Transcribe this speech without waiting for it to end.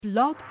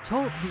Blog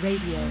Talk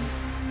Radio.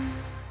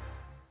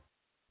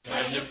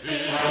 Can you feel it?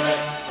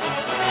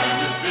 Can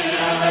you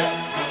feel it?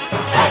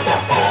 Can you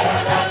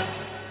feel it?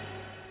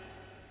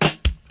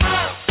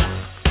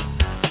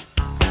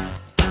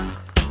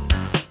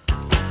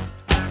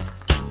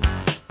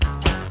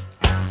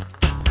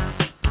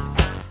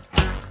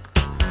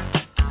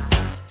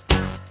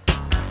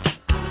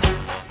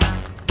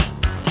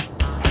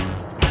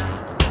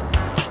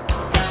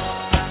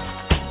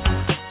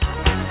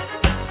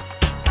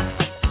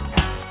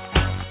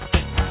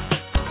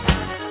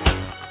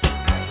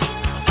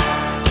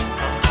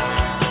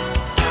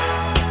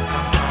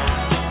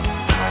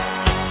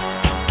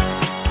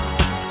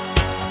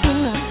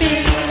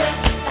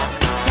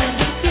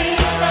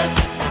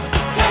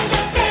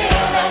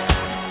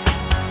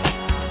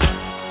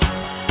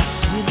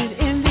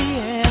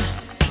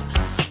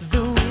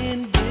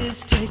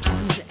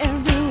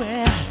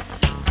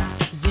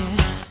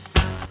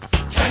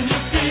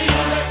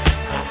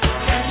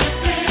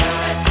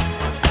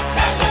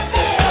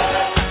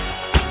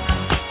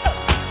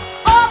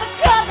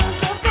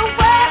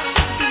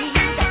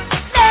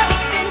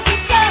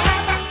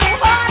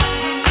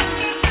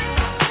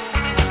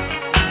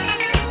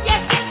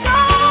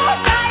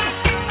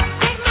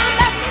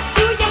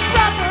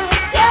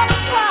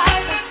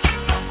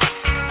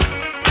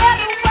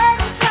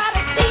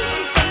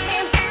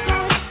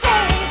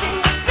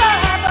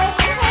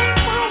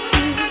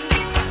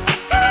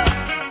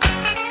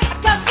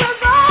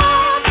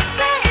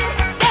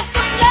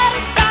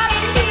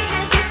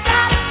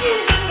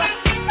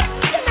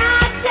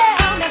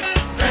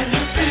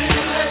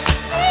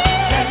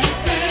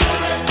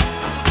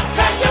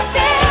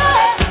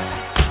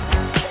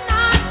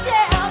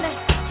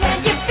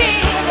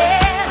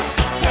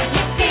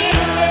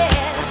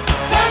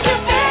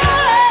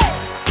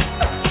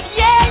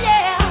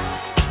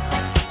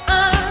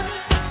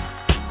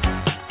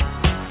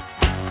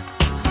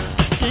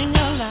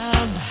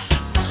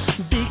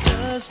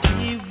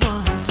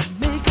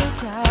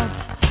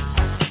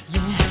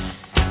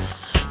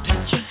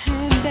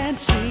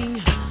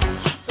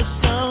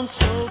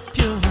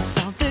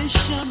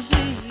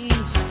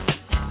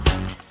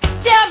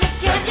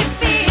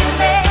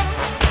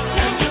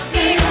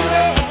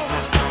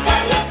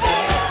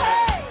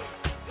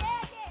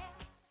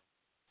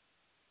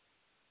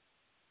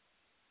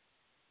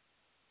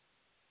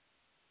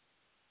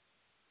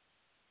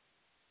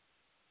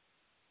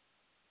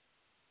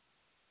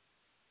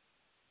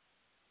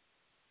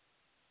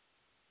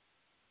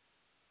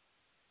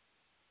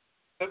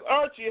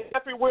 Archie,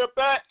 happy we're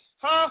back,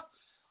 huh?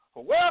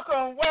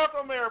 Welcome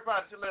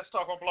everybody to Let's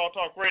Talk on Blog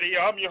Talk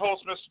Radio. I'm your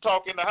host, Mr.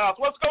 Talk in the House.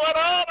 What's going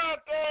on out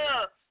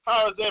there?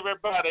 How is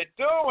everybody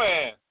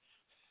doing?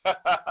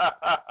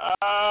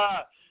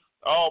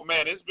 Oh,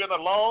 man, it's been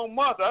a long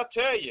month, I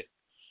tell you,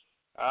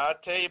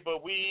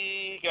 but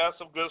we got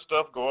some good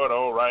stuff going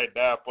on right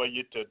now for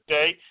you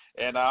today,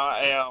 and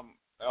I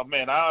don't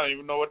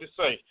even know what to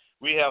say.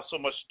 We have so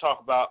much to talk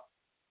about.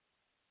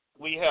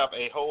 We have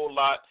a whole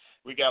lot.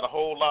 We got a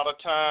whole lot of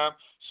time,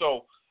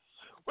 so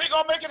we're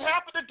going to make it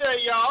happen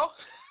today, y'all.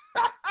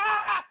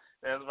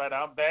 That's right,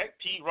 I'm back.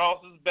 P.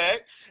 Ross is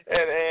back,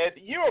 and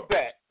you're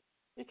back.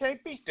 You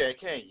can't beat that,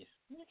 can you?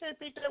 You can't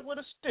beat that with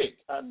a stick.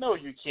 I know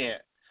you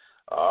can't.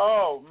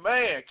 Oh,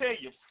 man, can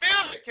you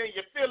feel it? Can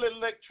you feel the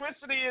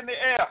electricity in the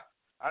air?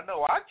 I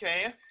know I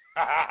can,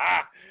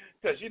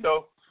 because, you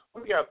know,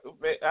 we got,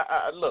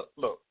 look,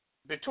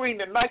 between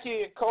the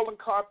Nike and Colin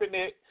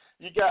Kaepernick,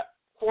 you got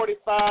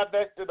 45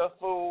 acted a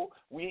fool.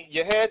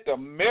 You had the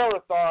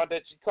marathon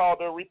that you called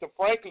the Aretha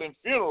Franklin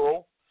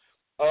funeral.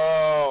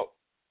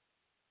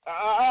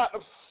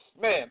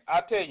 Man,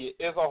 I tell you,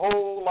 there's a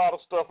whole lot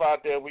of stuff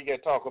out there we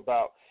can talk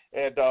about,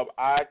 and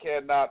I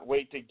cannot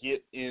wait to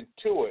get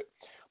into it.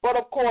 But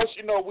of course,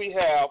 you know, we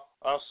have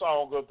a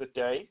song of the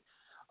day.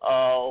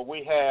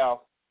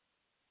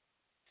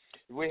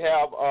 We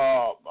have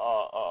a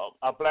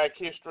Black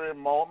History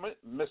moment,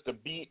 Mr.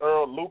 B.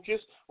 Earl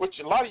Lucas, which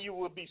a lot of you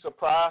would be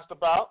surprised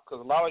about because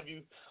a lot of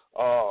you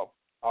are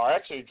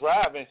actually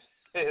driving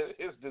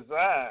his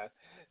design.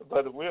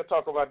 But we'll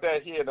talk about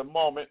that here in a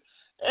moment.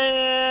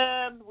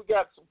 And we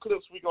got some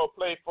clips we're going to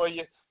play for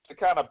you to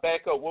kind of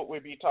back up what we'll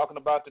be talking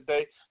about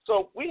today.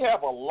 So we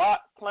have a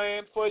lot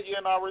planned for you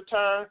in our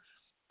return.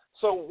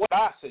 So what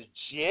I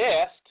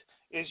suggest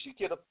is you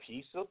get a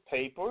piece of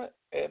paper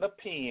and a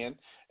pen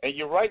and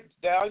you write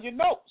down your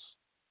notes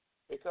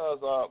because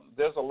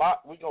there's a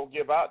lot we're going to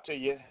give out to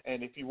you,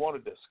 and if you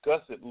want to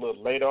discuss it a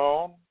little later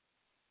on,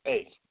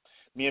 hey,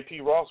 me and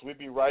P. Ross, we'll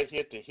be right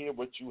here to hear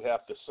what you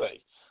have to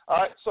say. All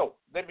right, so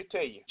let me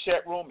tell you,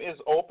 chat room is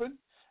open,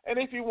 and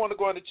if you want to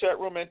go in the chat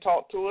room and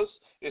talk to us,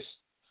 it's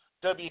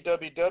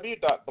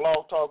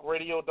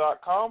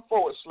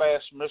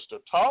www.blogtalkradio.com/Mr.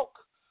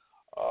 Talk.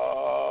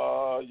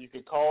 You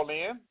can call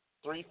in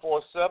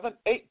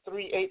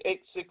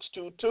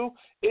 347-838-8622.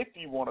 If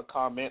you want to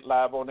comment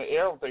live on the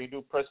air, all you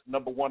do, press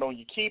number 1 on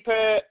your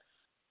keypad.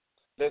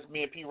 Let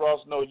me and P.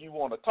 Ross know you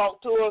want to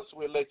talk to us.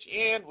 We'll let you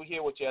in. We'll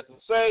hear what you have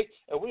to say,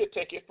 and we'll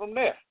take it from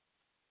there.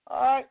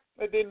 All right,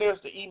 and then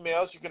there's the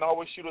emails. You can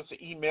always shoot us an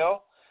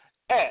email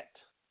at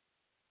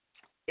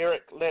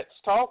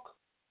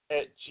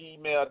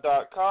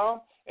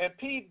ericletstalk@gmail.com and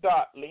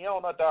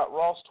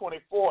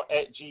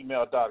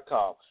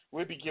p.leona.ross24@gmail.com.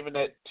 We'll be giving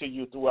that to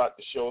you throughout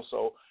the show,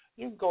 so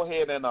you can go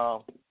ahead and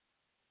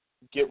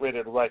get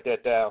ready to write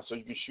that down so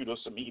you can shoot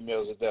us some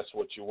emails if that's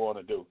what you want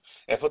to do.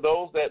 And for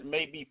those that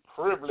may be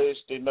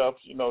privileged enough,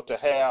 to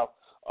have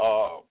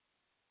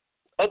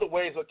other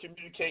ways of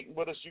communicating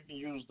with us, you can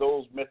use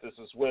those methods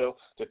as well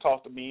to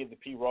talk to me, the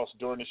P. Ross,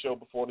 during the show,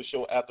 before the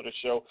show, after the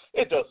show.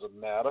 It doesn't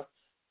matter.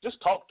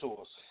 Just talk to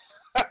us.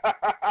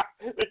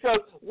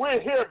 Because we're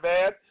here,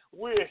 man.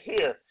 We're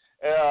here.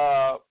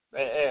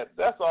 And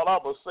that's all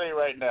I'm going to say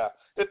right now.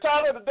 The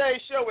title of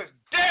today's show is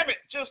Dammit,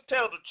 Just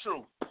Tell the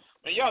Truth.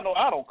 And y'all know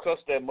I don't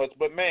cuss that much,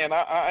 but, man,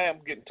 I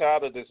am getting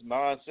tired of this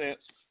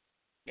nonsense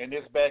and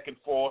this back and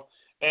forth.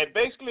 And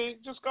basically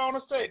just going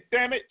to say,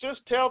 damn it,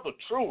 just tell the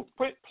truth.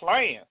 Quit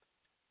playing.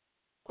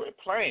 Quit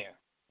playing.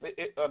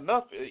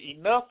 Enough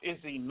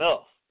is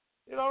enough.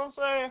 You know what I'm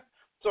saying?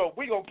 So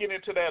we're going to get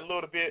into that a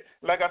little bit.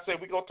 Like I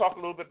said, we're going to talk a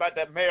little bit about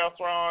that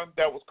marathon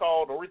that was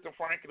called Aretha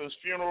Franklin's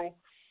funeral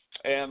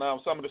and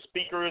some of the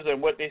speakers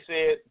and what they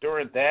said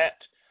during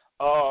that.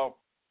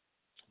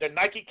 The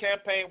Nike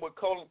campaign with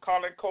Colin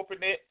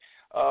Kaepernick,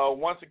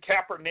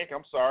 Kaepernick,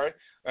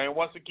 and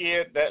once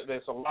again,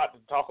 there's a lot to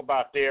talk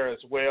about there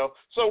as well.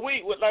 So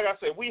like I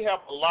said, we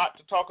have a lot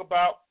to talk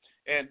about,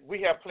 and we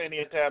have plenty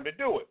of time to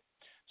do it.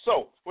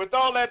 So with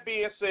all that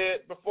being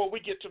said, before we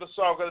get to the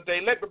song of the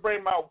day, let me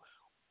bring my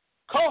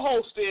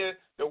co-host in,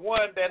 the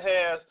one that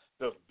has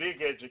the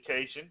big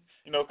education,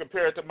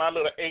 compared to my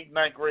little 8th,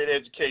 9th grade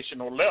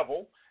educational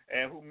level,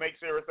 and who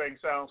makes everything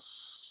sound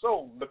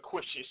so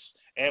loquacious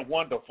and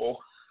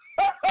wonderful.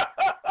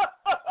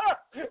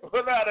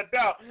 Without a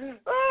doubt.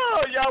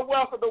 Oh, y'all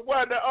welcome the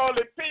one, the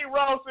only P.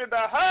 Ross in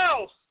the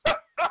house. P,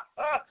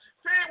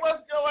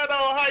 what's going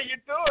on? How you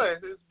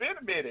doing? It's been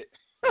a minute.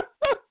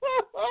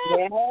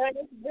 Yeah,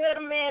 it's been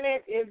a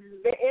minute.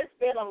 It's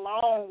been a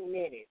long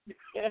minute.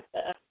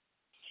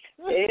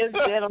 It's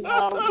been a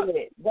long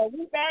minute. But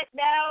we back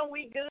now.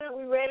 We good.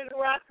 We ready to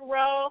rock and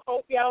roll.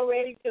 Hope y'all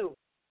ready too.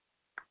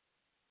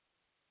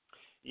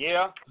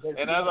 Yeah,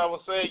 and as I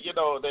was saying,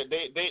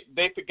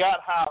 they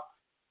forgot how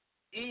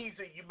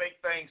easy you make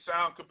things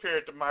sound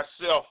compared to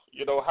myself.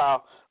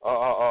 How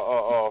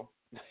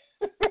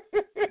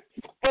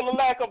for the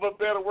lack of a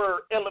better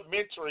word,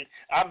 elementary,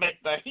 I make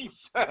things.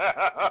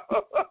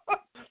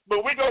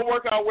 But we're going to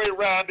work our way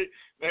around it,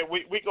 and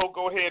we're going to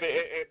go ahead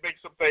and make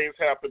some things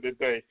happen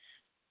today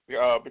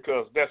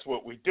because that's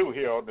what we do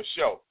here on the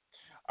show.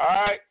 All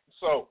right,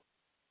 so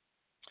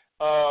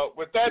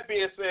with that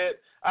being said,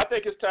 I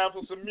think it's time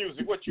for some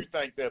music. What you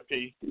think there,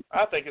 P?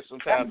 I think it's some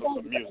time for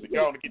some music.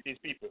 Y'all want to get these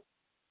people,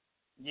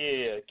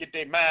 get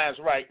their minds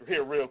right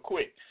here real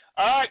quick.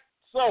 All right,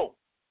 so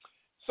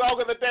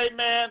song of the day,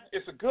 man,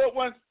 it's a good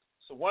one.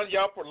 So one a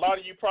lot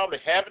of you probably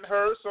haven't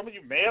heard. Some of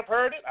you may have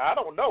heard it. I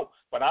don't know,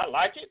 but I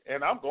like it,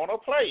 and I'm going to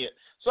play it.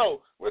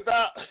 So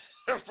without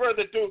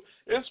further ado,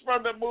 it's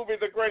from the movie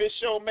The Greatest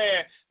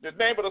Showman. The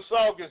name of the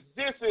song is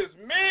This Is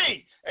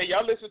Me. And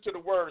y'all listen to the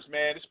words,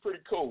 man. It's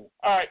pretty cool.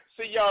 All right,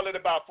 see y'all in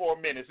about 4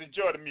 minutes.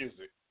 Enjoy the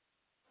music.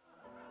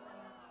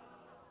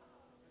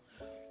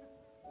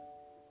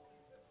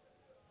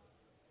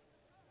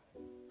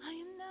 I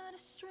am not a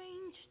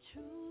stranger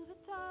to the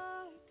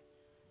dark.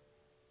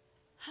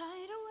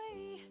 Hide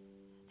away,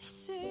 they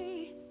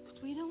say, 'cause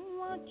we don't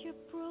want your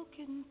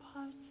broken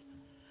parts.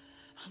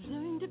 I've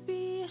learned to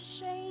be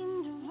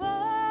ashamed of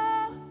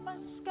all my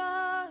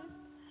scars.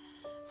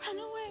 Run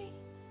away,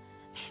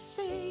 they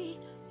say,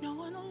 no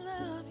one will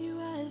love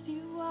you as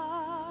you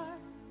are.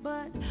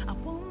 But I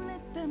won't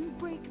let them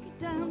break me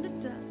down to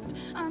dust.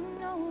 I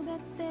know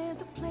that there's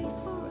a place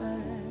for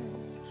us,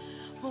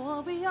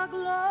 for we are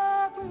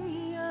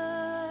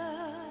glorious.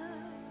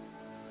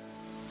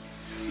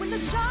 When the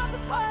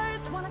sharpest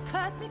words want to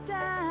cut me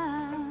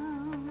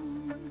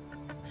down,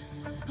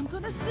 I'm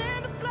gonna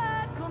send the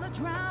blood, gonna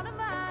drown them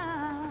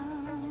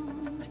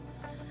out.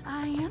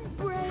 I am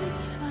brave,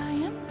 I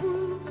am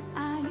bruised,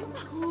 I am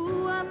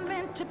who I'm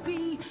meant to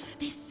be.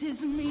 This is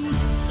me.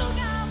 Look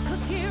out,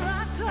 'cause here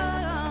I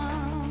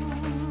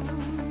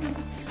come,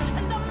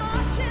 and I'm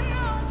marching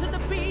on to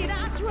the beat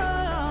I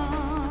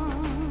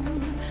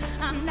drum.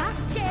 I'm not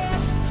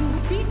scared to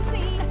be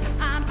seen.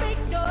 I make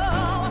no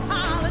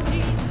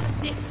apologies.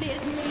 This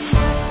is me.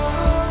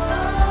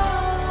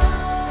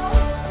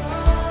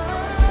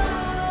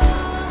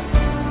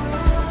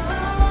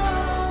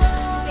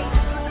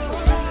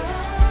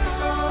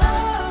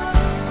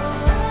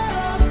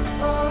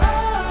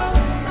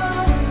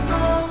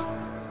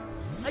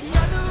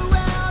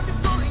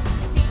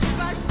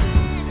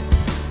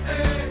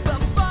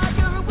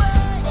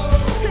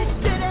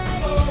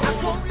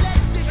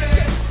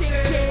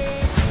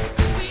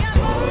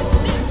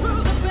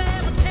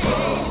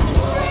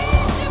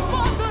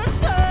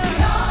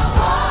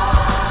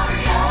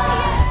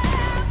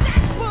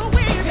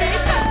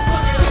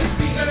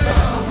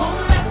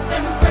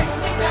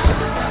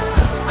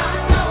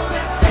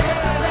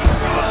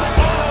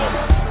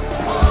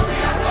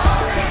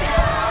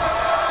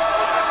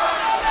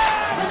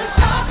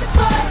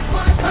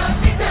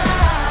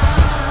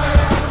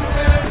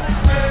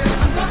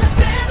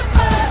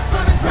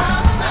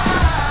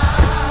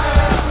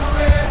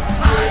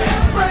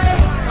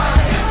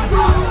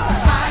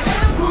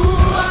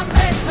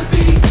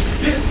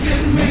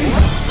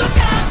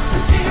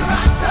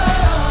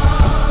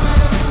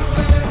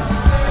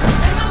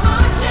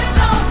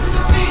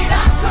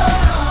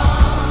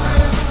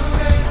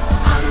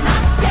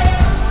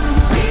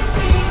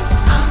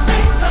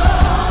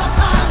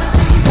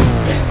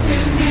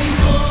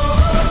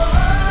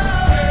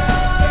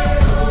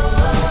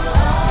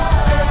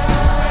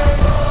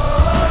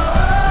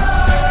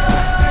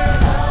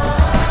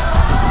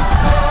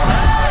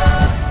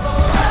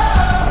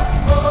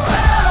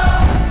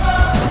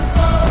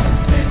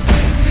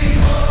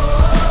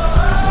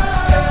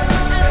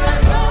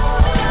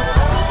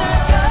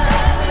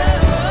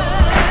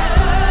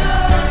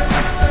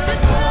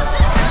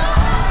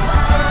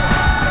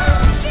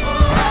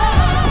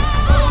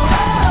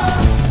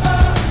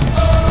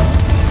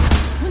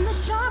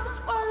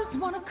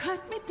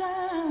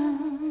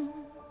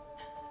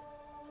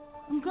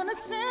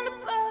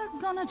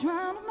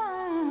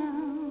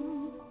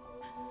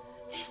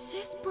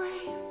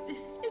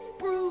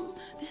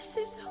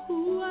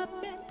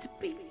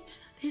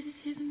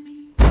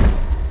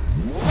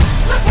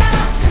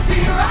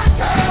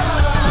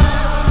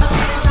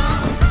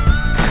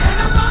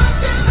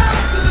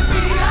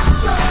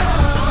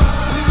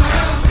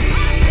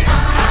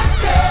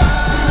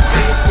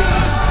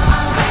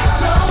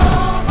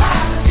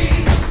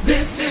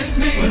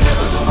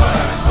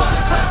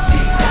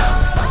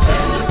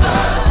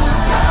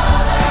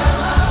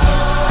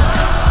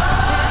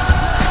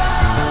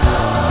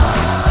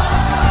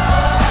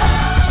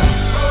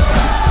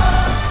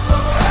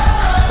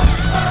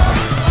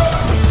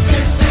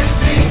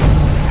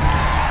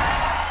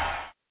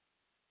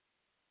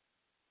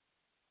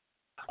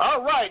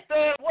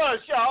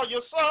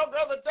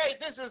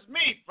 this is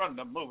me from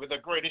the movie The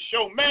Greatest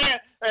Show, man.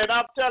 And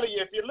I'm telling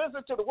you, if you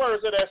listen to the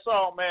words of that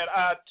song, man,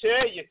 I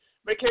tell you,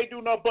 it can't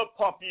do nothing but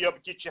pump you up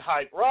and get you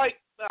hype, right?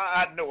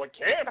 I know it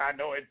can. I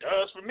know it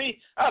does for me.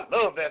 I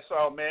love that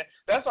song, man.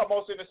 That's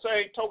almost in the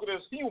same token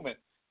as Human.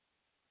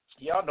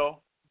 Y'all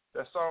know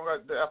that song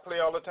I play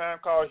all the time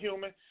called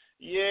Human.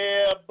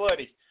 Yeah,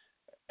 buddy.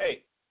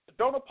 Hey,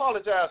 don't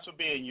apologize for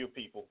being you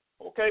people,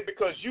 okay?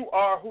 Because you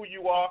are who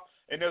you are,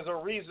 and there's a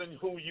reason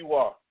who you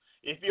are.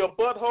 If you're a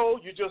butthole,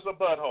 you're just a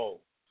butthole.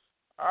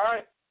 All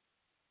right?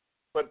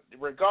 But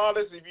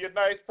regardless, if you're a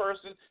nice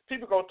person,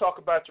 people going to talk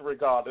about you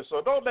regardless.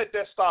 So don't let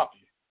that stop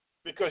you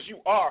because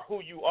you are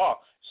who you are.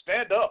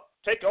 Stand up.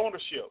 Take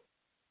ownership.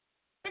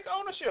 Take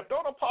ownership.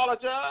 Don't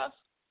apologize.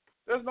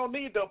 There's no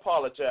need to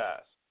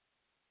apologize.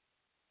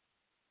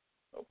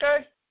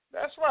 Okay?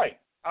 That's right.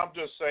 I'm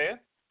just saying.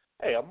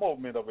 Hey, a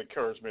moment of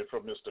encouragement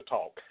from Mr.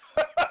 Talk.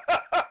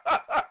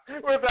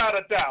 Without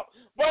a doubt.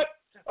 But,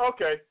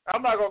 okay,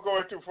 I'm not going to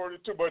go too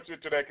much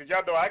into that because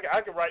y'all know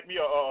I can write me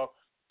a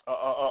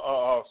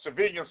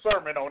civilian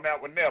sermon on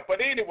that one there.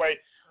 But anyway,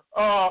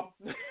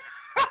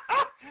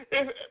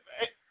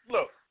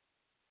 look,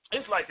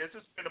 it's like this.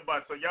 It's been a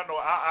month, so y'all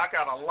know I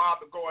got a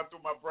lot going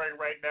through my brain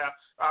right now.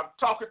 I'm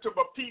talking to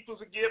my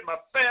peoples again, my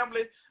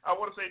family. I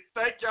want to say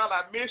thank y'all.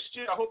 I missed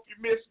you. I hope you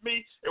missed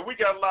me, and we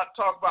got a lot to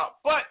talk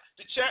about. But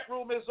the chat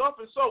room is up,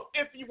 and so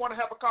if you want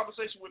to have a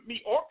conversation with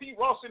me or P.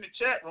 Ross in the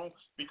chat room,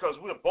 because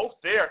we're both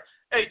there,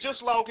 hey, just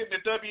log into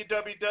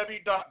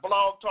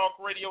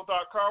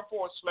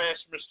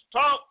www.blogtalkradio.com/Mr.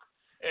 Talk,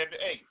 and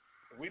hey,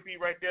 we be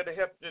right there to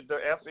help to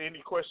answer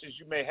any questions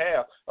you may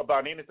have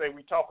about anything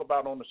we talk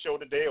about on the show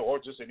today or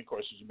just any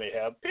questions you may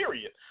have,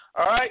 period.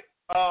 All right?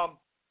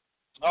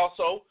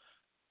 Also,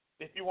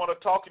 if you want to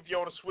talk, if you're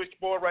on a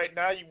switchboard right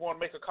now, you want to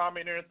make a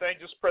comment or anything,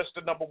 just press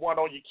the number 1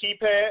 on your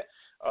keypad.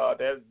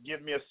 That'll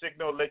give me a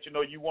signal to let you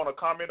know you want to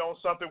comment on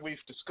something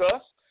we've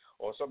discussed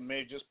or something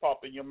may just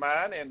pop in your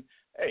mind. And,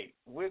 hey,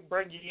 we'll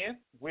bring you in.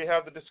 We'll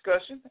have the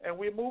discussion, and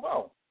we'll move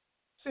on.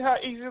 See how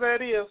easy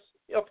that is?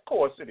 Of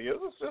course it is.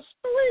 It's just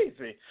so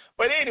easy.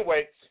 But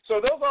anyway, so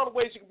those are the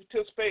ways you can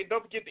participate.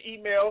 Don't forget the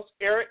emails,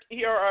 Eric,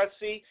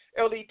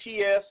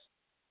 ERICLETSTALK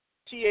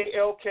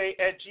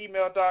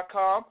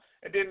 @gmail.com.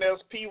 And then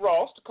there's P.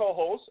 Ross, the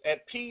co-host,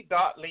 at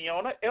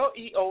p.leona,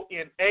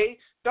 LEONA,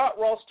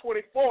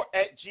 .ross24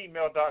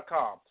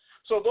 @gmail.com.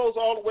 So those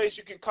are all the ways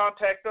you can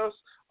contact us.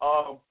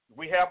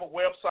 We have a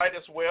website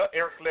as well,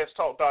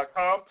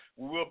 ericletstalk.com.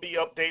 We will be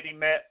updating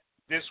that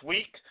this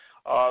week.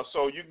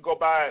 So you can go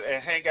by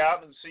and hang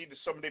out and see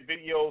some of the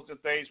videos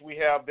and things we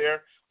have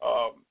there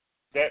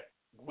that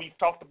we've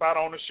talked about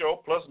on the show,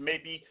 plus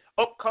maybe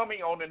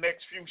upcoming on the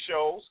next few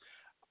shows.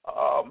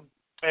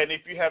 And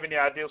if you have any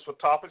ideas for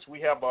topics,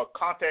 we have a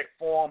contact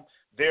form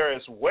there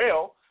as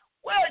well,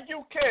 where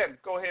you can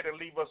go ahead and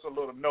leave us a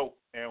little note.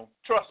 And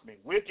trust me,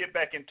 we'll get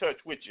back in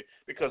touch with you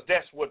because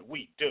that's what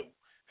we do.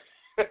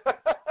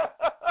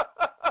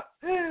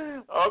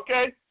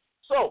 Okay?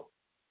 So,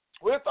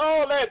 with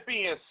all that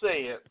being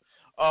said,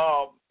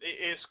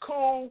 it's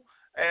cool,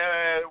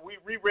 and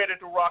we ready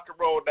to rock and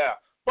roll now.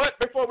 But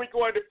before we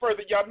go any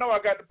further, y'all know I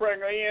got to bring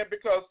her in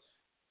because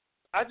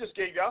I just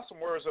gave y'all some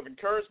words of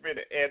encouragement,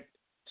 and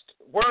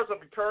words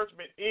of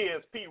encouragement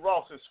is P.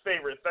 Ross's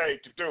favorite thing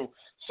to do.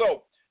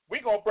 So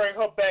we're going to bring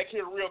her back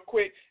here real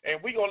quick,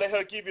 and we're going to let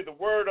her give you the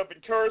word of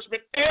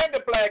encouragement and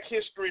the Black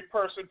History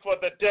person for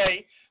the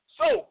day.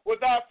 So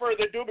without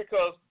further ado,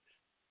 because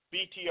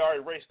BTR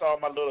erased all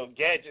my little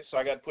gadgets, so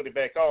I got to put it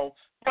back on.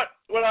 But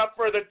without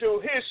further ado,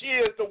 here she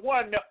is, the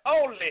one, the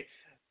only,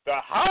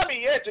 the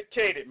highly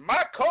educated,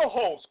 my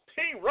co-host,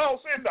 P.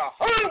 Ross in the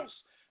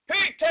house. P,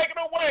 take it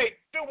away.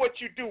 Do what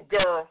you do,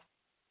 girl.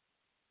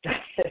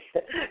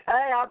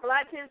 Hey, our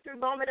Black History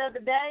moment of the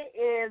day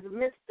is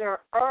Mr.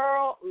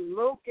 Earl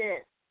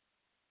Lucas.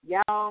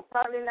 Y'all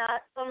probably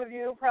not, some of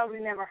you probably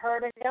never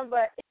heard of him,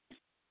 but he's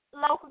a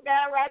local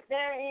guy right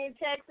there in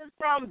Texas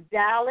from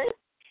Dallas.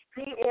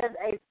 He is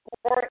a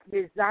sport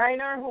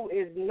designer who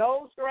is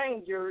no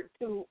stranger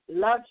to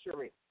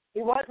luxury.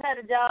 He once had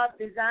a job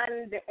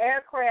designing the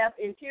aircraft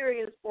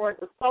interiors for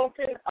the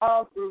Sultan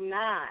of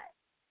Brunei.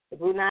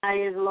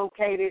 Brunei is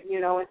located,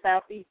 in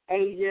Southeast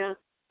Asia,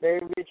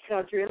 very rich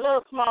country, a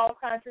little small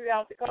country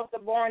off the coast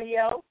of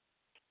Borneo,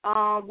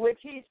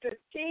 which he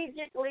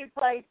strategically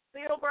placed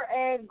silver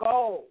and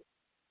gold,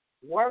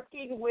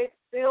 working with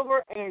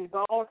silver and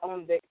gold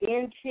on the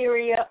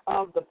interior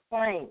of the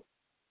plane.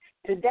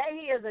 Today,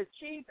 he is a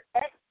chief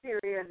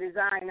exterior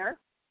designer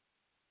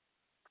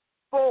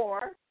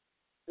for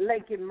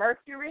Lincoln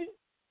Mercury,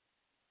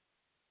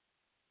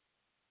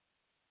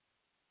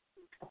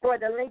 for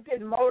the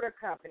Lincoln Motor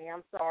Company,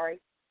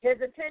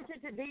 His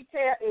attention to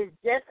detail is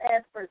just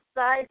as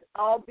precise,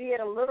 albeit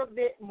a little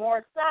bit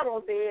more subtle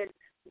than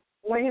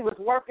when he was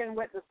working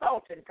with the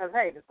Sultan, because,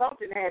 hey, the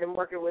Sultan had him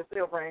working with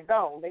silver and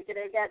gold. Lincoln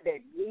ain't got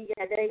that. They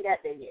ain't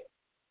got that yet.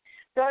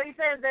 So he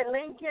says that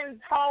Lincoln's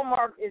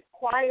hallmark is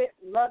quiet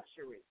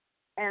luxury,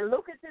 and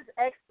Lucas's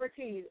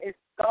expertise is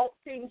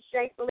sculpting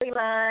shapely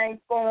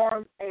lines,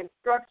 forms, and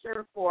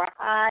structure for a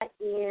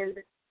high-end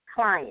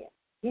client.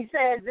 He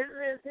says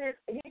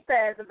he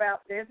says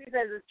about this, he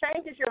says it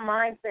changes your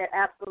mindset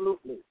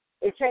absolutely.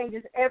 It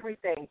changes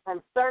everything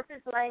from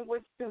surface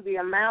language to the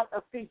amount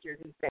of features,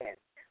 he says.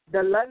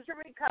 The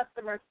luxury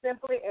customer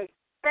simply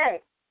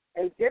expects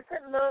a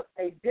different look,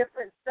 a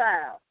different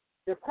style.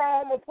 The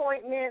chrome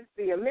appointments,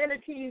 the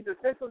amenities, the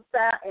sense of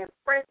style, and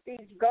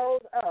prestige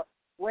goes up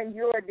when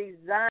you're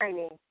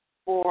designing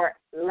for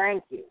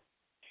Lincoln.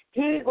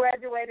 He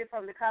graduated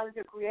from the College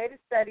of Creative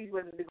Studies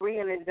with a degree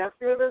in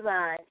industrial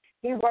design.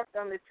 He worked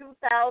on the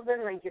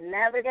 2000 Lincoln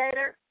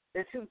Navigator,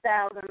 the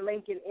 2000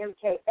 Lincoln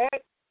MKX,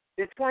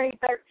 the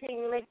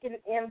 2013 Lincoln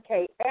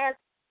MKS,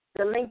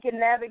 the Lincoln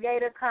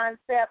Navigator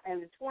concept,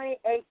 and the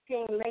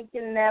 2018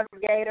 Lincoln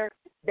Navigator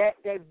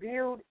that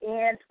debuted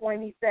in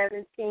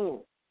 2017.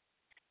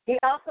 He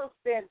also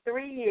spent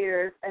 3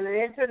 years in an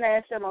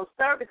international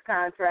service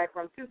contract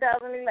from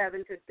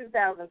 2011 to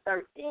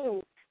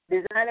 2013,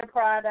 designing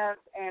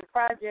products and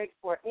projects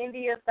for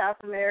India, South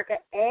America,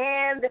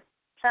 and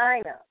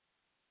China.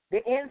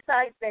 The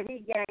insights that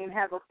he gained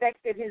have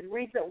affected his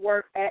recent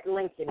work at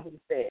Lincoln, he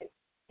said.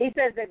 He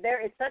says that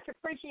there is such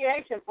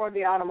appreciation for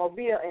the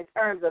automobile in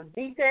terms of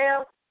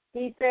detail.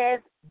 He says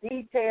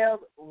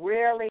details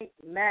really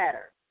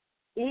matter,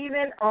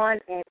 even on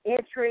an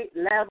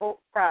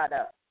entry-level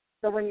product.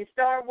 So when you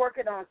start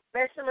working on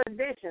special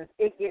editions,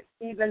 it gets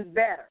even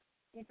better.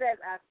 He says,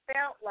 I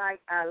felt like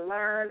I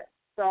learned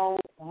so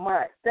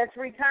much. Since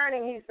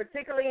returning, he's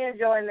particularly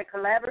enjoying the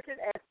collaborative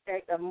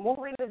aspect of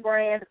moving the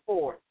brand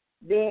forward,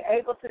 being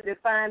able to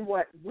define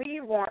what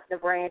we want the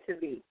brand to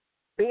be.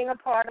 Being a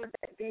part of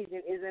that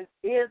vision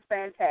is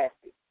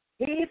fantastic.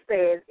 He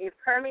says it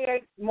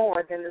permeates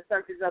more than the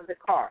surface of the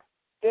car.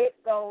 It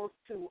goes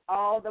to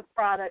all the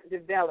product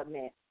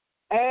development,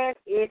 and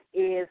it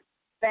is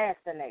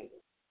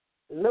fascinating.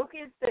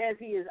 Lucas says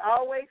he is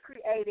always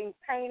creating,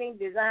 painting,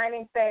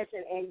 designing,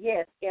 fashion, and,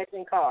 yes,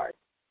 sketching cars.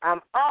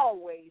 I'm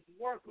always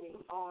working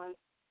on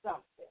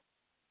something.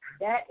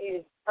 That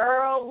is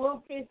Earl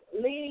Lucas,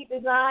 lead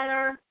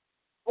designer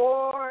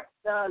for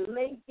the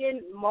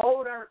Lincoln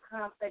Motor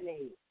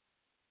Company.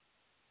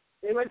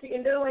 See what you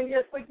can do when you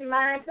just put your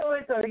mind to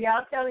it? So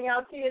y'all telling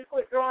y'all kids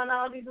quit drawing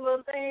all these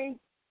little things,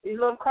 these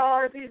little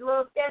cars, these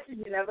little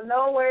sketches. You never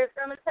know where it's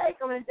going to take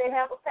them if they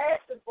have a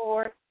passion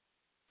for it.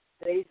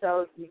 See,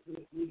 so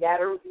you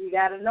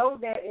gotta know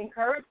that.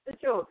 Encourage the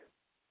children.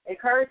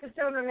 Encourage the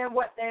children in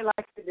what they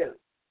like to do.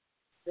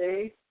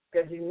 See,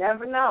 because you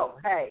never know.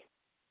 Hey,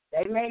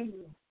 they may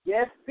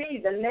just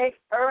be the next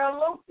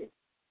Earl Lucas.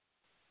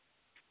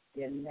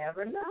 You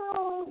never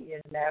know.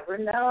 You never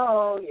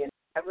know. You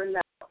never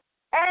know.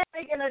 And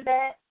speaking of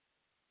that,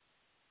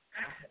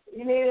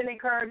 you need an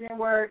encouraging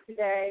word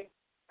today.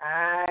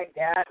 I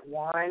got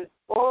one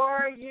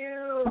for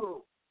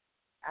you.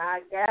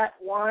 I got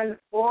one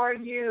for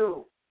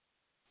you.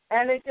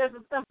 And it's just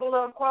a simple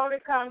little quote.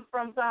 It comes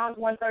from Psalms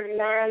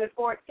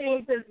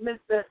 139:14. Since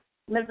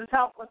Mr.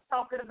 Talk was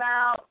talking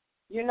about,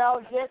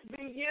 just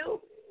be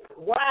you.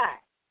 Why?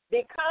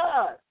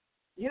 Because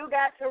you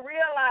got to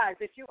realize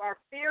that you are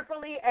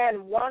fearfully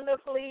and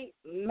wonderfully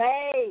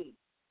made.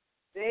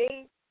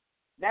 See?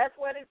 That's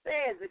what it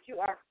says, that you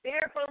are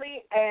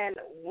fearfully and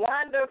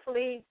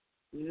wonderfully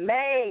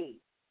made.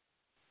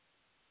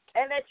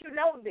 And that you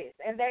know this,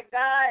 and that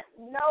God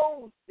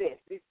knows this,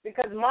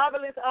 because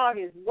marvelous are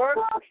his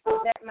works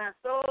that my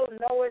soul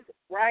knoweth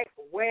right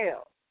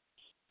well.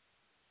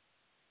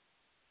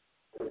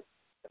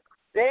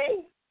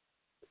 See?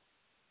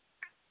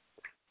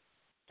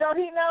 So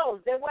he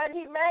knows that what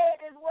he made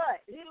is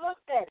what? He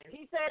looked at it.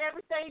 He said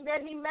everything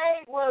that he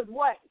made was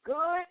what?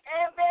 Good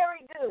and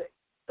very good.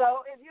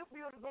 So if you're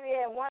beautifully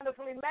and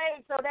wonderfully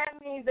made, so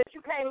that means that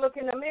you can't look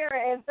in the mirror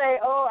and say,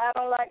 oh, I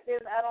don't like this,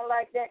 I don't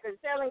like that, because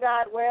telling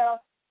God, well,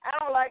 I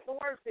don't like the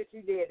works that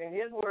you did. And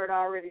his word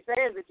already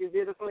says that you're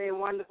beautifully and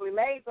wonderfully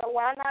made, so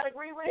why not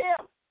agree with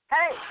him?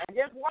 Hey, and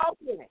just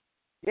walk in it.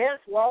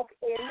 Just walk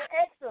in the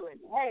excellence.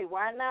 Hey,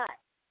 why not?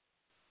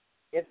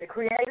 If the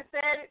Creator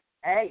said it,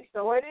 hey,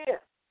 so it is.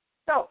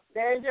 So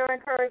there's your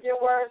encouraging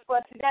words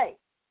for today.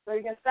 So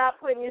you can stop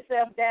putting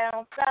yourself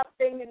down, stop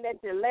thinking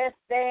that you're less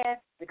than,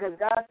 because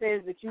God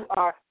says that you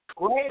are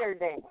greater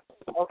than.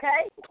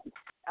 Okay?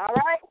 All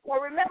right? So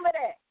remember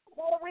that.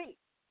 4 weeks.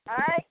 All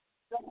right?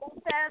 So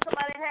anytime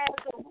somebody has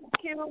some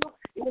cue,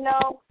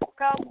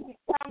 come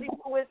to you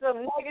with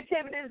some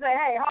negativity and say,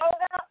 hey, hold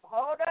up.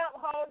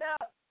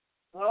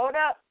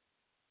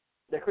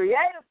 The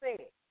Creator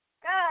said,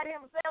 God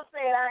himself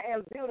said, I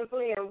am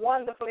beautifully and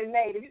wonderfully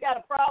made. If you got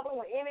a problem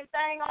with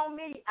anything on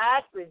me,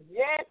 I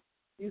suggest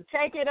you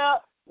take it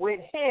up with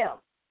him.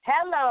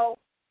 Hello.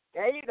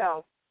 There you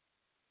go.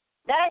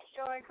 That's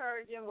your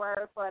encouraging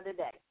word for the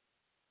day.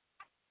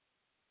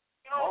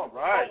 All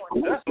right.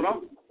 That's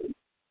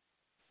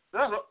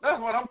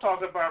what I'm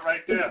talking about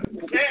right there.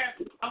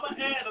 And I'm going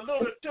to add a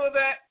little to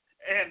that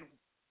and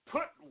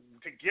put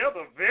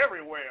together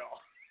very well.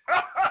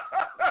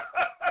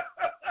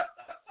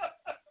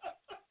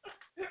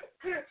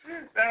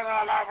 That's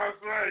all I'm going to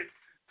say.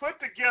 Put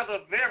together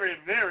very,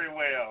 very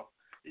well.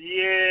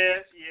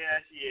 Yes.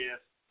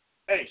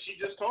 Hey, she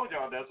just told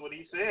y'all that's what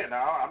he said.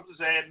 Now, I'm just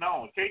adding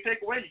on. Can't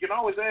take away. You can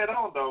always add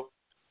on, though.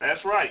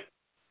 That's right.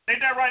 Ain't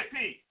that right,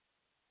 P?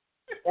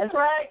 That's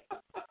right.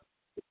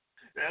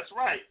 That's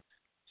right.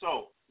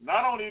 So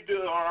not only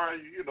are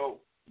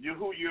you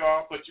who you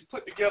are, but you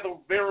put together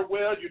very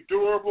well. You're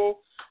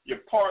durable. Your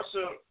parts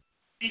are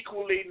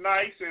equally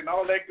nice and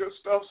all that good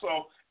stuff.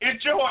 So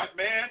enjoy it,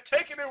 man.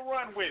 Take it and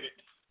run with it.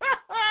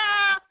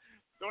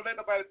 Don't let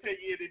nobody tell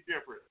you any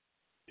different.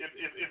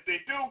 If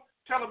they do,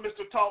 tell them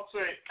Mr. Talk,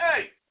 say,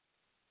 hey,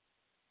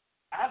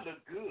 I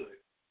look good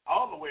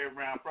all the way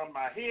around from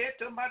my head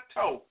to my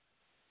toe.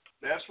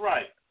 That's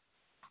right.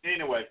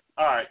 Anyway,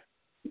 all right.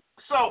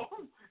 So,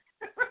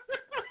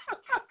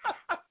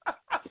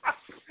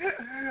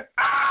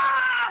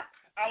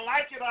 I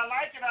like it.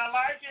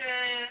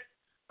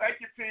 Thank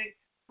you, P.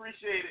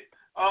 Appreciate it.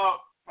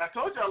 I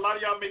told you a lot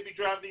of y'all may be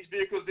driving these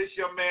vehicles. This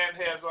young man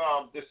has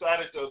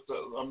decided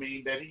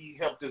that he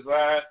helped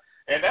design,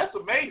 and that's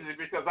amazing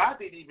because I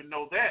didn't even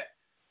know that.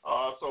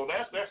 So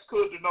that's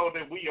good to know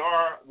that we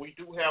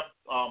do have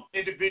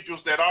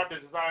individuals that are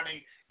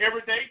designing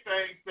everyday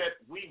things that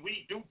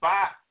we do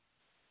buy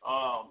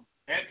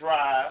and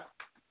drive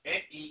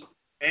and eat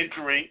and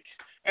drink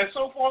and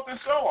so forth and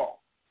so on.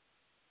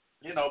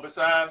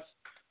 Besides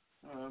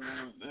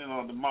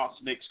the Moss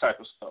Nicks type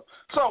of stuff.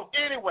 So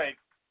anyway,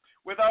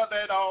 with all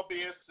that all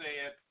being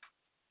said,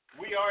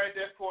 we are at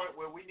that point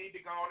where we need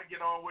to go on and get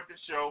on with the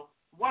show.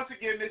 Once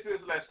again, this is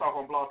Let's Talk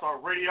on Blog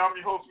Talk Radio. I'm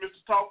your host, Mr.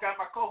 Talk. Got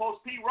my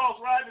co-host, P.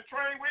 Ross, riding the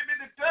train with me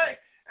today.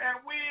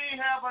 And we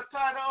have a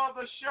title of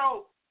the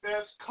show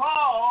that's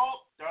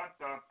called, dun,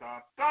 dun, dun,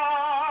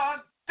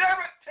 dun,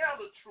 damn it, tell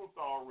the truth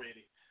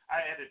already.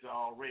 I added it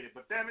already,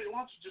 but damn it,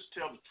 why don't you just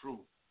tell the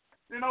truth?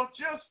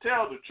 Just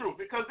tell the truth,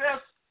 because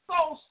there's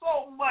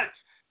so much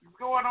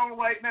going on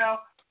right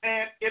now.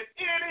 And if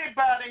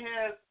anybody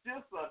has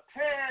just a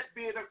tad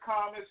bit of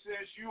common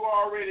sense, you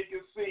already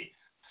can see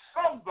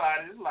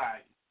somebody's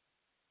lying.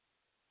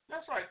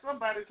 That's right,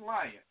 somebody's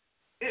lying.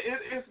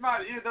 It's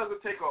not. It doesn't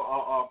take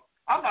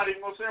I'm not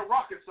even gonna say a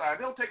rocket science.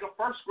 It'll take a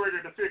first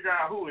grader to figure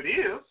out who it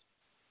is.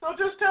 So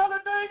just tell the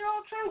dang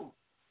on truth.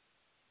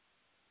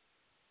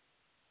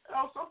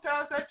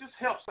 Sometimes that just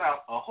helps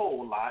out a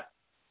whole lot.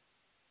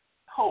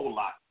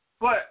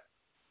 But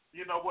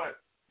you know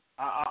what?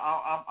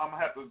 I'm gonna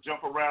have to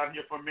jump around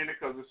here for a minute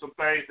because there's some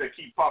things that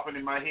keep popping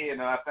in my head,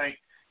 and I think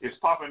it's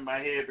popping in my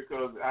head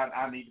because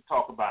I need to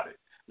talk about it.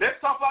 Let's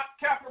talk about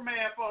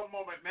Kaepernick for a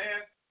moment,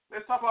 man.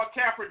 Let's talk about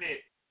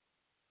Kaepernick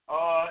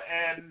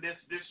and this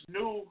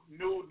new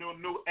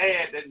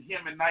ad that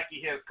him and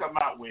Nike has come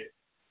out with.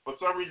 For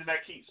some reason,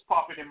 that keeps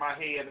popping in my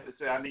head,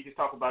 and I need to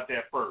talk about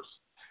that first.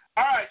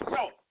 All right,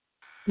 so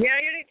yeah,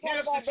 you need to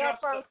talk about that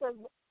first.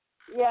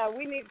 Yeah,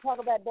 we need to talk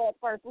about that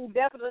first. We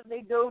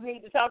definitely do need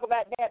to talk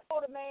about that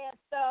Soda Man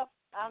stuff.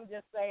 I'm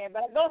just saying,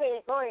 but go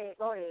ahead.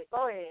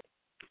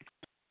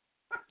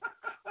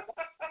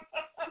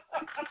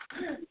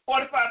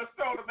 What about the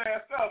Soda Man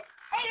stuff?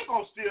 How you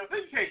gonna steal?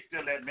 You can't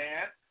steal that,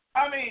 man.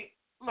 I mean,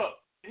 look,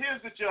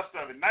 here's the gist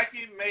of it.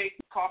 Nike made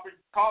Colin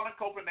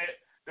Kaepernick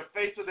the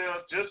face of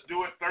their Just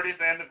Do It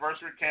 30th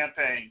anniversary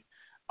campaign.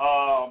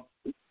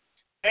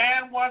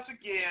 And once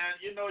again,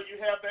 you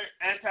have that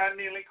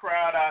anti-kneeling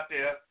crowd out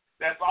there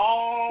that's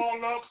all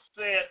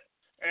upset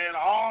and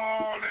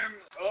all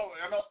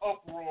in an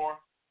uproar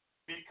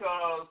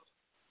because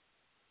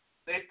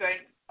they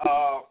think,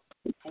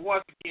 for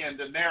once again,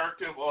 the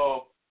narrative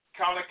of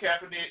Colin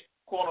Kaepernick,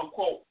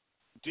 quote-unquote,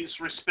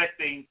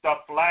 disrespecting the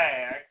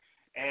flag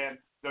and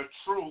the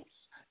troops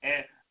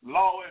and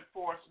law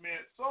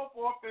enforcement, so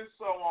forth and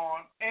so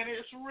on, and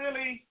it's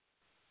really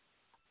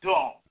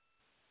dumb.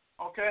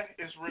 Okay?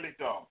 It's really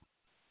dumb.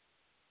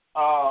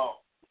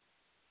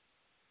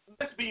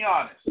 Let's be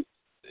honest.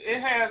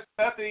 It has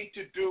nothing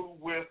to do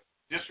with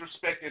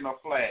disrespecting a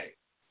flag.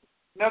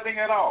 Nothing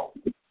at all.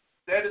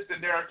 That is the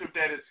narrative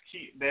that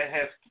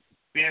has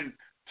been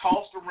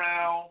tossed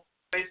around,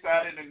 placed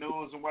out in the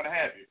news, and what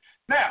have you.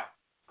 Now,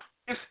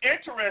 it's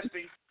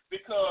interesting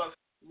because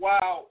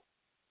while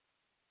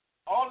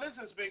all this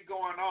has been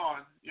going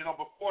on,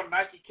 before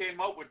Nike came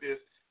up with this,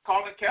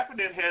 Colin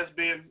Kaepernick has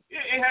been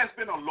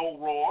a low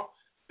roar,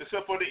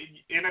 except for the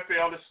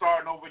NFL is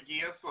starting over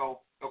again. So,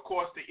 of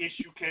course, the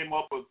issue came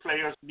up with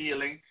players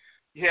kneeling.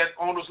 You had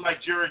owners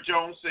like Jerry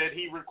Jones said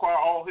he required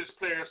all his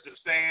players to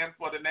stand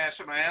for the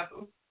national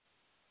anthem.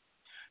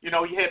 You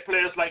had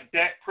players like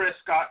Dak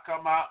Prescott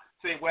come out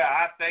say, "Well,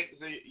 I think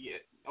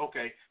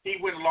okay." He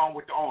went along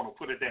with the owner.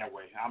 Put it that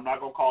way. I'm not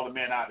gonna call the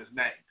man out his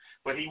name,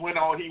 but he went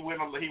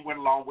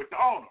along with the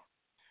owner.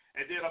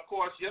 And then, of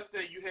course,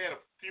 yesterday you had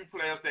a few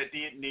players that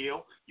did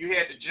kneel. You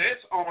had the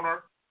Jets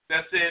owner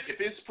that said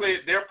if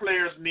their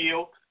players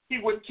kneel, he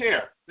wouldn't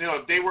care.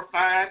 If they were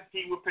fined,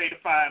 he would pay the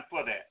fine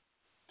for that.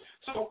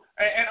 So,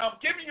 and I'm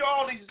giving you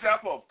all these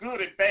examples of good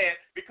and bad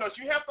because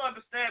you have to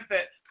understand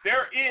that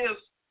there is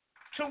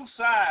two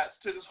sides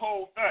to this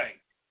whole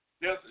thing.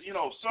 There's,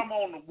 some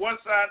on the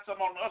one side,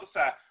 some on the other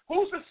side.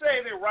 Who's to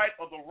say they're right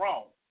or they're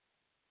wrong?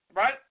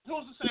 Right?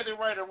 Who's to say they're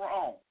right or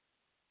wrong?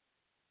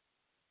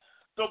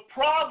 The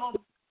problem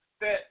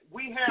that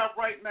we have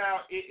right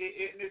now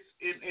in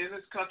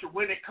this country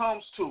when it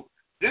comes to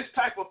this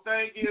type of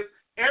thing is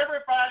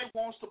everybody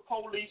wants the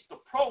police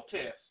to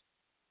protest,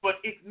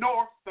 but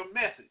ignore the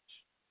message.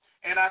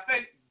 And I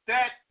think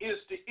that is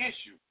the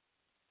issue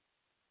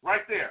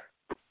right there.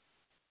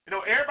 You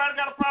know, everybody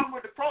got a problem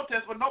with the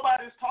protest, but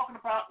nobody's talking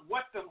about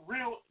what the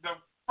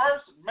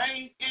first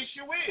main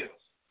issue is.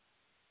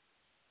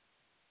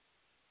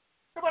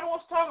 Nobody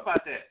wants to talk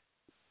about that.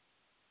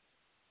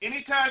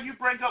 Anytime you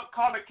bring up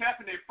Colin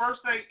Kaepernick, first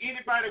thing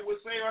anybody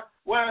would say,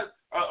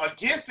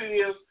 against it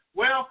is,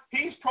 well,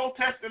 he's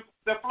protesting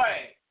the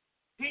flag.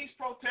 He's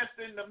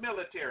protesting the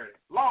military,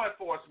 law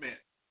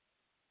enforcement.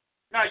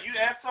 Now, you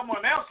ask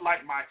someone else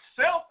like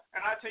myself,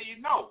 and I tell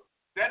you, no,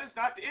 that is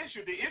not the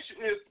issue. The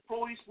issue is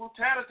police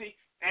brutality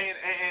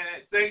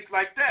and things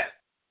like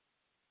that.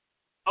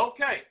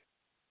 Okay,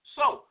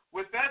 so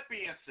with that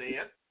being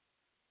said,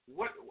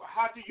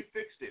 how do you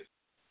fix this?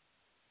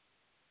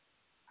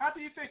 How do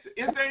you fix it?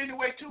 Is there any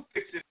way to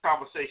fix this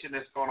conversation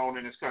that's going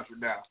on in this country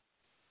now?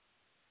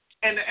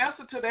 And the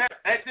answer to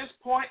that at this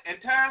point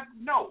in time,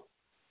 no.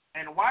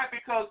 And why?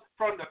 Because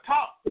from the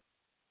top,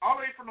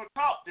 all the way from the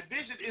top,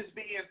 division is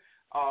being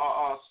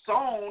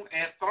sown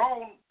and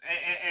thrown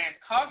and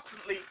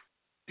constantly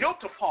built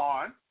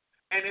upon,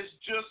 and it's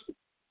just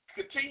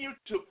continue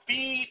to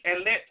feed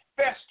and let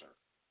fester.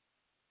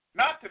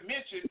 Not to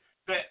mention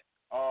that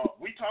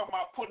we talk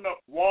about putting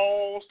up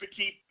walls to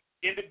keep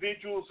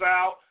individuals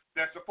out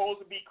that's supposed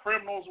to be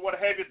criminals, what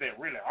have you. They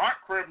really aren't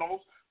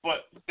criminals,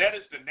 but that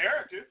is the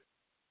narrative.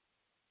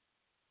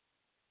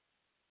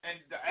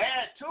 And to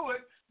add to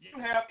it, you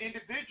have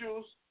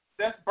individuals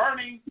that's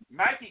burning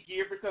Nike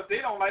gear because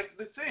they don't like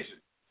the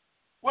decision.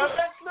 Well,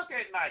 let's look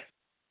at Nike.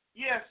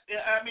 Yes,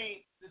 I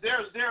mean,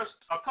 there's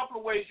a couple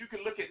of ways you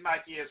can look at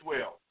Nike as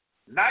well.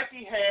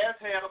 Nike has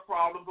had a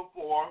problem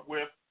before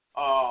with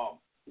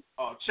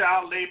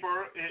child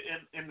labor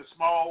in the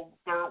small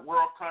third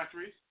world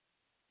countries.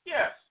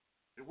 Yes,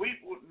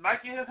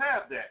 Nike has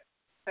had that,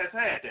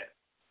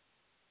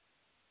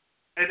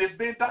 and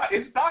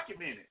it's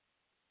documented.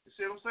 You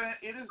see what I'm saying?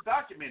 It is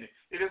documented.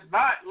 It is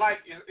not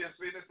like it's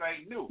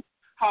anything new.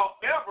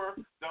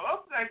 However, the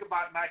other thing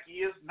about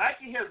Nike is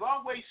Nike has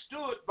always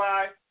stood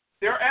by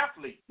their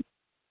athletes.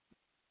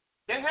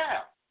 They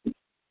have.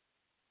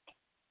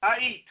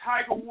 I.e.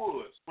 Tiger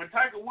Woods. When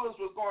Tiger Woods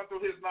was going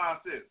through his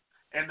nonsense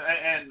and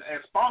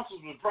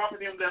sponsors was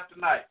dropping him left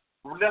and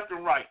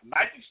right,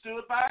 Nike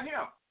stood by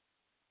him.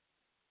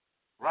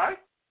 Right?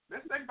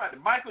 Let's think about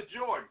it. Michael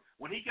Jordan,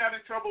 when he got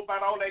in trouble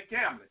about all that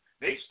gambling,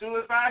 they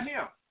stood by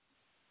him.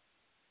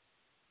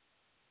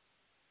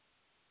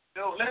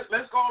 You know,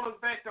 let's go all the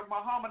way back to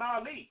Muhammad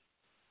Ali.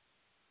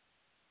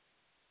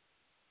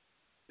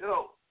 You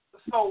know,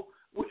 so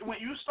when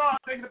you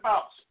start thinking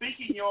about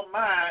speaking your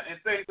mind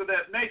and things of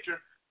that nature,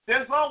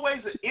 there's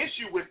always an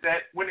issue with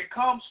that when it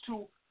comes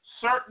to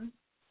certain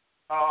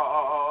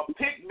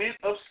pigment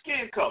of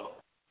skin color.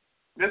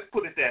 Let's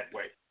put it that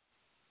way.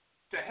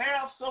 To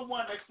have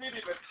someone that sit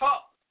in the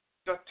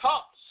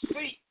top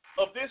seat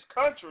of this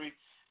country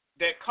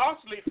that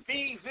constantly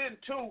feeds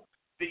into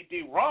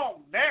the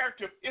wrong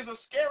narrative is a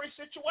scary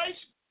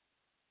situation.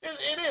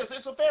 It is.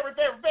 It's a very,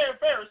 very, very,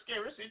 very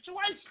scary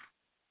situation.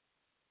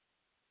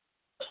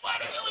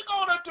 What are we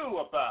going to do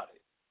about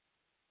it?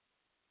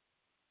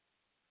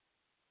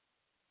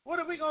 What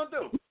are we going to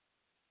do?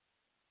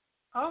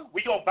 Huh?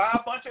 We going to buy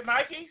a bunch of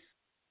Nikes?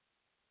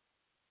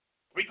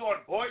 We going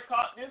to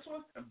boycott this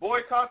one and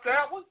boycott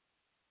that one?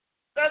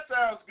 That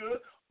sounds good.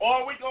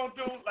 Or are we going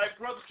to do, like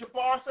Brother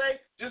Jabbar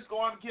say, just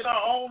go and get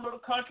our own little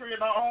country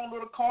in our own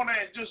little corner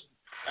and just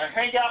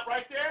hang out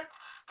right there?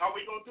 Are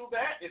we going to do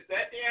that? Is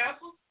that the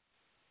answer?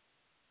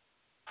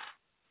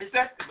 Is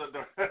that the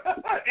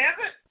is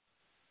it?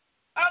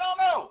 I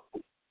don't know.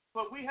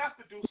 But we have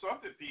to do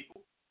something,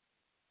 people.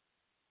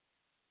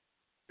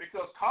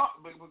 Because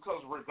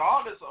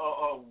regardless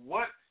of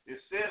what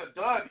is said or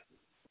done,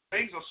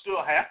 things are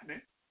still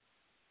happening.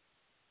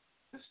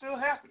 It's still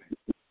happening.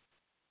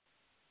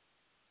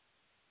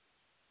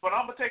 But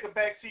I'm going to take a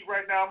back seat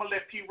right now. I'm going to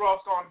let P.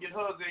 Ross go and get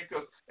hers in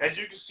because, as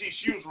you can see,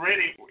 she was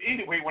ready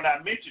anyway when I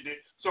mentioned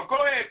it. So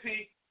go ahead,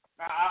 P.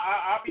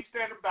 I'll be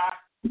standing by.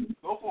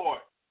 Go for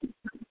it.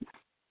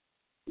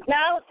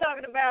 Now, I was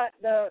talking about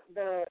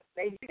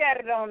you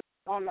got it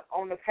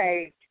on the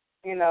page,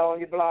 you know, on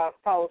your blog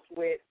post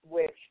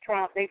with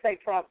Trump. They say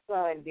Trump's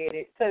son did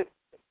it. Took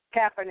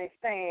Kaepernick's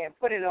stand,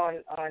 put it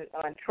on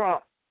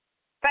Trump's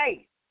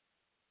face,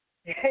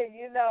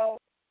 you know,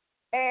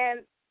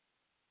 and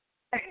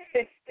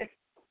it's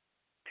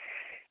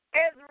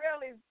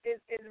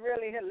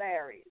really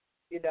hilarious,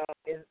 you know.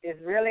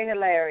 It's really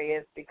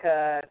hilarious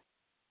because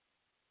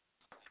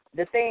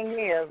the thing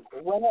is,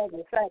 what have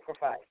you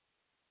sacrificed?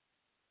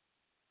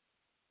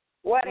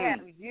 What have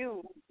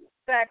you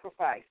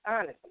sacrificed,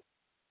 honestly?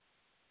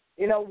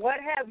 You know, what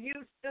have you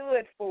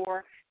stood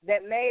for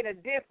that made a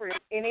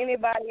difference in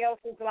anybody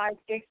else's life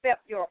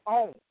except your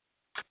own?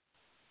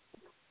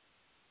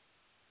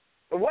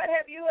 What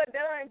have you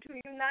done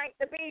to unite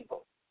the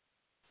people?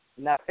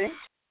 Nothing.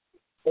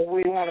 if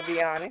we want to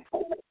be honest.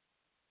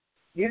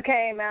 You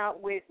came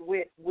out with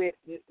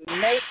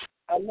make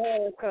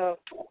America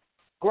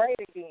great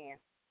again.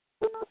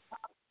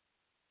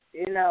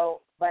 You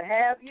know, but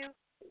have you?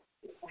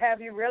 Have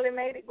you really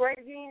made it great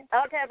again?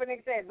 I'll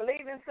Kaepernick said,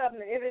 believe in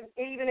something,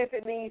 even if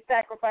it means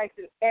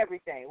sacrificing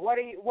everything.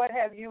 What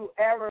have you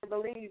ever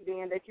believed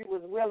in that you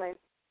was willing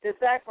to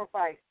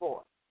sacrifice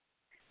for?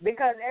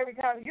 Because every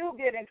time you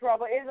get in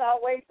trouble, it's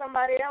always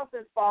somebody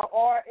else's fault,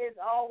 or it's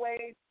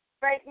always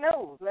fake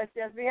news. Let's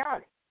just be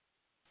honest.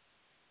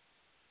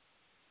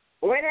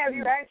 When have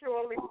you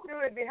actually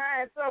stood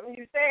behind something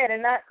you said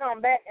and not come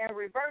back and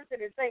reverse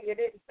it and say you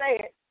didn't say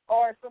it,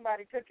 or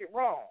somebody took it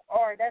wrong,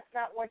 or that's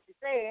not what you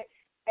said,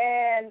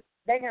 and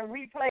they can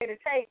replay the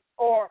tape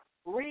or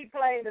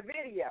replay the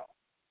video?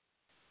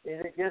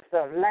 Is it just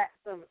a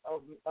lapse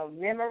of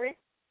memory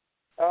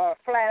or a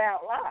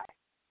flat-out lie?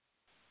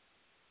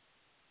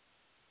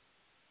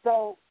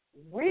 So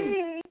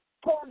we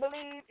don't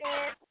believe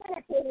in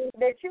anything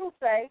that you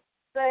say,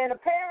 and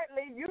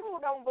apparently you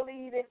don't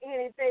believe in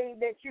anything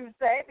that you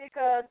say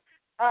because,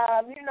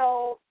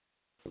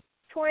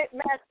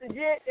 Master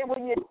Jet, and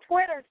when you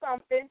Twitter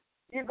something,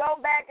 you go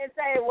back and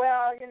say,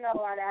 well, I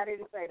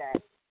didn't say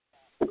that.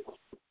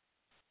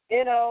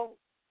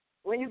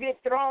 When you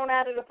get thrown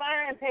out of the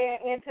frying pan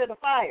into the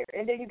fire,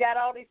 and then you got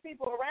all these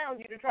people around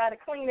you to try to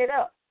clean it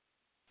up.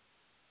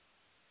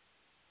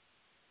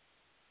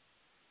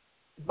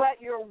 But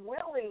you're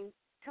willing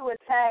to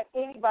attack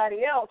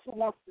anybody else who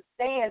wants to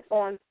stand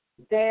on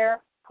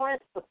their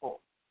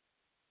principles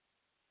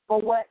for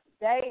what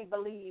they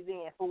believe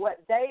in, for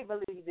what they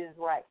believe is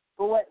right,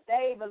 for what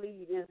they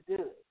believe is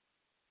good.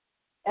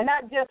 And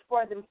not just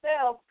for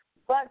themselves,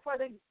 but for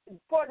the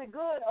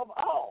good of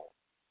all.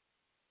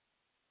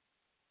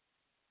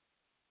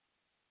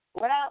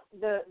 Without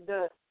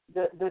the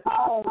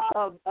tone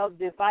of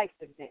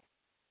divisiveness.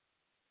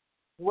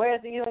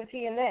 Where's the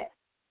unity in that?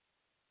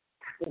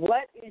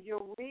 What is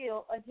your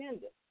real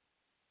agenda?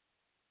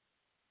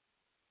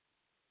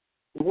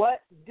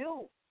 What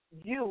do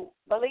you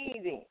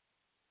believe in?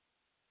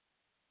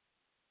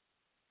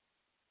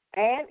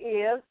 And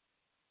is,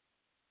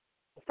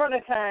 from the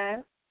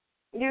time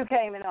you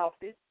came in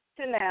office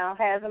to now,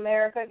 has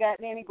America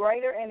gotten any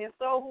greater? And if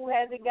so, who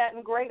has it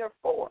gotten greater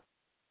for?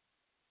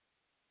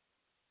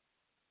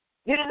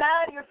 You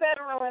denied your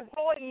federal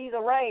employees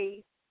a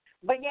raise,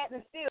 but yet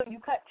and still you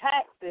cut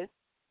taxes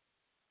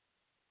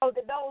so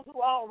that those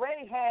who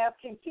already have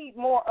can keep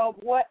more of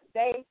what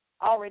they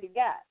already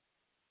got.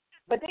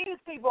 But these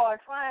people are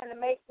trying to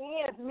make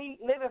ends meet,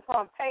 living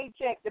from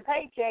paycheck to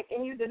paycheck,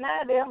 and you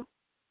deny them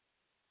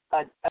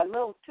a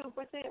little 2%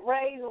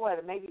 raise, or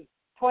what, maybe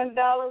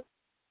 $20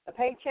 a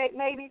paycheck,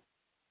 maybe.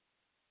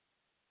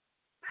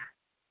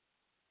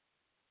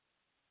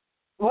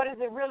 What is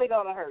it really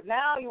going to hurt?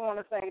 Now you want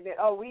to say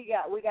that,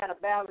 we got to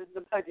balance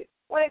the budget.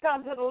 When it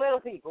comes to the little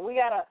people, we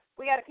gotta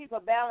keep a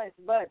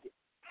balanced budget.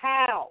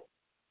 How?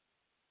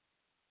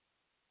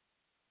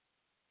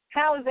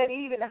 How is that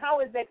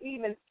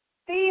even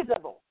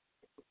feasible?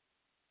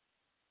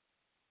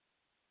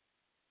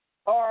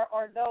 Or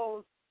are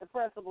those the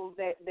principles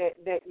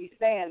that you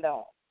stand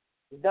on?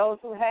 Those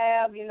who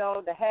have,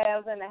 the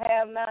haves and the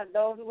have-nots,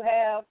 those who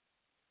have,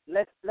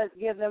 let's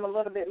give them a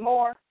little bit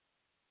more.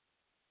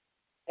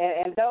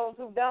 And those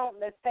who don't,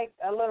 let's take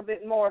a little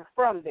bit more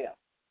from them.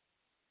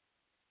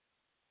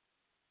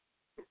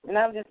 And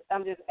I'm just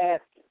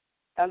asking.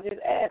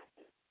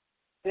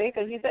 See,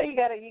 because you say you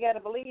gotta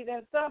believe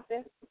in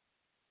something.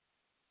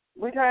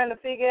 We're trying to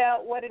figure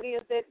out what it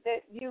is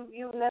that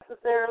you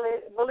necessarily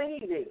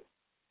believe in.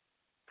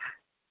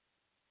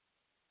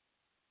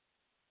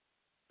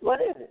 What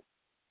is it?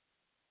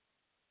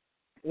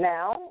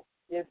 Now,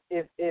 if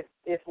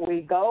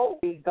we go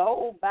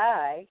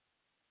by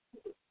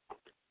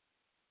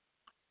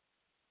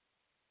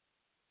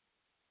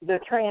the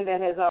trend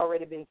that has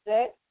already been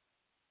set,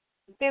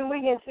 then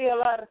we can see a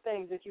lot of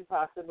things that you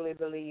possibly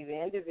believe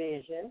in.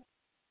 Division,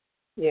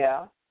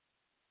 yeah.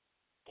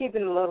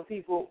 Keeping the little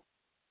people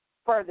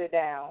further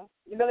down.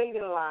 You believe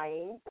in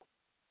lying.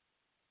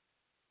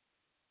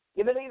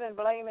 You believe in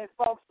blaming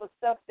folks for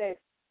stuff that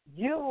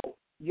you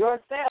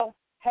yourself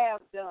have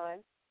done.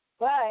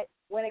 But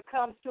when it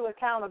comes to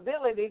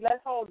accountability,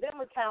 let's hold them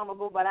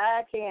accountable, but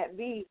I can't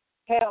be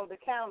held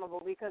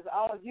accountable because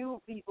all of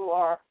you people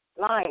are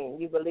lying.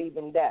 You believe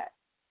in that.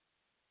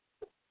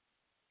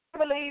 I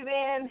believe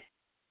in,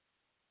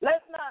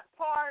 let's not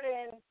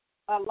pardon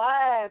a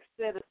live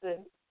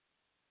citizen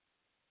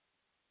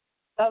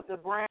of the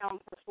Brown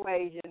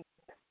persuasion.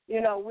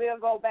 We'll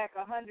go back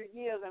 100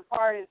 years and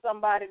pardon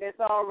somebody that's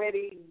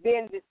already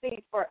been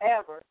deceased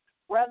forever,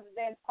 rather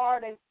than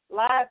pardon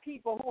live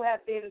people who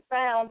have been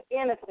found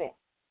innocent.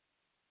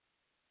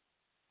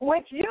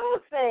 Which you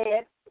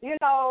said,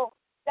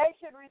 they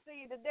should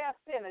receive the death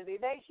penalty.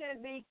 They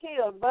should be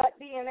killed. But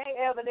DNA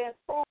evidence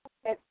proves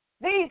that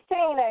these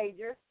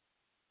teenagers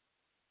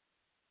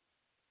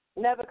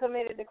never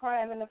committed the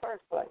crime in the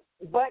first place.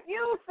 But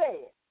you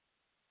said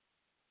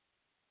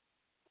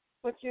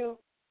what you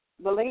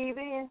believe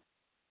in.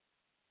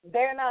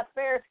 they're not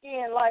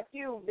fair-skinned like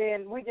you,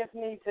 then we just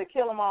need to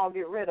kill them all,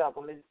 get rid of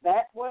them. Is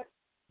that what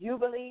you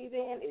believe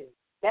in? Is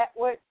that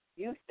what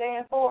you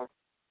stand for?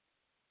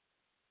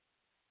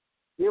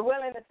 You're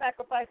willing to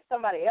sacrifice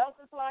somebody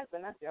else's life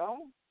and not your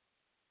own?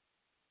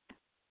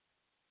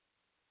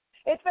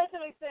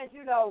 Especially since,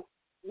 you know,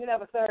 you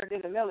never served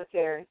in the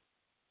military,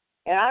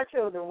 and our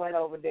children went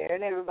over there,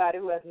 and everybody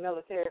who has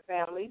military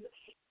families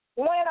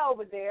went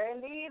over there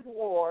in these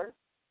wars.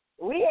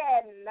 We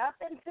had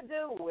nothing to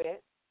do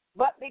with,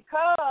 but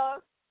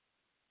because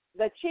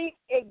the chief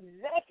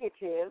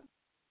executive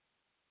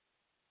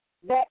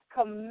that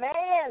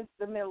commands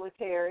the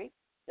military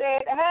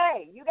said,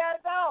 hey, you got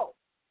to go.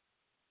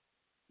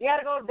 You got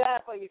to go die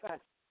for your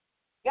country.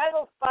 You got to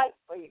go fight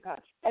for your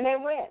country. And they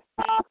went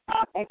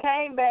and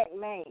came back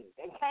maimed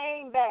and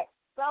came back.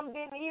 Some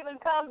didn't even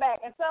come back,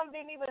 and some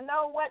didn't even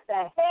know what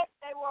the heck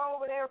they were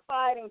over there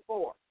fighting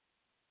for.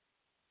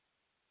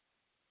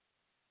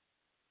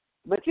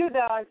 But you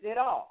dodged it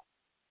all.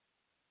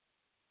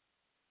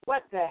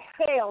 What the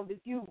hell did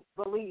you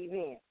believe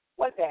in?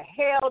 What the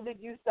hell did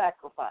you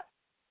sacrifice?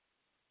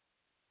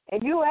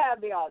 And you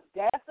have the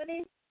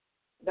audacity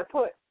to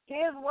put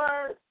his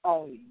words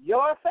on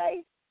your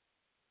face?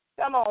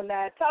 Come on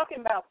now, talking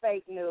about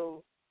fake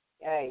news,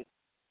 hey,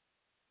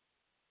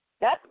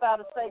 that's about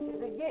as fake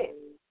as it gets.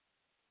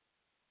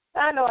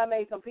 I know I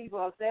made some people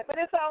upset, but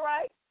it's all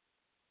right.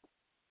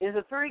 It's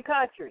a free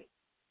country.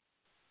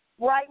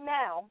 Right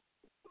now,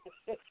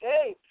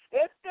 hey,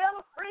 it's still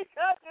a free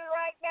country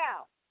right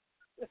now.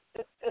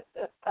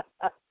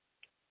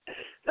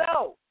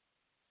 So,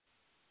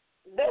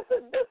 this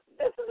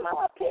is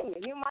my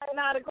opinion. You might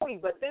not agree,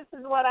 but this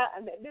is what I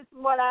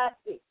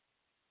see.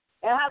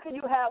 And how can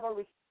you have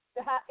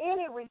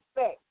any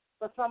respect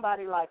for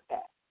somebody like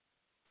that?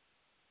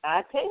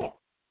 I can't.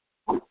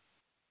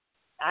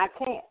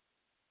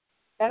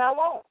 And I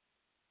won't.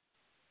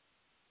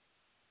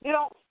 You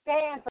don't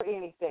stand for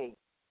anything.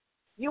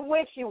 You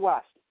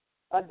wishy-washy.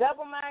 A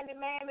double-minded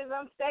man is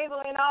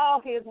unstable in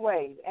all his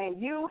ways.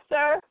 And you,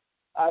 sir,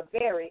 are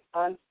very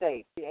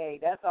unstable. Hey,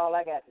 that's all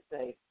I got to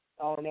say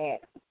on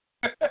that.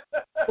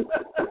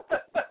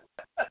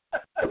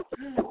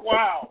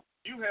 Wow.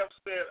 You have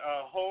said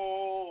a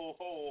whole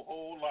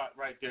lot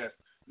right there.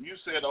 You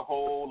said a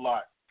whole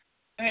lot.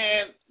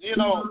 And,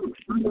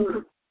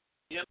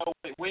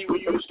 when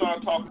you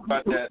start talking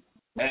about that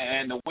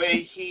and the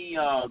way he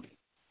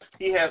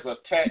has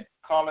attacked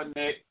Colin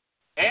Nick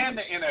and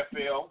the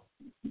NFL,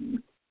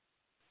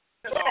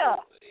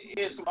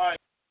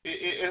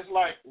 it's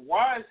like,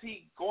 why is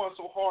he going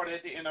so hard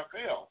at the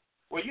NFL?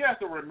 Well, you have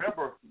to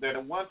remember that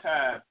at one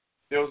time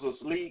there was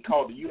this league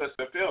called the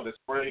USFL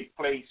that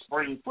played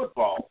spring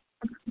football,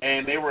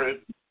 and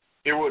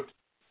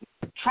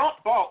Trump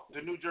bought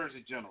the New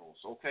Jersey Generals,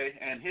 okay,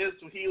 and he was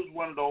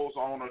one of those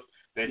owners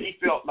that he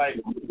felt like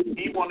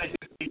he wanted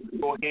his team to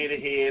go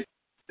head-to-head with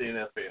the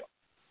NFL.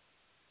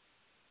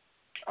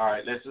 All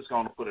right, let's just go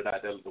on and put it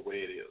out there the way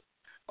it is,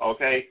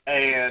 okay?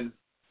 And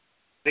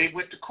they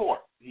went to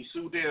court. He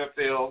sued the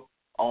NFL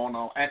on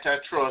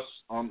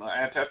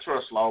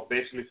antitrust law,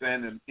 basically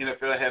saying the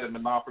NFL had a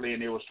monopoly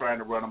and they was trying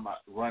to run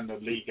the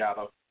league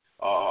out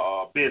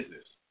of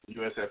business,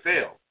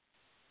 USFL.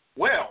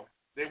 Well,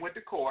 they went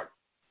to court,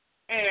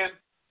 and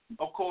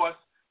of course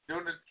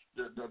during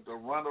the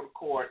run of the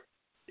court,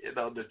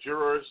 the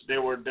jurors they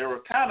were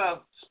kind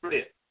of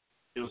split.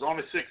 It was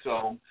only 6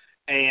 of them,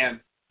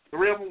 and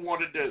 3 of them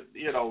wanted to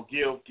give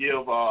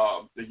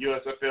the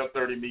USFL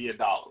 $30 million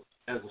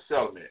as a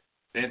settlement,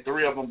 and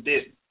 3 of them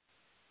didn't.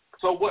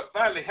 So what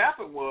finally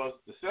happened was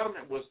the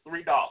settlement was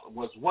 $1,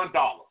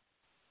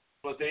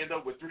 but they ended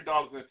up with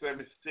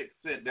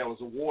 $3.76 that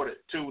was awarded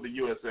to the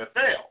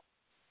USFL.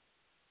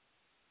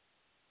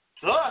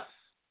 Thus,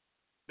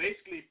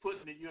 basically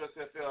putting the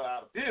USFL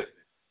out of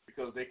business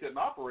because they couldn't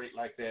operate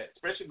like that,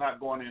 especially not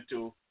going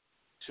into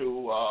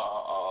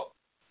a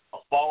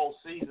fall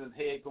season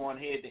going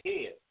head to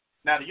head.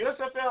 Now, the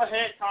USFL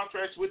had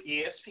contracts with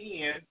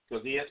ESPN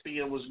because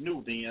ESPN was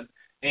new then,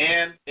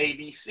 and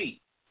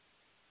ABC.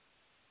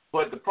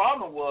 But the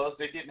problem was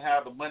they didn't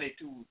have the money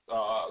to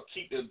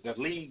keep the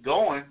league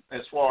going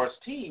as far as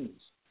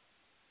teams.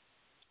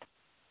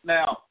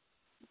 Now,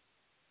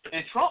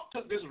 and Trump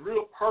took this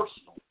real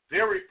personal,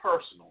 very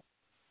personal,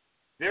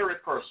 very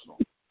personal.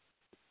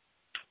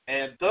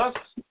 And thus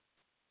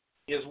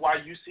is why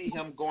you see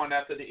him going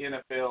after the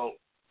NFL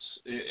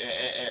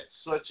at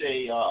such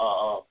a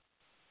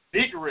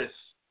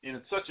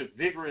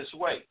vigorous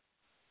way.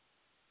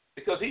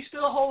 Because he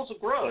still holds a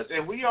grudge.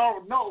 And we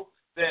all know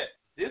that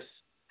this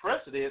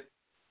president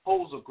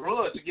holds a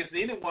grudge against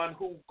anyone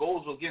who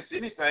goes against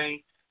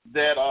anything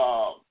that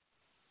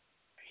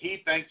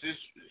he thinks is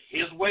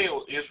his way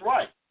is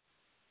right.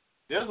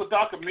 There's a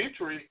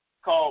documentary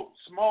called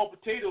Small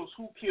Potatoes,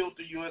 Who Killed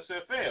the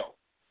USFL?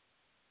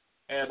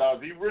 And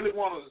if you really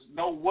want to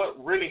know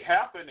what really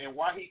happened and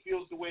why he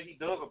feels the way he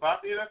does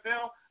about the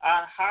NFL,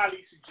 I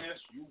highly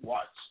suggest you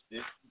watch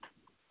this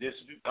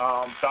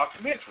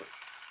documentary.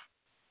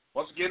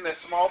 Once again, that's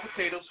Small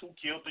Potatoes, Who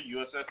Killed the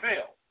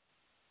USFL?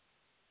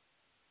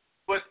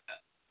 But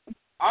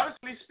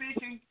Morally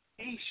speaking,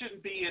 he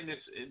shouldn't be in this.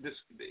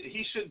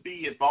 He shouldn't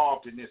be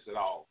involved in this at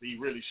all. He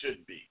really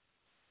shouldn't be.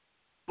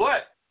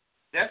 But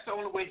that's the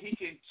only way he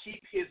can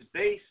keep his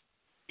base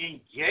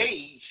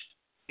engaged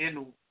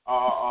in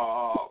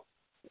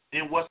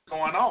what's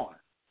going on.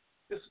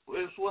 It's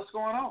what's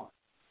going on.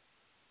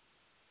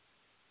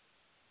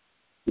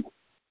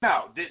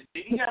 Now, did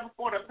he have a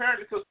point?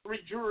 Apparently, because 3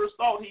 jurors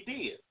thought he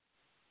did.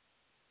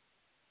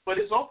 But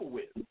it's over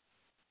with.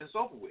 It's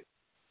over with.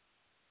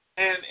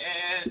 And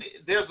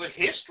there's a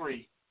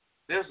history.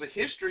 There's a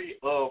history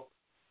of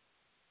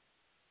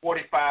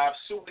 45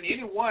 suing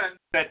anyone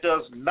that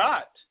does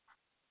not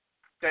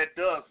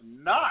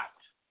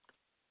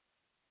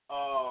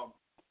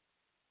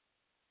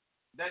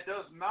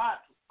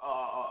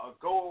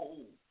go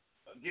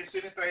against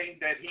anything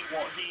that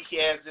he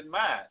has in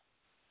mind,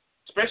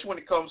 especially when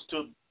it comes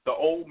to the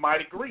old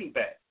mighty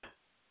greenback.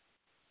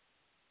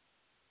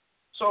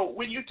 So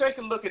when you take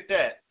a look at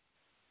that,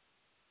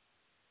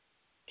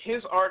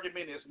 his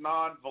argument is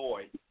null and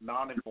void,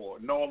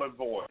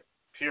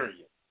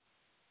 period.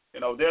 You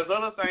know, there's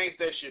other things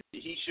that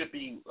he should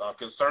be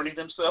concerning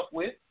himself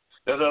with.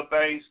 There's other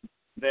things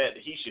that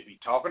he should be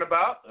talking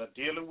about,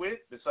 dealing with,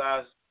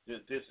 besides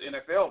this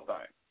NFL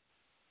thing.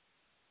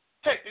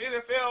 Heck, the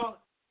NFL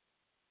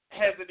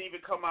hasn't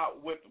even come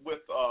out with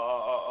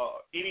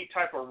any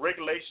type of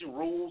regulation,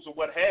 rules, or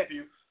what have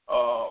you,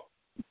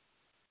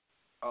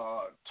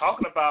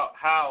 talking about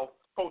how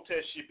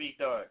protests should be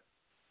done.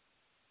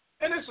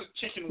 And it's a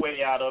chicken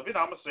way out of it.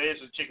 I'm going to say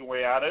it's a chicken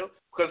way out of it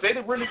because they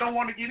really don't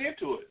want to get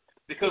into it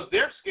because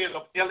they're scared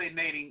of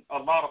alienating a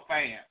lot of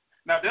fans.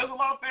 Now, there's a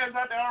lot of fans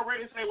out there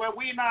already say, well,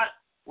 we're not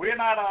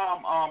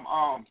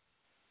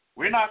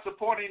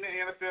supporting the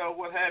NFL,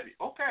 what have you.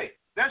 Okay,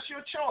 that's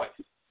your choice.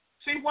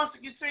 See,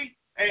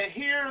 and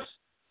here's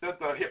the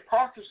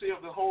hypocrisy of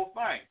the whole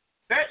thing.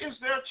 That is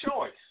their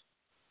choice.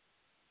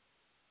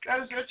 That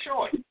is their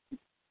choice.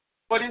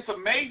 But it's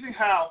amazing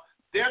how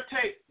they'll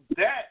take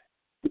that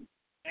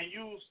and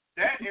use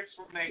that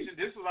explanation.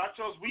 This is our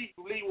choice. We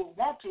believe we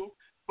want to,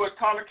 but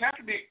Colin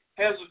Kaepernick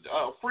has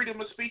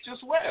freedom of speech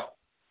as well.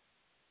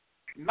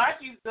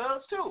 Nike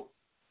does too.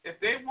 If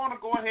they want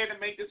to go ahead and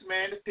make this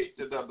man the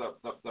picture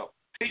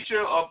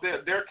of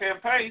their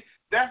campaign,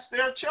 that's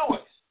their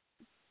choice.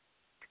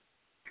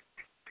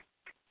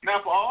 Now,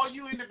 for all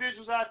you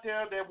individuals out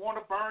there that want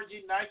to burn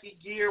your Nike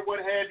gear, what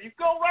have you,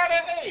 go right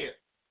ahead.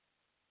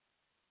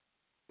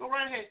 Go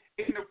right ahead.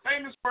 In the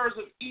famous words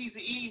of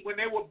Eazy-E, when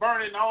they were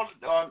burning all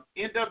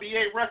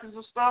NWA records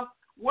and stuff,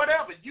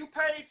 whatever, you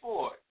paid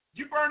for it.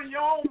 You burning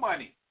your own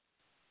money.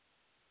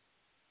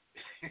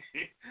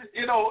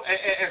 You know,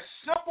 as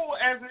simple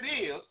as it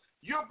is,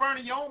 you're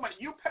burning your own money.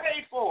 You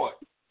paid for it.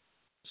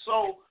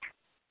 So,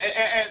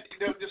 and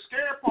the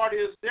scary part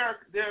is there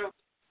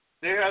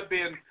have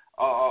been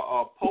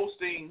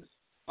postings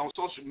on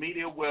social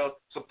media where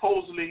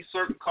supposedly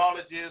certain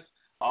colleges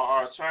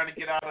are trying to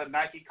get out of a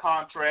Nike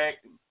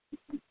contract.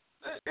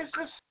 It's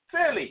just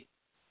silly.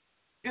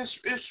 It's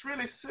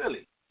really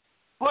silly.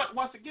 But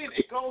once again,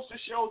 it goes to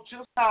show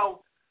just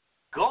how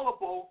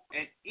gullible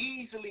and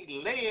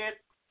easily led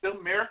the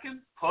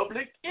American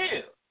public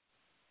is.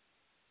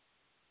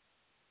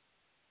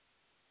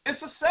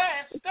 It's a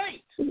sad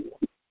state.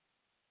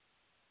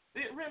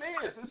 It really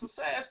is. It's a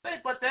sad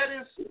state, but that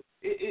is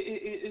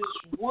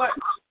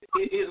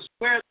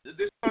where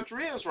this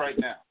country is right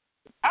now.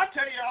 I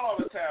tell you all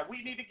the time,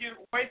 we need to get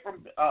away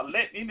from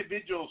letting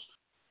individuals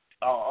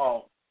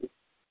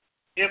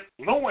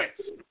influence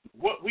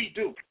what we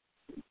do.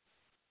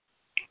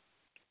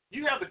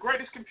 You have the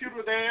greatest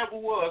computer there ever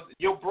was,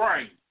 your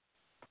brain.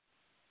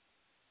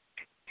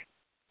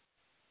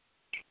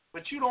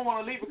 But you don't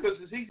want to leave it because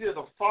it's easier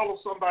to follow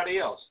somebody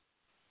else.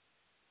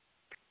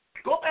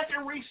 Go back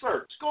and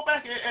research. Go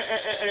back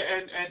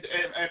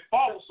and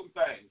follow some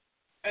things.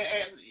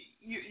 And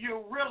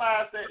you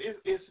realize that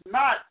it's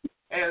not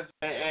as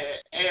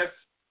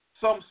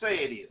some say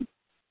it is.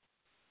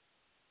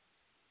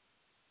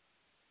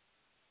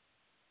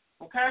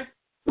 Okay?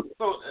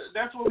 So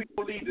that's what we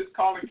believe this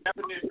Colin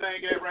Kaepernick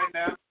thing at right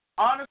now.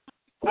 Honestly,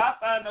 I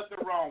find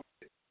nothing wrong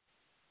with it.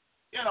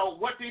 You know,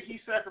 what did he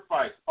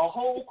sacrifice? A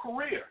whole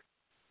career.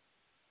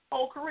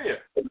 Whole career.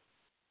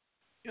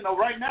 You know,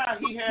 right now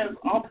he has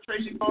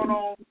arbitration going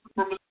on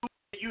from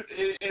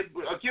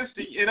against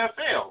the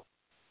NFL.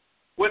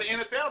 When the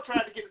NFL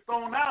tried to get it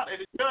thrown out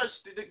and the judge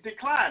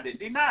declined it,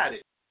 denied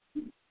it.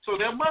 So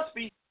there must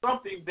be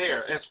something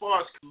there as far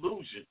as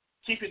collusion,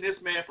 keeping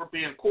this man from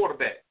being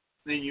quarterback.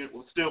 Then you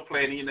were still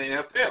playing in the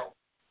NFL.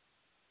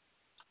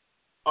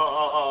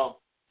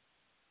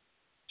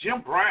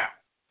 Jim Brown,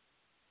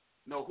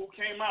 you know, who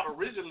came out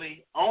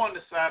originally on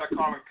the side of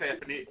Colin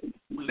Kaepernick,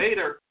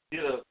 later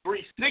did a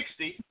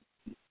 360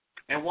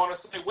 and want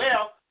to say,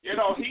 well, you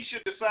know, he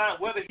should decide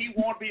whether he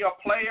want to be a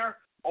player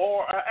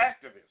or an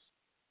activist.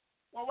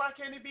 Well, why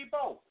can't he be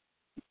both?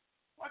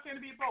 Why can't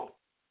he be both?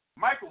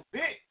 Michael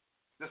Vick,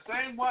 the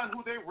same one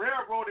who they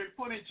railroaded and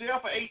put in jail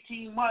for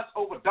 18 months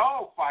over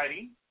dog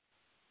fighting,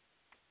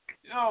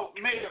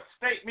 made a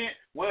statement,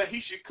 well,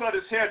 he should cut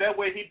his hair, that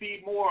way he'd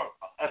be more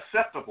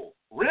acceptable.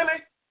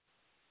 Really?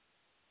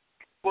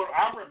 But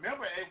I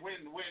remember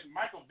when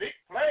Michael Vick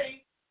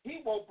played,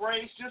 he wore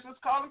braids just as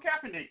Colin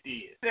Kaepernick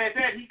did. Said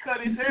that he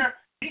cut his hair,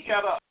 he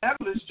got an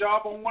analyst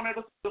job on one of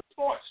the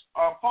sports,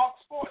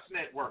 Fox Sports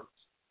networks.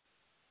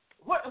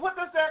 What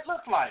does that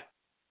look like?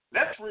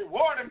 Let's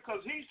reward him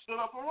because he stood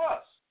up for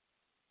us.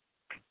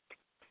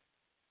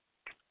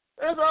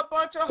 There's a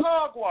bunch of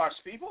hogwash,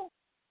 people.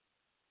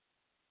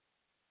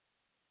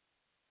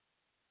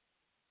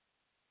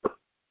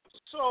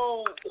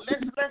 So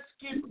let's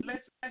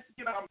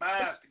get our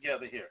minds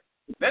together here.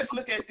 Let's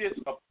look at this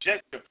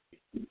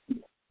objectively,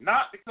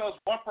 not because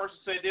one person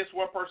said this,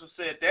 one person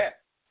said that.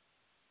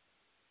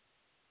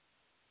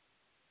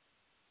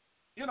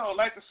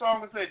 Like the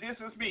song would say, "This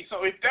is me."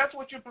 So if that's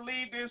what you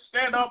believe is,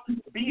 stand up,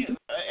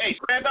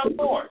 stand up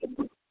for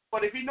it.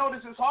 But if you know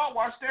this is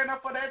hogwash, stand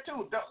up for that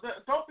too.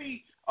 Don't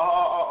be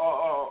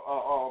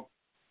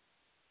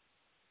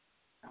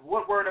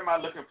what word am I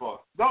looking for?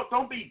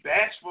 Don't be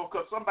bashful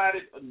because somebody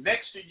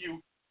next to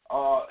you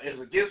is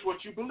against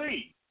what you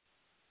believe.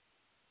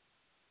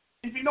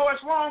 If you know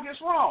it's wrong,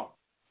 it's wrong.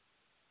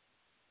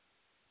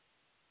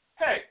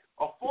 Hey,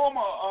 a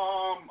former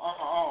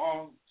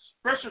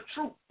special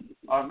troop,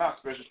 not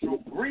special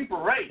troop, Green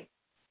Beret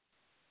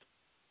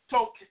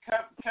told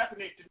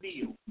Kaepernick to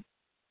kneel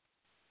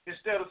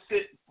instead of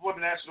sit for the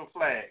national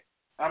flag.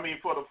 I mean,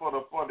 for the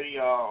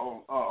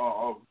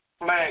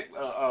flag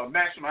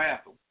national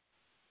anthem.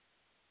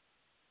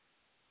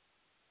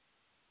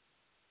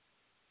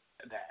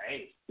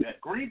 That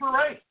Green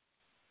Beret,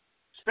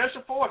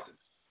 Special Forces.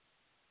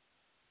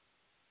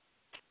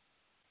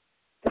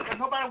 And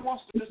nobody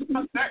wants to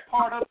discuss that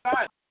part of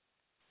it.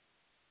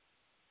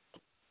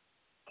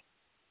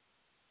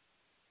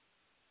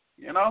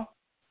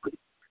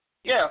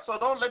 Yeah. So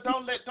don't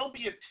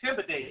be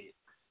intimidated.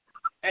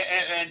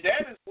 And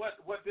that is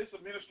what this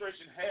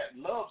administration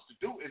loves to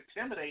do: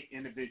 intimidate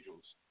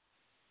individuals.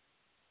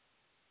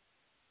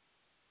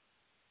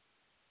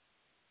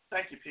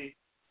 Thank you, P.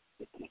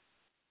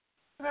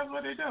 That's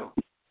what they do.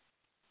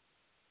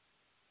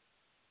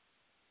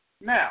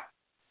 Now,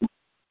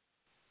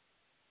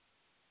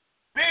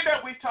 being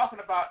that we're talking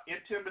about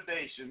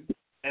intimidation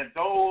and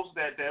those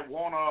that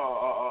want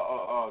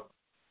to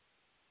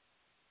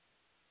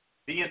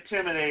be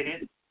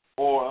intimidated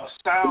or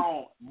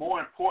sound more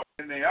important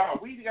than they are,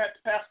 we got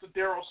Pastor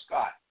Darrell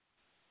Scott.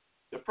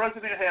 The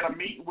president had a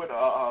meeting with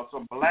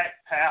some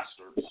black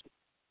pastors,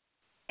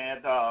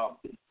 and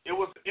it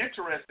was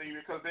interesting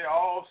because they're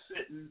all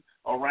sitting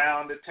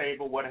around the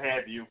table, what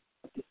have you.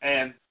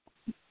 And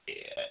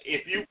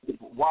if you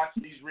watch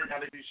these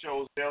reality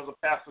shows, there was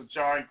a Pastor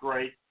John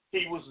Gray.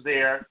 He was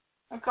there.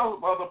 A couple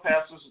of other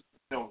pastors,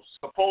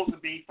 supposed to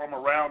be from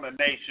around the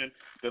nation,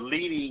 the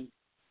leading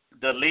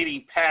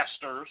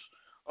pastors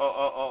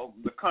of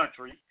the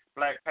country,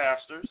 black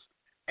pastors,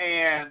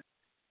 and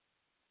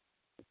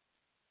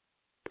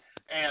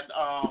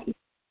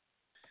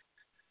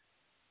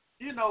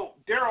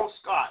Darrell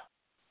Scott.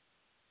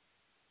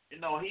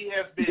 He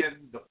has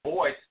been the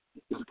voice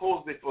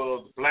supposedly for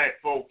the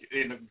black folk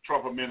in the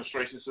Trump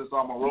administration since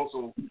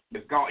Omarosa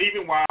is gone.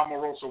 Even while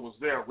Omarosa was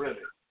there,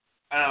 really,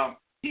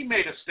 he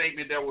made a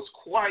statement that was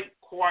quite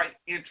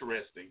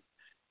interesting,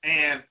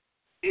 and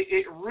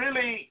it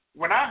really,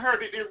 when I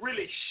heard it, it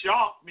really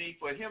shocked me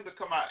for him to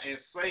come out and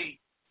say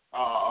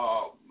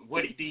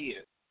what he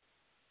did.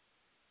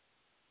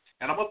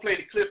 And I'm gonna play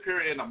the clip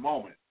here in a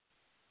moment.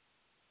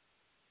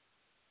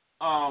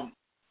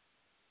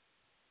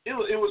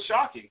 It was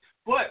shocking,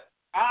 but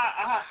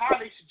I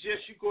highly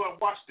suggest you go and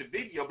watch the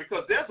video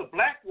because there's a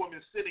black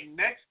woman sitting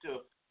next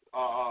to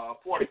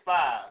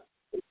 45,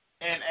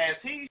 and as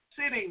he's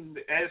sitting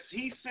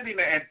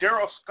there and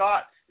Darrell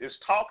Scott is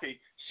talking,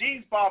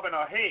 she's bobbing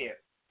her head,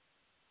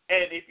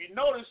 and if you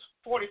notice,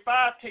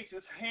 45 takes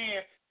his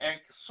hand and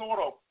sort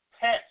of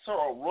pats her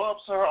or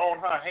rubs her on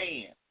her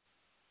hand.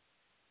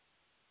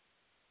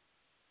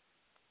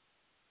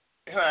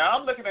 And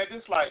I'm looking at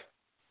this like,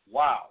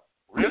 wow,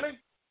 really?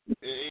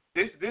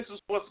 This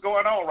is what's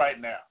going on right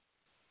now.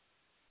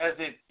 As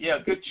in, yeah,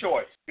 good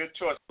choice. Good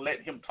choice to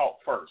let him talk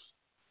first.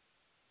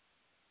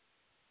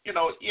 He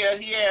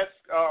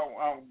asked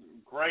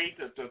Gray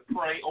to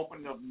pray,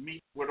 open the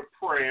meeting with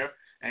a prayer,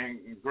 and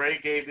Gray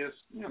gave this,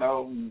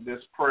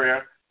 this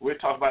prayer. We'll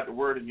talk about the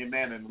word in your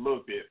man in a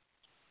little bit.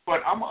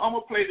 But I'm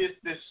gonna play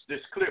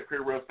this clip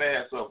here real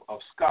fast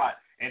of Scott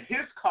and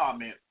his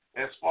comment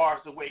as far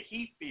as the way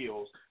he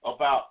feels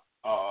about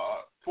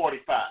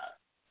 45.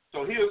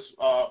 So here's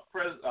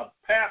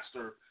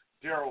Pastor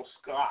Darrell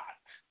Scott.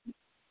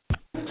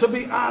 To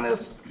be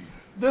honest,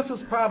 this is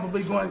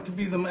probably going to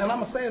be and I'm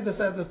going to say this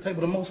at this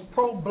table, the most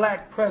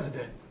pro-black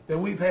president that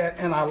we've had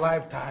in our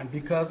lifetime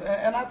because,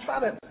 and I try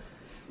to,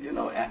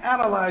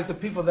 analyze the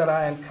people that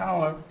I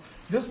encounter.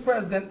 This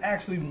president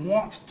actually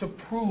wants to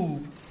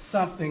prove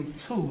something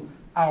to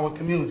our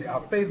community,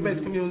 our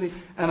faith-based community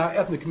and our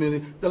ethnic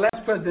community. The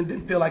last president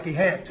didn't feel like he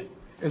had to.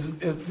 is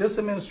this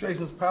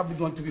administration is probably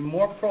going to be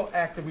more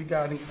proactive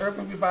regarding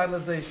urban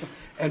revitalization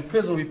and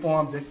prison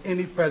reform than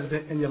any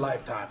president in your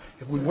lifetime.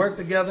 If we work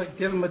together,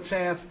 give them a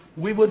chance,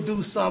 we will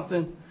do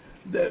something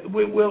that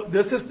we will.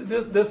 This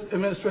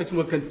administration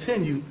will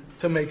continue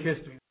to make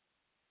history.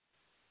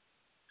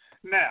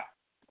 Now,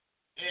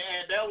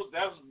 and that was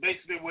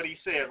basically what he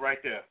said right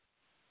there.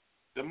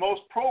 The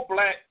most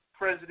pro-black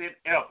president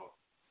ever.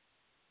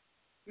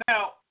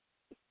 Now,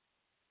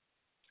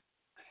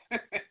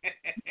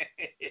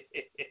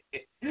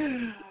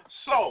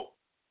 so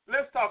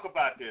let's talk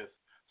about this.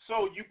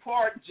 So you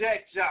pardoned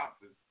Jack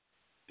Johnson.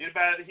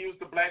 Anybody? He was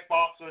the black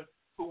boxer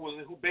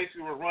who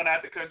basically was run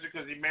out the country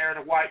because he married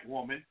a white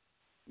woman,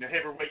 the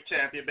heavyweight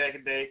champion back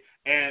in the day.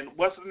 And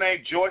what's her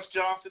name? Joyce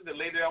Johnson, the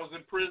lady that was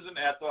in prison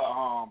after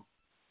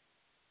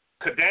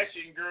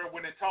Kardashian girl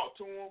went and talked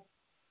to him,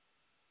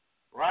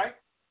 right?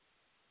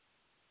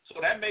 So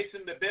that makes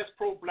him the best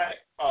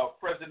pro-black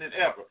president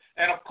ever.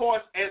 And, of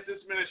course, as this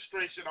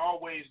administration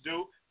always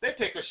do, they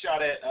take a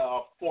shot at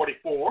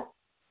 44.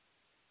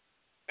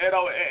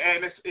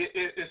 And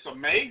it's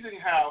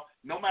amazing how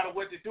no matter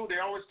what they do,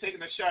 they're always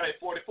taking a shot at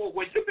 44.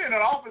 Well, you've been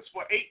in office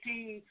for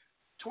 18,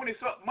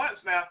 20-something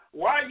months now.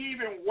 Why are you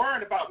even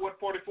worrying about what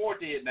 44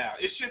 did now?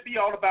 It should be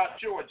all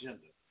about your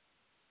agenda.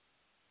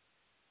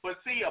 But,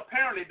 see,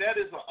 apparently that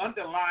is an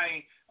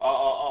underlying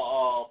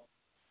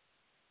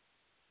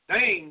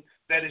thing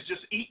that is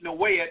just eating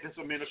away at this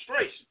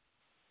administration.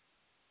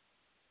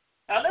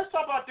 Now, let's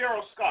talk about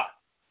Darrell Scott.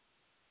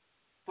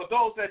 For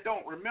those that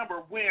don't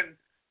remember, when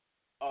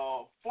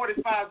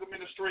 45's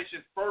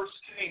administration first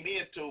came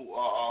into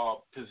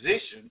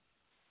position,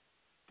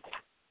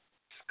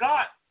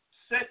 Scott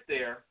sat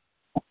there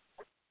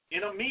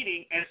in a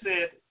meeting and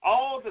said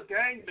all the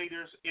gang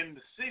leaders in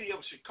the city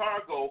of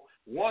Chicago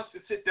wants to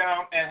sit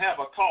down and have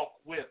a talk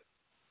with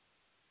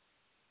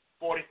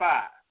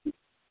 45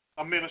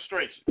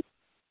 administration.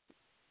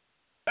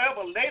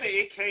 However, later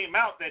it came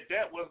out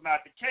that was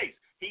not the case.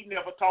 He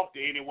never talked to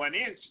anyone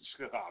in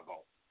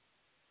Chicago.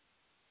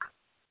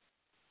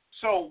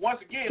 So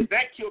once again,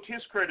 that killed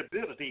his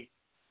credibility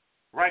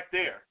right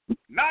there.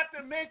 Not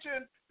to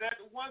mention that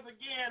once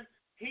again,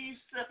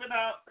 he's stepping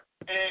out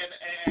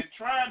and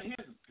trying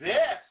his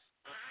best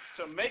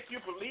to make you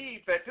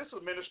believe that this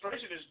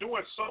administration is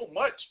doing so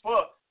much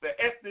for the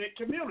ethnic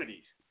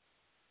communities.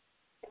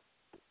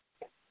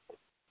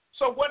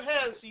 So what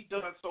has he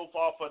done so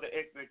far for the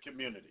ethnic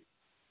community?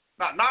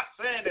 Now, not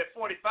saying that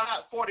 44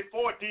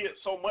 did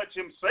so much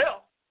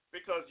himself,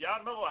 because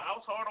y'all know I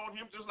was hard on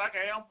him just like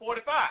I am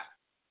 45.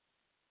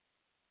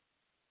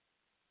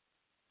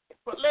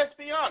 But let's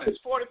be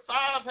honest,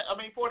 45 hasn't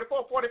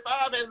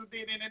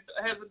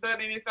done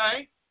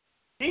anything.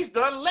 He's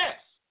done less.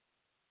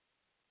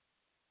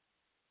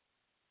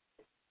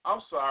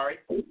 I'm sorry.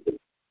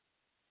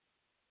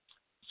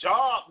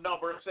 Job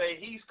numbers say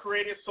he's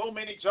created so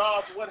many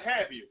jobs, what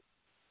have you.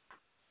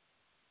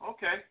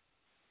 Okay.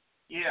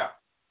 Yeah.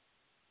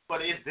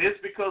 But is this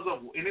because of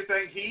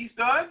anything he's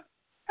done?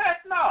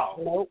 Heck no.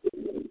 Nope.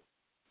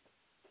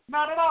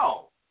 Not at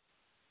all.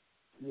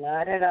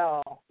 Not at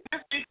all.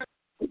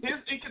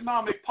 His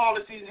economic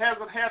policies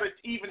hasn't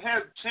even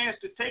had a chance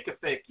to take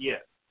effect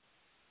yet.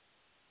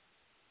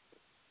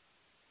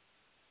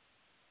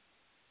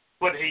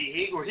 But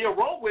he'll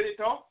roll with it,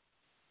 though.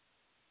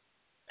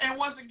 And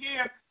once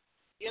again,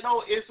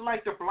 it's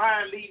like the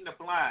blind leading the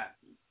blind.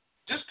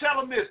 Just tell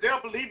them this.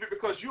 They'll believe it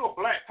because you're a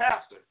black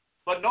pastor.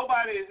 But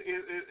nobody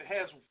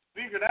has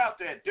figured out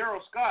that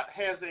Darrell Scott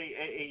has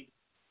a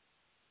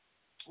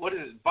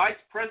vice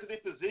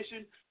president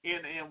position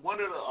in one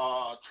of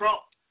the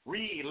Trump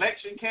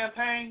re-election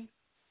campaign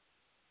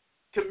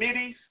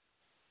committees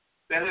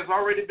that has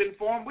already been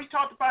formed. We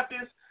talked about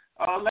this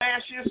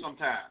last year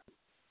sometime.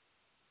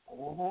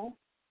 Mm-hmm.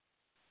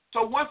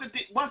 So once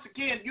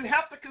again, you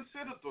have to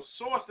consider the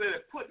source that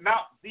is putting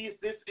out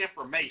this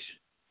information.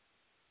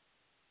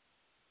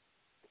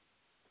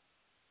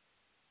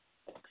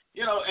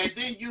 And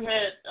then you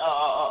had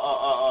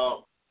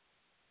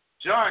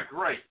John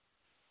Gray,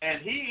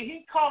 and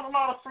he caught a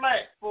lot of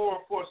flack for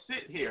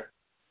sitting here.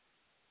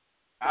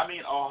 I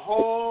mean, a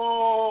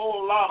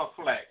whole lot of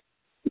flack.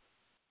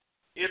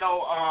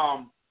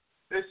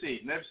 Let's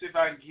see if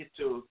I can get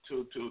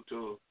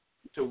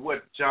to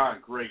what John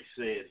Gray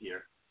said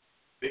here,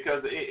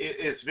 because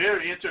it's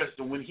very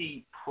interesting when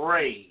he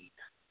prayed.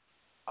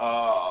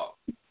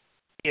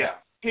 Here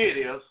it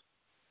is.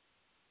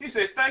 He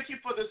said, "Thank you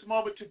for this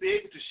moment to be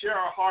able to share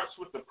our hearts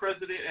with the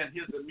president and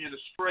his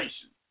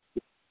administration."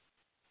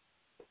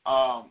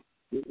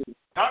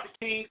 Dr.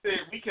 King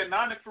said, "We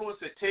cannot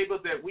influence a table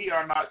that we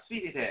are not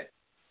seated at.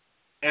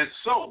 And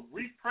so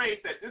we pray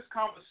that this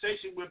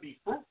conversation will be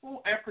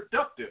fruitful and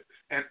productive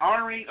and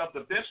honoring of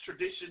the best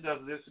traditions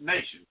of this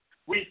nation.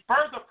 We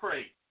further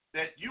pray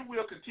that you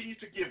will continue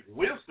to give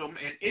wisdom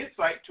and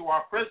insight to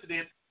our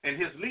president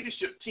and his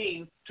leadership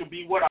team to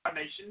be what our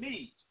nation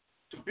needs.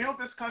 To build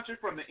this country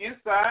from the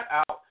inside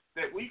out,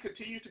 that we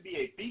continue to be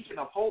a beacon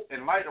of hope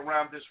and light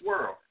around this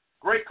world.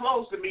 Gray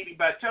closed the meeting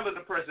by telling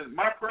the president,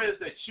 my prayer is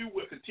that you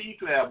will continue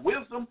to have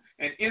wisdom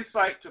and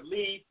insight to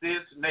lead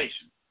this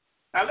nation.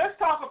 Now, let's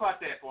talk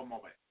about that for a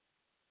moment.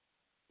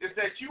 Is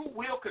that you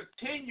will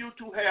continue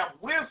to have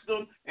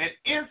wisdom and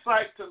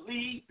insight to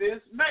lead this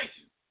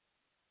nation.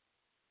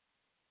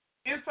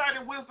 Insight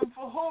and wisdom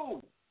for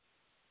who?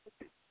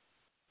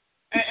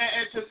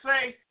 And to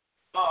say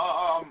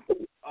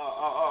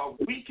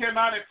we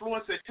cannot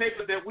influence a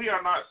table that we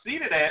are not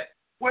seated at,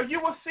 well, you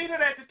were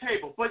seated at the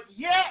table, but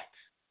yet,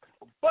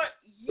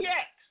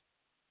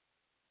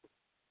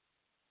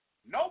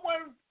 no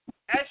one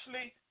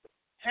actually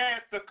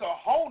had the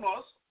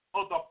cojones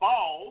or the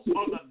balls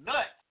or the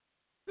nuts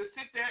to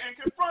sit there and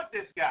confront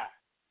this guy.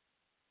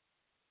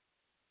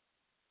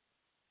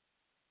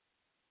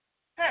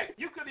 Heck,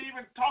 you could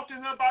even talk to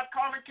him about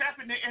Colin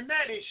Kaepernick and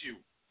that issue.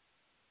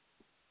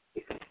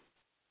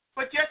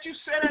 But yet you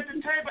sat at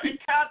the table and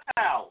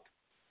kowtowed.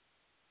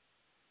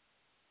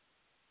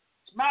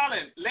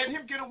 Smiling, let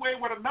him get away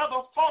with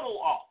another photo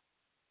op.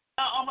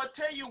 Now, I'm going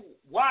to tell you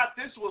why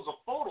this was a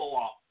photo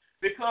op.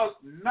 Because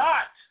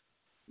not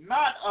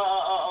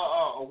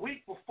a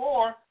week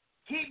before,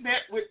 he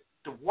met with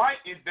the white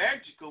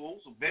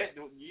evangelicals,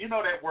 you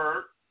know that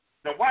word,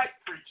 the white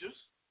preachers.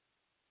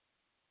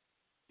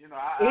 You know,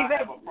 I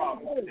have a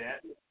problem with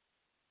that.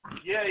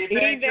 Yeah,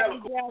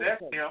 evangelicals,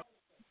 that's them.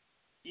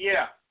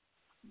 Yeah,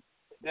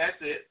 that's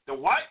it. The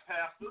white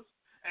pastors,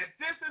 and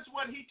this is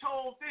what he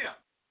told them.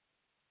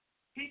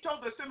 He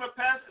told the assembly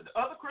pastors, the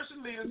other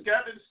Christian leaders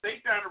gathered in the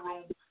state dining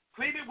room,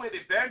 pleaded with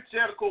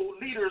evangelical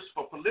leaders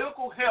for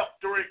political help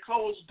during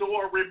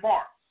closed-door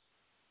remarks.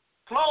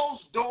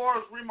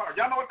 Closed-doors remarks.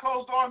 Y'all know what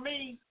closed door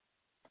means?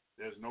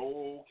 There's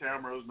no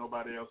cameras,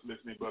 nobody else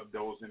listening but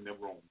those in the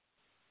room.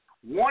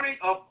 Warning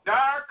of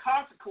dire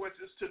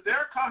consequences to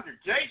their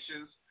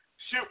congregations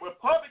should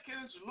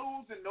Republicans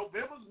lose in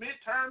November's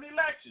midterm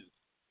elections.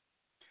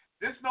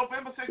 This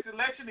November 6th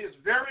election is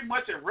very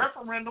much a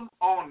referendum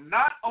on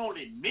not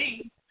only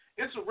me,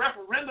 it's a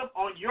referendum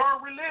on your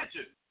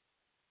religion.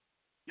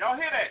 Y'all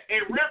hear that?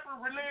 A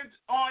referendum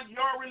on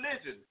your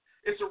religion.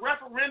 It's a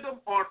referendum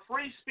on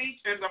free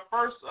speech and the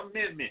First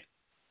Amendment.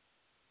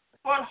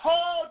 But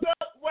hold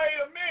up, wait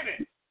a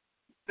minute.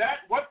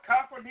 That what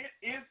Kaepernick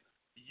is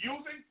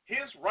using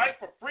his right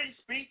for free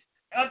speech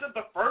under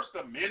the First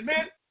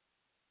Amendment?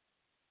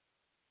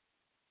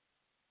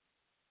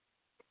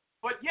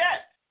 But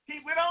yet,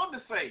 he went on to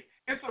say,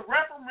 it's a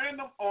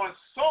referendum on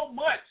so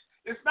much.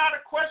 It's not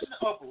a question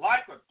of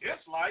like or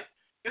dislike.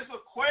 It's a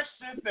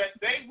question that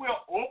they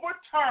will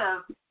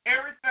overturn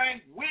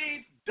everything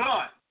we've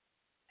done.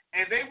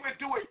 And they will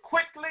do it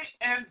quickly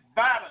and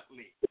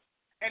violently.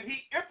 And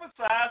he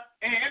emphasized,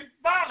 and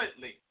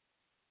violently.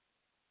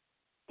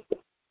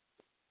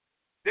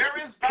 There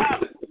is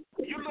violence.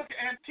 You look at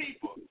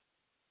Antifa.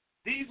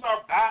 These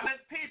are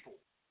violent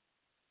people.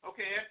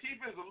 Okay,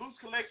 Antifa is a loose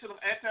collection of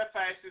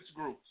anti-fascist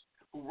groups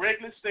who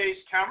regularly stage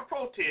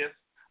counter-protests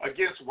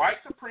against white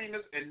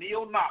supremacists and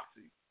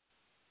neo-Nazis,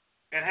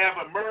 and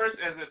have emerged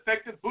as an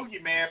effective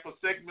boogeyman for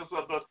segments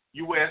of the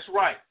U.S.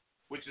 right,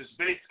 which is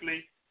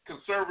basically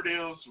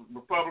conservatives,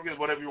 Republicans,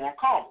 whatever you want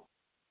to call them.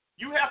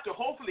 You have to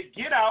hopefully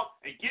get out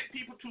and get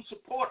people to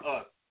support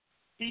us.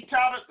 He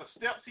touted the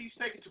steps he's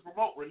taken to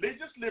promote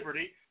religious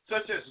liberty,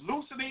 such as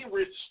loosening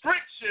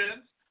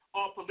restrictions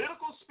on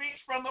political speech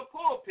from the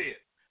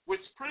pulpit,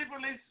 which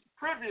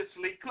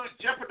previously could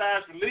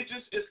jeopardize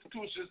religious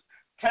institutions'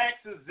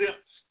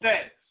 tax-exempt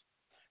status.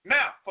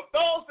 Now, for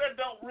those that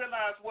don't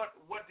realize what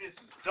this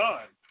has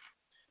done,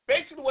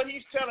 basically what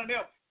he's telling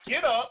them,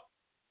 get up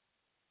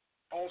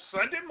on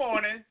Sunday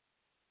morning,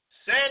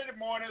 Saturday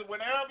morning,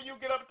 whenever you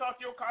get up and talk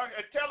to your colleagues,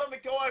 and tell them to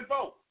go and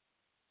vote.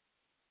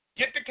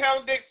 Get the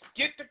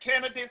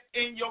candidates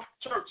in your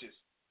churches.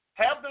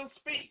 Have them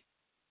speak.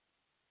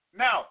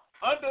 Now,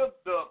 under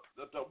the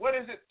what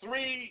is it,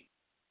 P?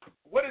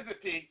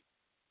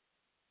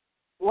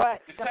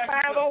 What? The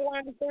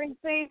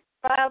 501(c)(3)?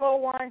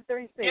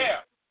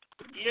 501(c)(3).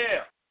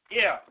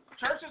 Yeah.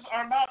 Churches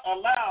are not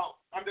allowed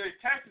under a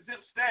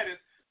tax-exempt status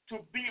to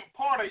be a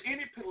part of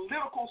any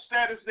political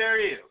status there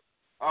is.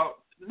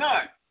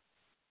 None.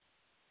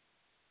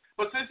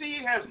 But since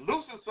he has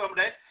loosened some of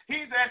that,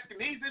 he's asking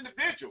these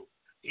individuals.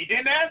 He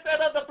did not ask that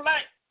of the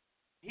black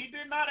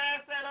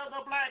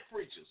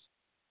preachers.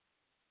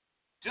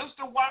 Just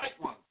the white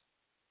ones.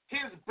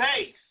 His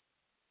base.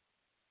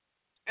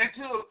 And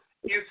to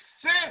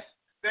insist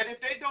that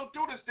if they don't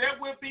do this, there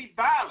will be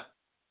violence.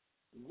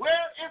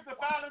 Where is the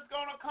violence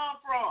going to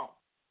come from?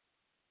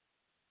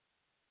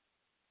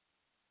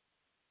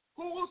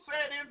 Who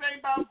said anything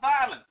about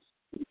violence?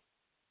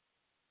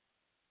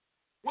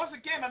 Once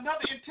again,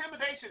 another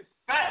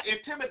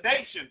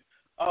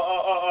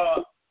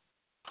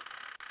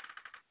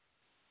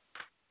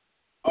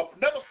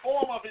another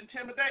form of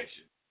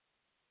intimidation.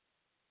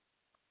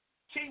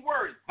 Key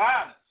word,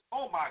 violence.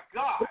 Oh my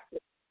God.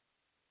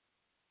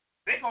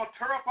 They're going to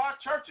tear up our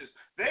churches.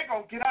 They're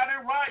going to get out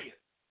and riot.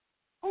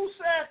 Who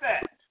said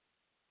that?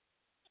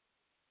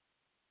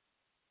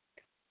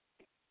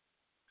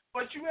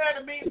 But you had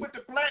to meet with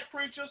the black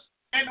preachers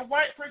and the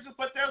white preachers,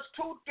 but there's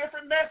two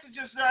different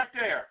messages right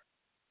there.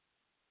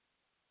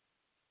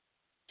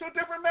 Two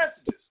different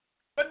messages.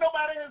 But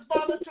nobody has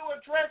bothered to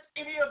address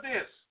any of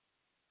this.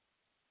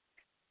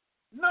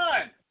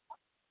 None.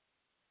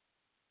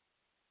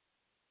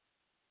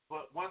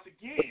 But once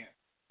again,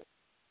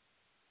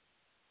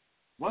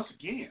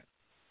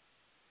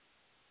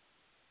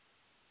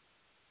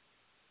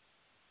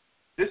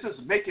 this is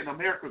making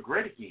America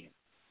great again.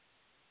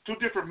 Two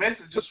different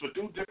messages for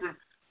two different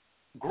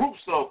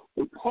groups of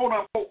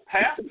quote-unquote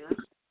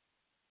pastors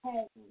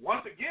who,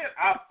 once again,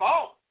 I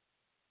thought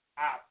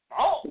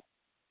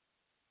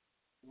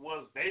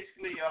was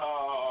basically,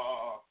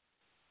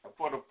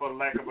 for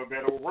lack of a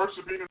better word,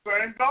 worshiping the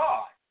same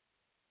God.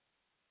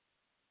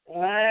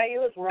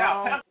 You was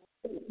wrong.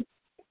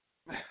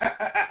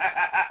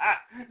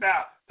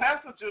 Now,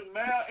 Pastor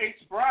Janelle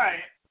H.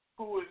 Bryant,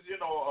 who is,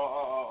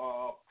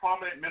 a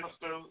prominent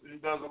minister who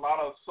does a lot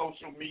of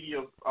social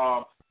media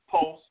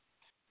posts,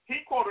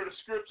 he quoted a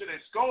scripture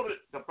that scolded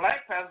the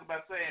black pastor by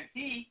saying,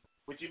 he,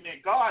 which you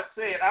meant God,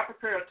 said, I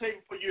prepare a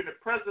table for you in the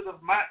presence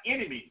of my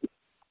enemies.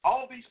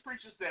 All these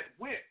preachers that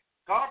went,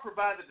 God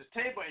provided the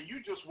table, and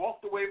you just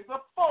walked away with a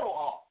photo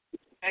op.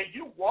 And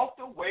you walked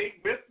away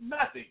with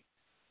nothing.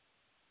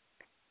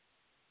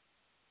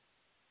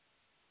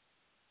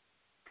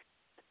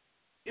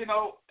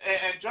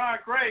 And John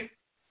Gray,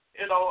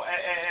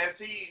 as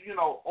he,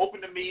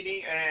 opened the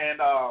meeting and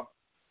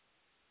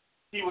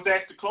he was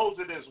asked to close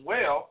it as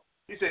well,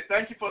 he said,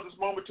 thank you for this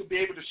moment to be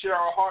able to share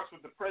our hearts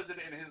with the president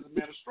and his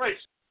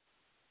administration.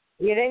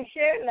 You didn't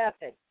share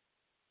nothing.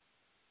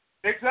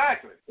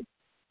 Exactly.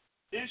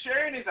 Didn't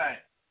share anything.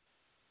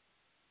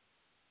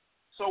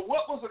 So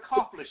what was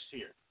accomplished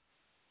here?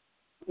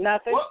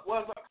 Nothing. What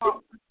was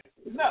accomplished?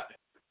 Nothing.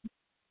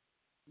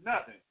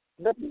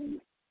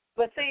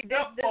 But see,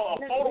 this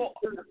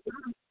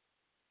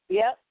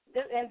yep,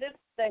 and this is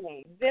the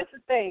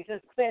thing,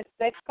 since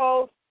they're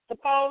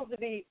supposed to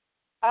be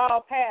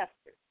all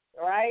pastors,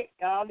 right?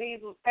 All these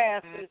was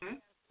pastors,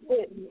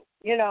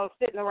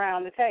 sitting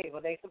around the table.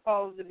 They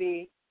supposed to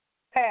be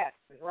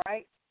pastors,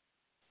 right?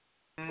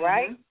 Mm-hmm.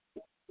 Right?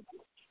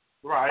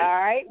 Right.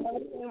 All right.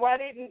 Why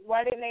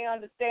didn't they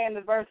understand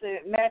the verse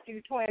in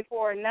Matthew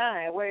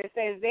 24:9, where it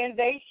says, "Then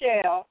they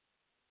shall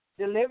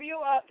deliver you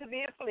up to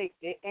be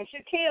afflicted, and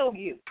shall kill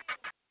you,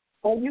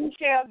 and you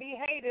shall be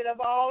hated of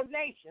all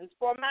nations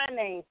for my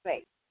name's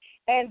sake.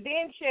 And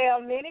then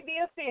shall many be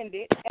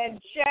offended,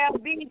 and shall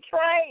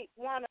betray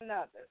one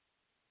another,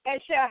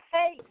 and shall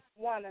hate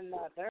one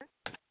another,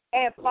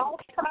 and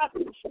false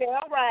prophets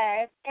shall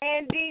rise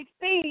and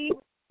deceive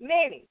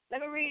many."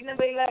 Let me read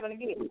number 11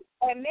 again.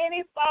 "And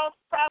many false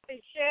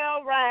prophets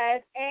shall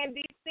rise and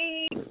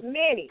deceive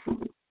many.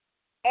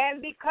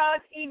 And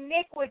because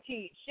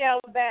iniquity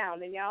shall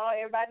abound," and y'all,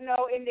 everybody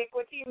know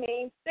iniquity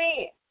means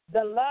sin,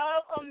 "the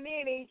love of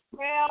many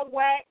shall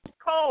wax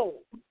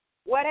cold."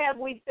 What have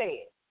we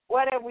said?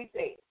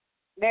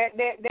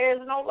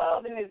 There's no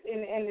love in this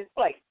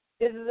place.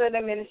 This is an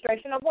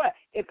administration of what?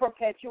 It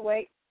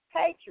perpetuates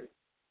hatred.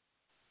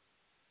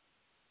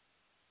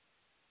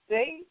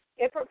 See?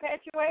 It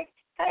perpetuates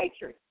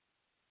hatred.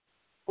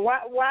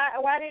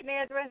 Why didn't they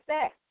address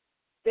that?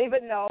 See,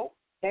 but no,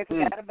 they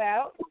forgot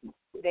about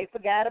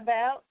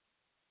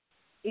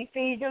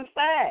Ephesians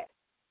 5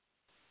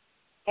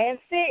 and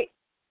 6.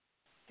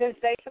 Since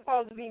they're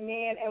supposed to be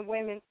men and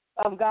women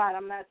of God.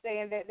 I'm not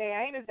saying that they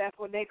ain't, if that's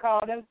what they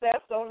call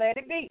themselves, so let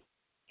it be.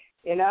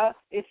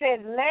 It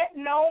says, "Let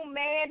no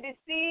man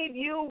deceive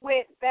you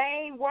with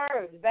vain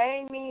words."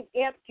 Vain means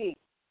empty,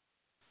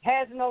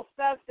 has no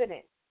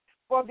substance.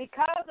 "For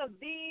because of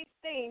these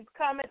things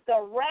cometh the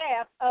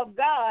wrath of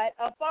God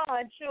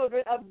upon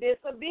children of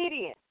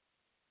disobedience.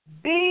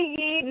 Be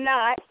ye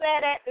not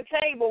sat at the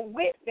table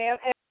with them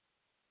and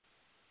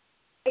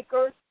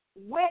makers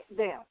with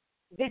them."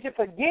 Did you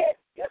forget?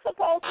 You're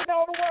supposed to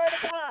know the word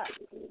of God.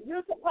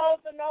 You're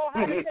supposed to know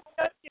how to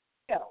conduct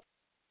yourself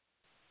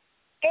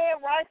in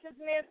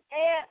righteousness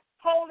and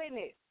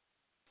holiness.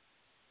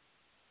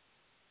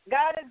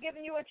 God has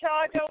given you a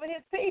charge over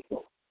his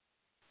people.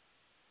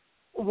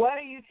 What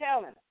are you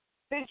telling them?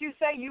 Since you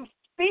say you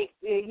speak,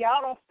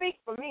 y'all don't speak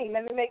for me.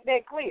 Let me make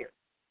that clear.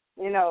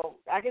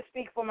 I can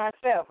speak for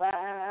myself.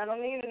 I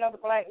don't need another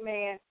black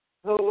man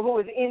who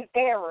is in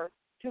error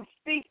to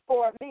speak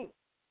for me.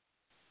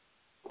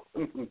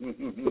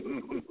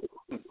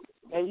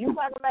 And you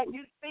talking about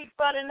you speak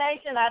for the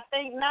nation? I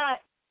think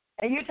not.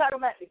 And you talking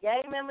about the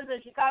gang members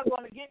in Chicago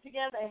want to get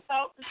together and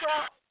talk to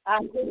Trump? I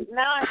think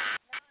not.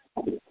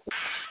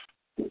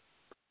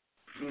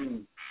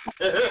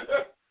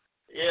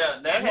 Yeah,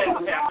 that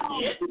hasn't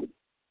happened yet.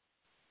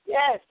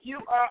 Yes,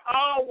 you are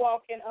all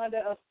walking under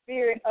a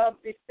spirit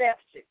of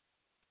deception.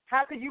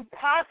 How could you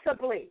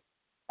possibly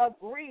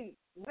agree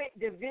with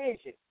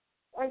division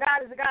when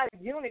God is a God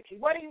of unity?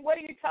 What are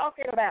you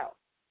talking about?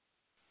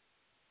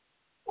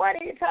 What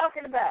are you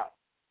talking about?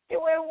 He's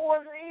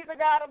a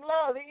God of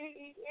love.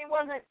 He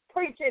wasn't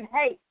preaching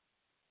hate.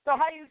 So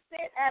how you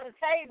sit at a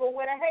table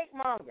with a hate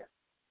monger?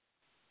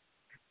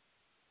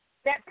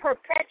 that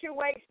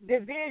perpetuates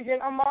division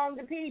among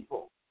the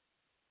people.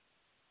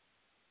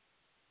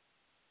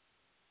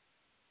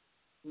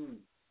 You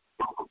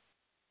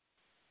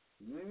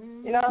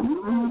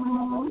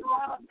know,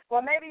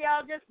 well, maybe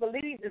y'all just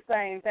believe the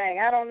same thing.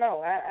 I don't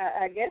know.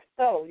 I guess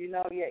so. You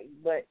know, yeah,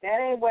 but that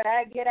ain't what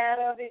I get out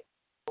of it.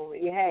 So,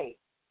 hey,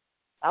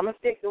 I'm gonna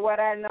stick to what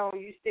I know.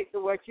 You stick to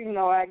what you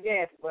know, I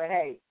guess. But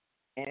hey,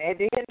 and at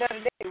the end of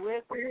the day,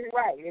 we're pretty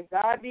right. If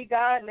God be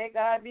God, let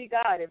God be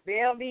God. If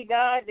Baal be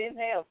God, then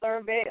hell,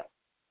 serve Baal.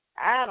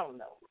 I don't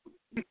know.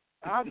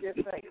 I'm just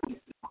saying.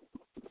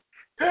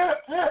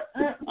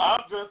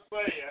 I'm just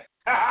saying.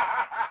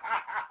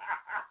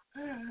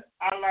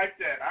 I like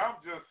that. I'm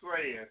just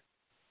saying.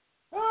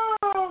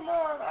 Oh,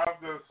 Lord, I'm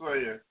just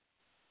saying.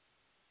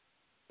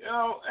 You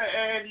know,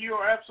 and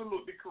you're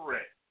absolutely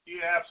correct.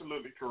 You're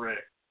absolutely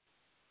correct.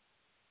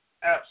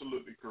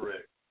 Absolutely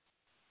correct.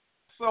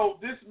 So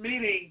this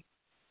meeting,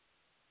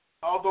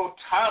 although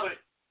touted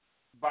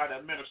by the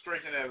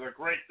administration as a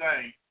great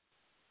thing,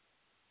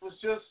 was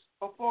just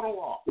a photo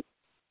op.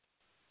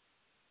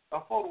 A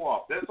photo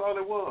op. That's all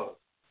it was.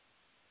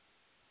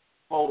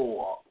 Photo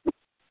op.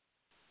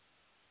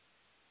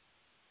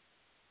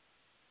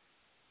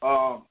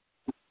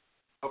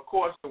 Of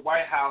course, the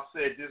White House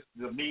said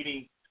the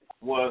meeting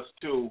was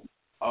to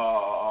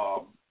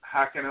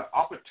an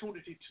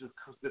opportunity to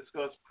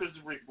discuss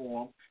prison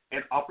reform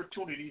and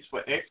opportunities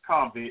for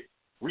ex-convicts,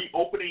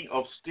 reopening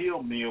of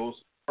steel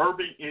mills,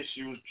 urban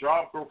issues,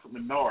 job growth for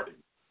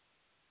minorities,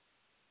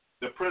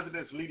 the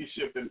president's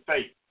leadership and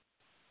faith.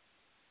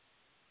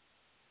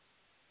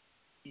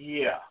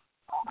 Yeah.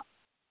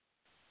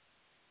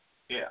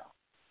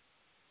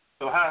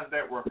 So how's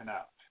that working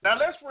out? Now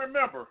let's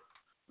remember,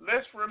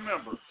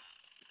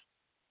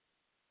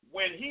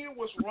 when he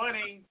was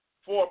running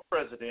for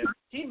president,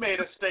 he made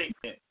a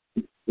statement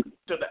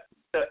to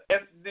the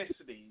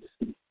ethnicities,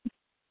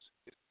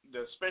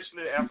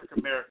 especially the African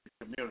American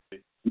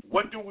community.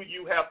 What do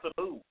you have to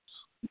lose?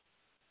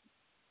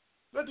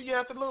 What do you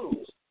have to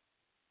lose?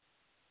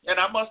 And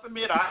I must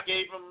admit, I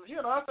gave him,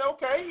 I said,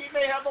 okay, he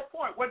may have a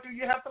point. What do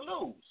you have to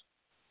lose?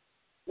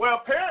 Well,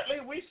 apparently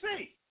we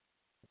see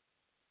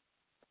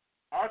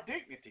our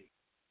dignity,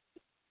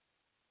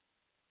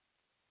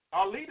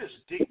 our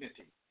leaders'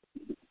 dignity.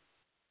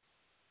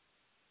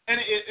 And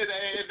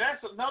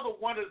that's another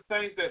one of the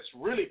things that's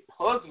really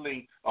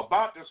puzzling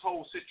about this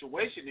whole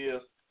situation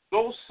is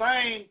those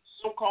same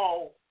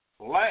so-called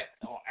black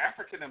or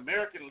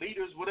African-American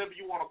leaders, whatever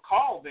you want to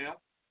call them,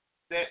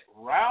 that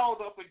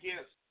riled up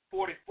against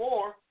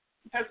 44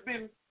 has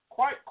been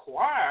quite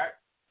quiet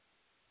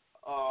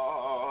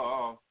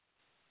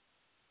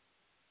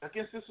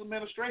against this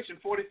administration,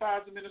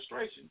 45's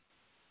administration,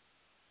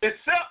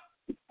 except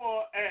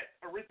for at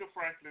Aretha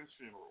Franklin's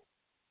funeral.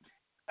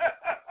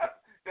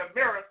 The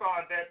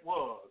marathon that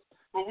was.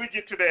 But we'll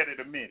get to that in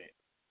a minute.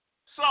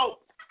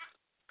 So,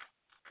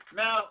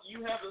 now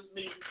you have this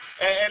meeting,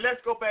 and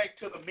let's go back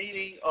to the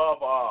meeting of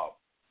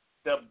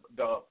the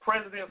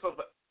presidents of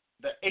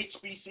the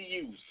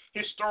HBCUs,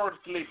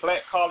 historically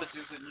black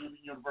colleges and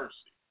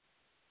universities,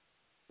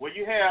 where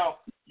you had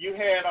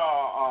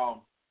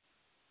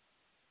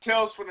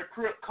Tales from the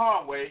Crypt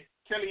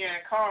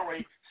Kellyanne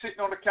Conway,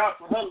 sitting on the couch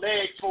with her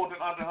legs folded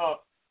under her,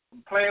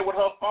 playing with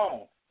her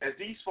phone, as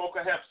these folk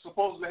are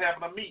supposedly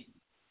having a meeting.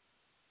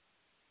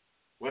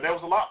 Well, there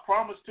was a lot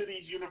promised to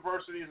these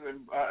universities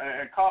and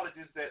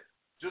colleges that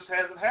just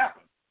hasn't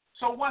happened.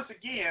 So once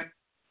again,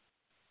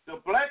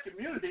 the black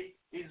community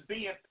is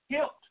being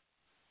pimped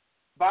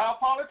by a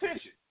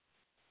politician.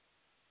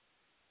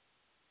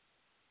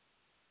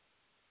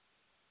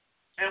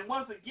 And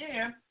once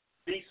again,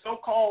 the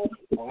so-called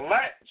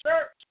black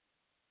church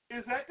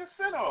is at the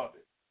center of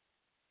it.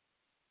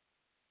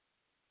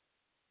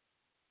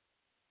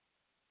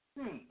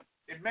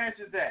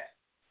 Imagine that.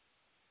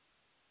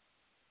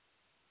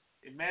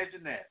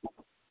 Imagine that.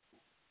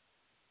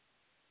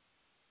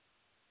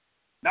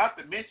 Not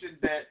to mention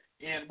that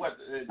in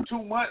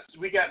 2 months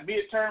we got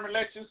midterm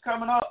elections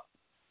coming up.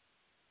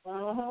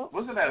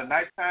 Wasn't that a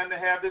nice time to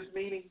have this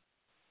meeting?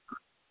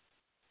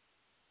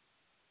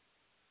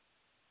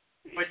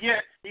 But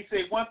yet he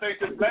said one thing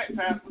to the black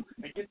pastors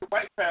and get the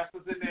white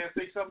pastors in there and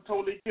say something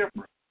totally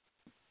different.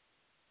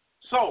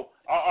 So,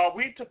 are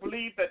we to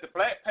believe that the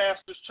black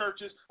pastors'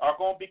 churches are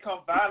going to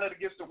become violent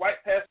against the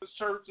white pastors'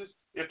 churches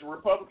if the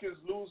Republicans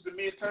lose the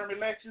midterm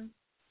elections?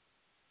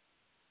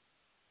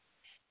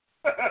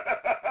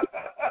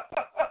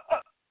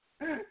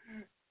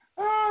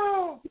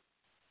 Oh,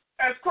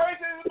 as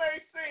crazy as it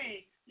may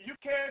seem, you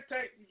can't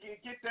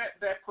get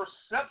that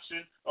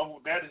perception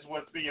of that is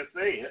what's being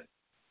said.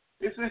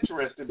 It's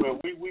interesting,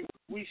 but we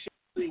shall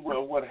see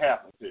what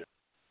happens here.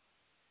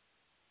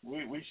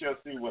 We shall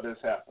see what has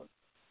happened.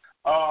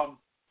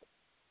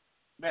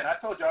 Man, I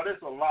told y'all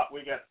there's a lot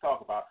we got to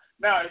talk about.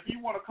 Now, if you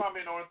want to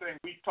comment on anything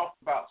we've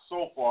talked about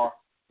so far,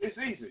 it's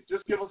easy.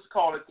 Just give us a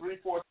call at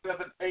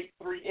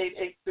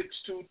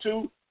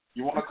 347-838-8622.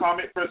 You want to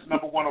comment, press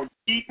number 1 on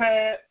your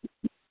keypad,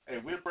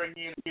 and we'll bring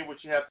you in and hear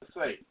what you have to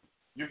say.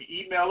 You can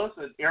email us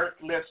at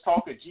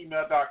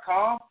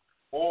ericletstalk@gmail.com.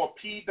 or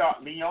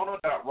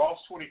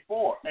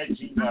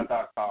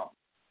p.leona.ross24@gmail.com.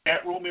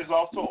 That room is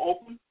also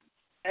open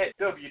at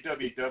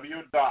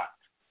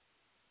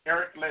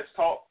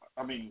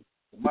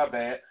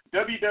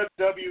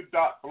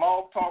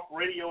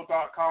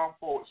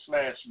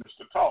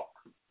www.blogtalkradio.com/Mr. Talk.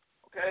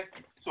 Okay?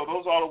 So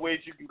those are the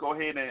ways you can go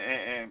ahead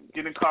and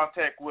get in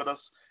contact with us,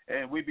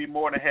 and we'd be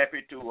more than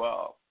happy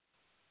to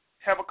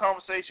have a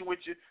conversation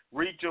with you,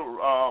 read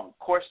your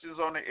questions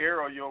on the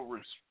air or your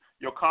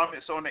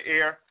comments on the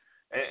air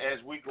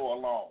as we go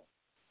along.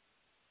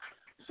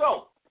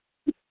 So,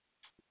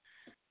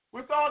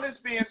 with all this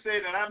being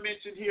said, and I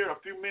mentioned here a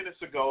few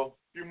moments ago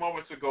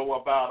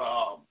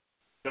about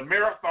the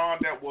marathon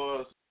that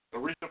was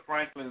Aretha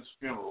Franklin's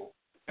funeral,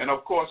 and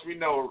of course we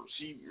know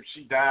she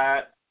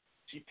died,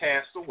 she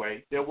passed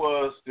away. There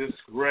was this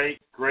great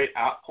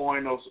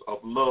outpouring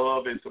of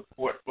love and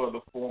support for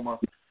the former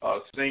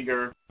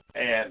singer,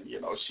 and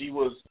she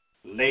was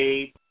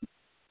laid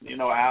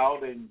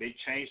out, and they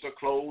changed her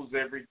clothes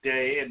every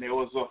day, and there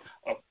was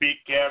a big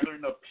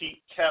gathering of pink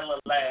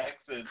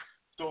Cadillacs and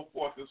so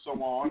forth and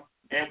so on.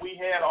 And we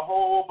had a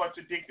whole bunch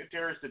of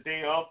dignitaries the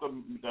day of the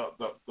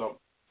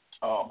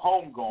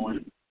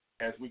homegoing,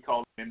 as we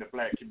call it in the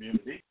black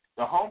community,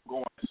 the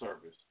homegoing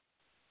service.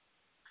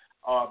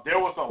 There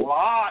was a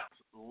lot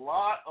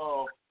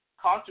of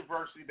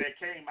controversy that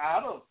came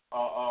out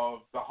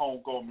of the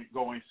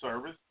homegoing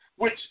service,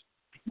 which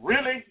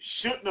really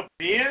shouldn't have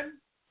been.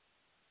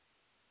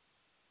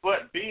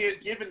 But being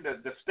given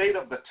the state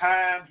of the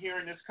time here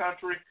in this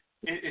country,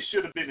 it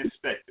should have been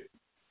expected.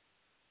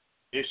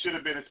 It should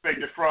have been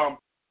expected from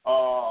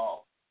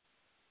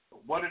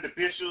one of the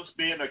bishops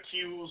being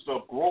accused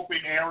of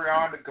groping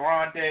Ariana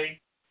Grande,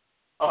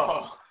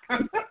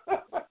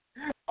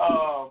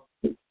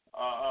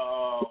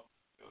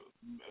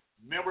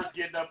 members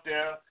getting up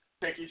there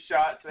taking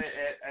shots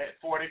at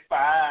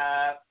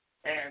 45,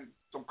 and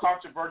some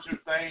controversial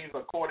things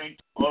according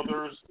to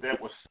others that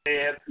were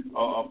said,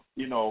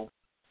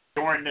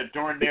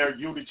 during their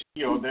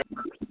eulogy or their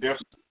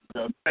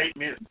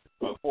statements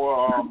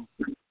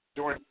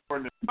during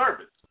the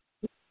service.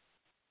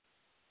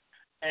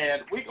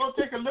 And we're going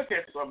to take a look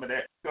at some of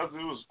that because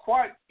it was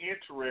quite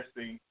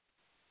interesting,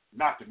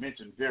 not to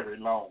mention very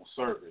long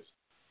service.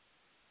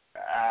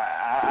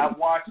 I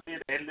watched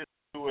it and listened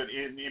to it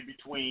in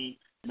between,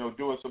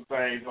 doing some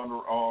things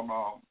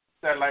on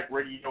satellite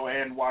radio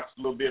and watched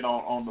a little bit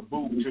on the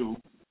boob too.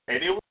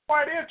 And it was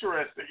quite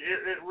interesting.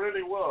 It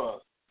really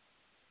was.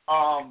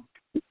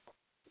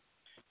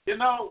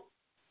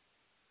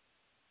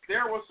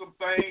 There were some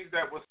things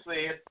that were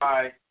said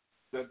by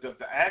the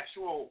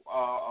actual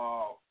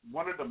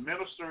one of the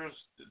ministers,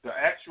 the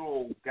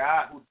actual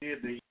guy who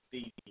did the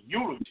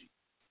eulogy.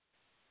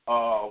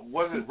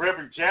 Was it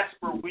Reverend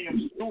Jasper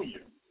Williams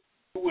Jr.,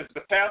 who was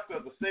the pastor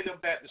of the Salem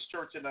Baptist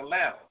Church in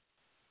Atlanta,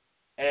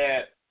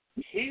 and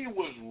he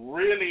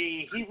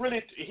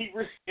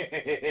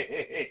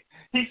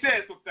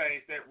said some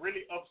things that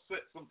really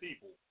upset some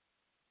people,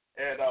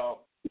 and we're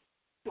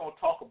gonna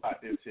talk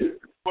about this here.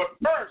 But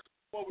first,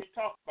 before we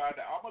talk about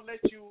it, I'm gonna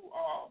let you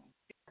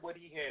hear what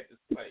he had to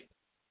say.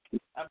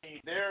 I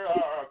mean, there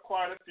are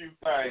quite a few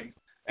things,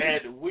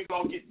 and we're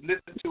gonna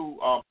listen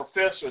to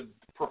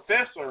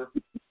Professor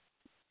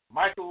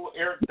Michael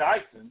Eric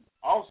Dyson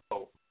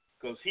also,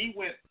 because he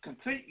went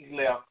completely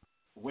left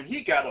when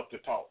he got up to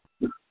talk.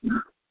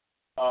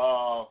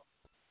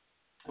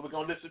 We're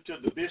going to listen to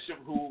the bishop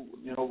who,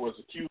 was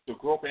accused of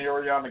groping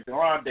Ariana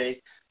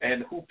Grande,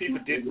 and who people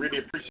didn't really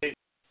appreciate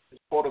his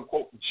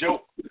quote-unquote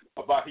joke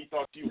about he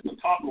thought she was a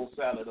taco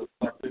salad or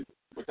something,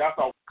 which I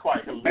thought was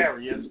quite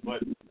hilarious,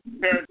 but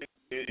apparently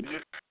in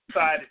this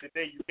society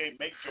today you can't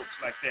make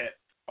jokes like that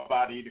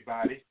about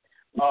anybody.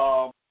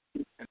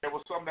 And there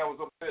was some that was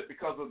upset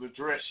because of the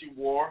dress she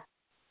wore.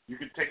 You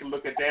can take a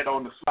look at that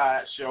on the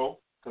slideshow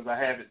because I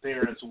have it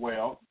there as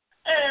well.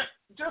 And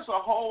just a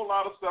whole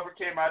lot of stuff that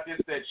came out this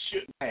that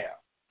shouldn't have.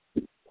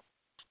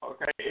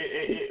 Okay,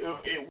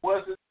 it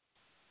wasn't.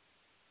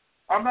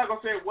 I'm not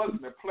gonna say it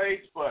wasn't the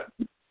place, but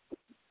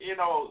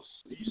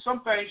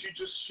some things you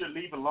just should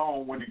leave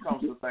alone when it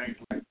comes to things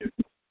like this.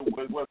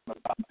 It wasn't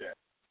about that.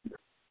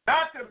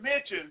 Not to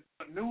mention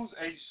the news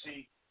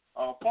agency,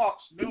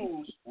 Fox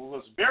News,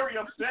 was very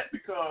upset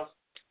because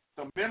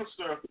the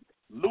minister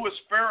Louis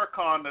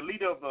Farrakhan, the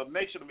leader of the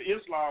Nation of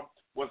Islam,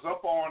 was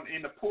up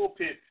in the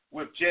pulpit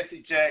with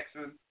Jesse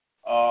Jackson,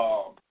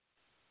 Al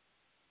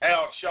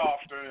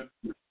Sharpton,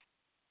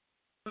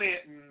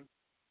 Clinton.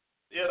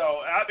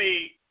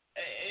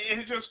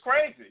 It's just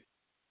crazy.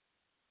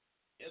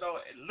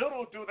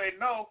 Little do they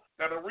know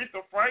that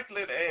Aretha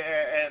Franklin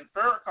and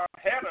Farrakhan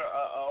had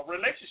a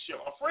relationship,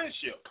 a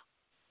friendship.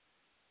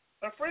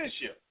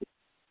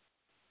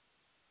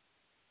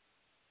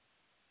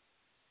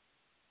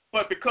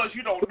 But because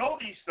you don't know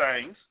these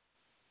things,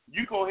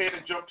 you go ahead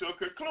and jump to a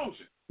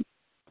conclusion.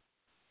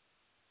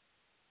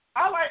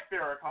 I like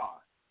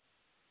Farrakhan.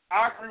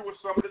 I agree with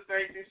some of the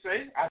things he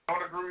say. I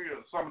don't agree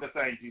with some of the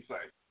things he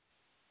say.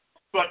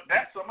 But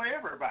that's some of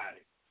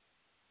everybody.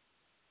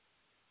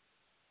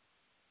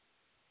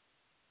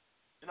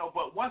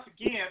 But once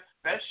again,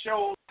 that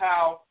shows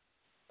how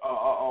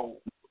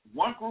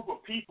one group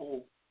of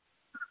people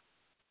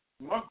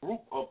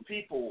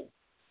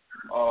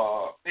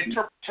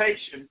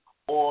interpretation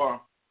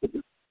or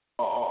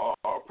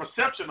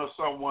perception of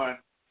someone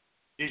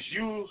is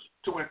used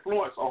to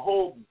influence a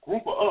whole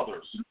group of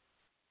others.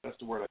 That's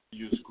the word I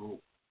use, group.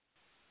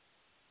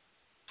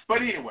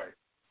 But anyway,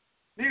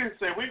 needless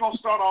to say, we're going to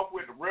start off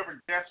with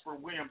Reverend Jasper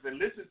Williams and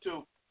listen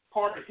to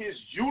part of his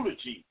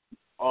eulogy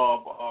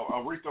of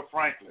Aretha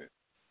Franklin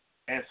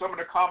and some of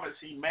the comments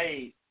he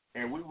made,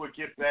 and we will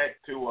get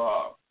back to,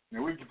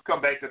 and we can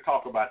come back to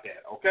talk about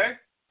that, okay?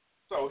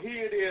 So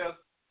here it is,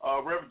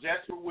 Reverend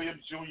Jasper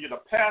Williams, Jr.,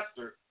 the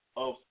pastor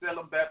of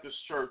Salem Baptist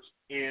Church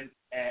in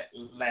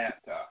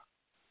Atlanta.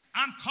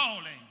 I'm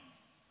calling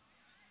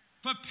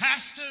for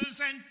pastors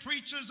and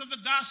preachers of the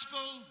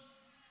gospel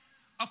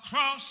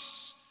across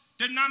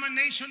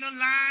denominational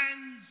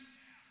lines,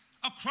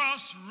 across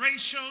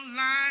racial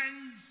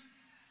lines,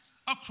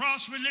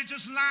 across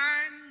religious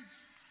lines.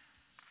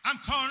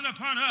 I'm calling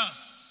upon us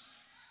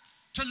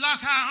to lock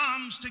our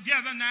arms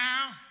together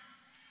now,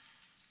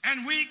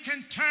 and we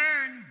can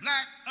turn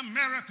Black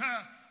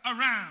America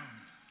around.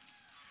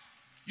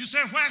 You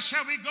say, where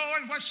shall we go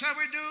and what shall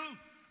we do?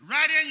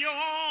 Right in your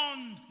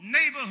own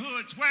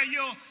neighborhoods where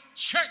your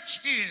church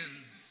is.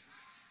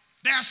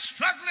 They're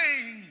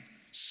struggling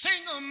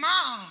single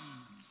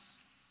moms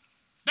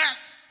that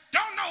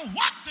don't know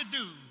what to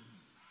do,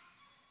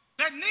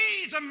 that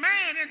needs a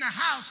man in the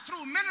house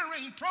through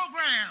mentoring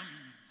programs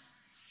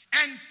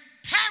and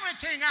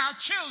parenting our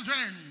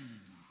children.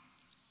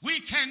 We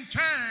can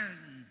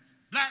turn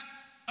Black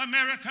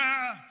America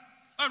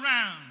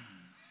around.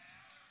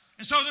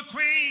 And so the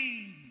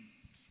Queen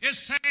is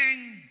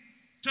saying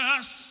to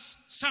us,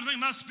 something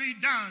must be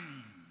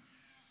done.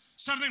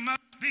 Something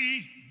must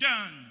be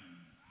done.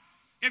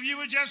 If you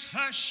would just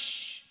hush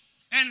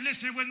and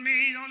listen with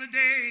me on the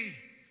day,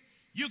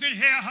 you can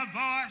hear her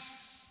voice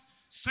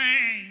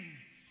saying,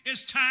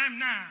 it's time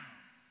now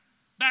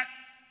that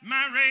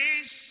my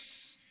race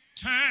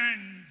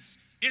turns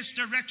its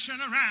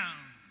direction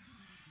around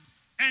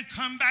and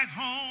come back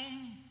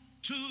home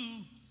to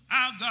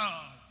our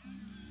God.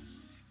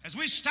 As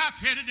we stop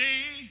here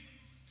today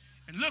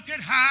and look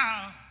at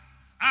how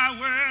our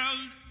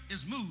world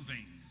is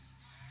moving,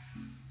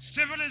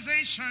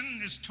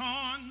 civilization is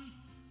torn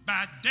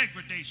by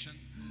degradation,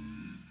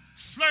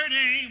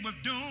 flirting with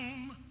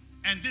doom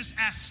and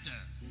disaster.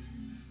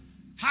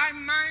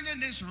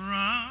 High-mindedness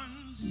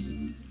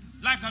runs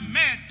like a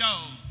mad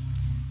dog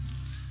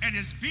and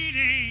is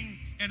beating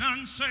in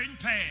uncertain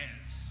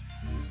paths.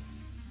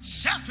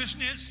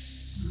 Selfishness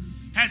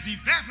has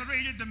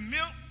evaporated the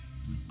milk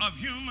of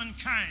human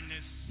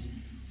kindness,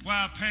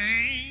 while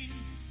pain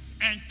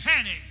and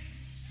panic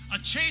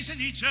are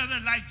chasing each other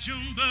like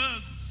June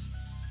bugs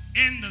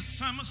in the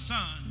summer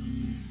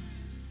sun.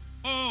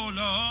 Oh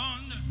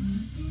Lord,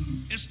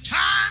 it's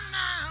time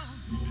now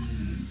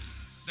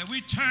that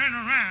we turn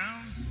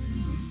around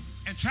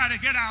and try to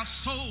get our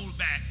soul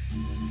back.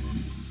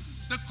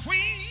 The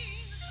Queen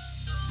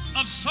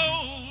of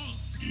Soul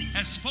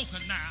has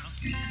spoken now.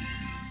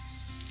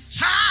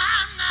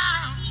 Time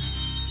now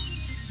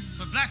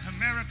for Black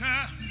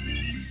America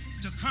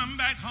to come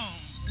back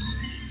home.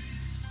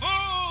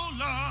 Oh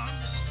Lord,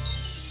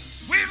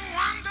 we've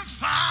wandered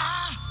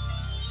far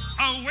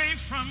away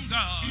from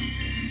God,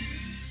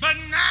 but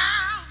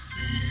now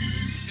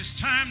it's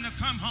time to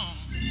come home.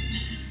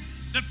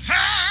 The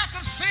path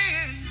of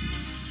sin,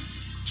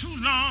 too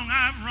long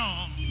I've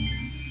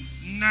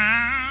roamed.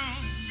 Now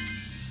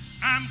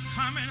I'm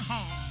coming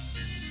home.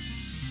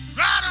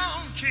 Right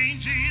on,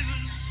 King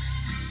Jesus.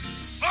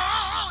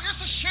 Oh,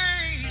 it's a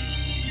shame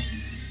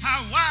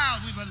how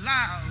wild we've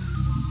allowed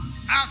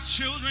our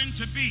children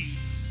to be.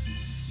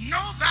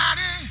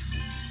 Nobody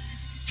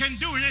can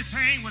do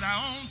anything with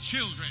our own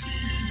children.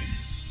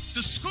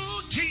 The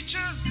school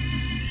teacher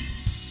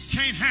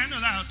can't handle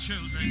our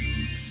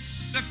children.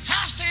 The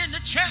pastor in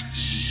the church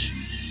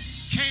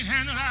can't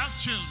handle our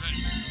children.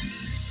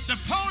 The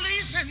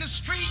police in the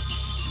street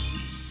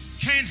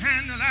can't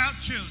handle our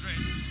children.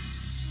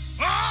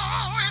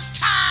 Oh, it's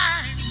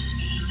time.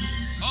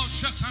 Oh,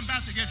 shucks, I'm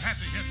about to get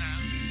happy here now.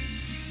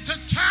 To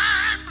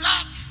turn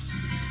Black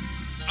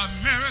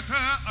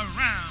America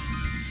around.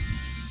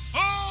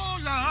 Oh,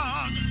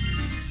 Lord,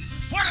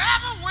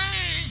 whatever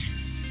way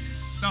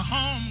the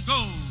home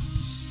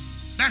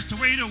goes, that's the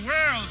way the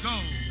world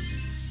goes.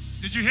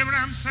 Did you hear what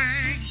I'm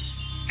saying?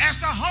 As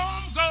the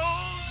home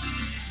goes,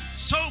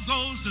 so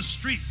goes the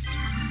street.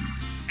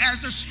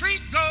 As the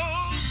street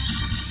goes,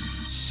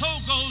 so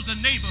goes the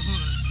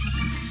neighborhood.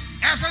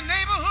 As the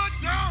neighborhood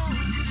goes,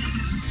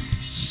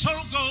 so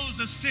goes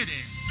the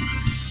city.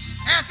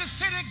 As the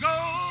city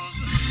goes,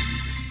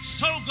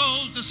 so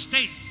goes the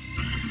state.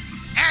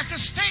 As the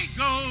state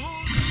goes,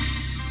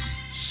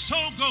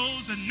 so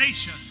goes the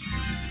nation.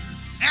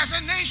 As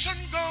the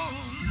nation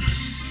goes,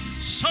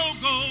 so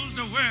goes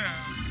the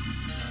world.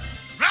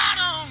 Right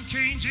on,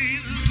 King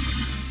Jesus.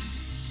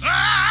 I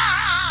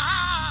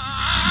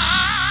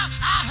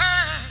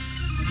heard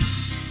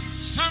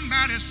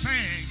somebody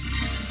saying,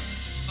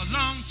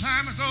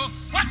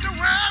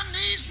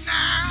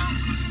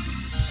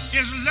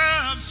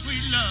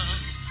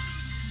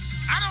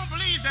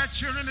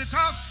 children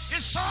because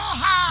it's so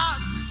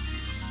hard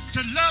to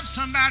love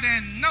somebody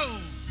and know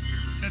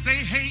that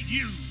they hate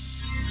you.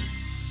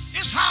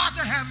 It's hard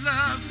to have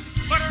love,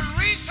 but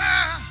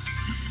Aretha,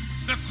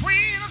 the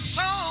Queen of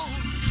Soul,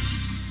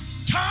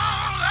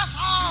 told us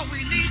all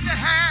we need to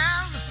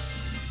have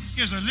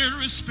is a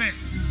little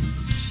respect.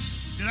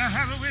 Did I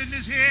have a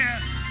witness here?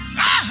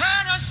 I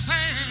heard her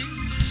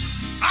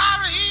sing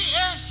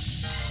R-E-S-P-E-C-T.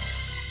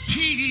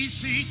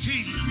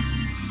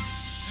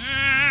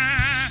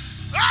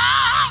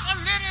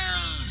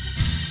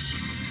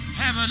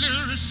 Have a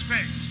little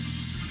respect.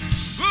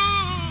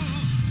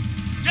 Ooh,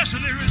 just a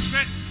little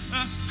respect.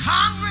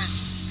 Congress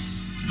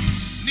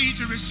need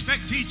to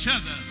respect each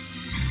other.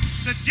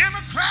 The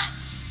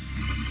Democrats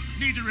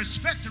need to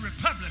respect the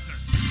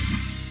Republicans.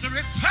 The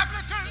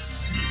Republicans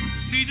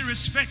need to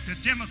respect the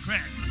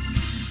Democrats.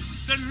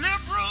 The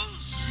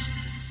liberals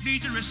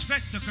need to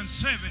respect the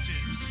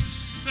conservatives.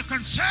 The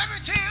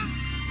conservatives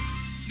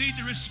need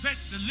to respect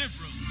the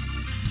liberals.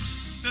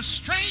 The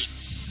straights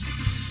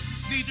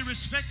need to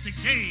respect the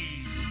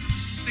gays.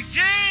 The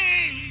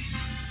gays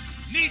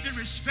need to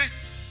respect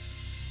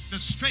the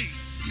straights.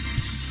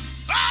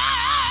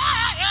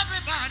 Oh,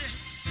 everybody.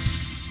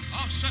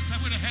 Oh, shucks, I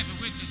would have had a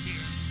witness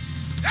here.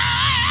 Oh,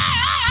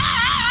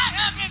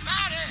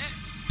 everybody.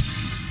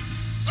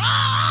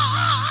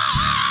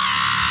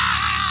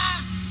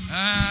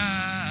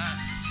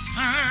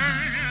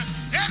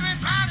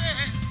 Everybody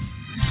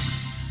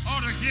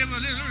ought to give a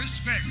little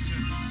respect.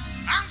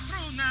 I'm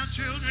through now,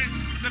 children.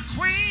 The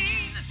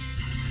Queen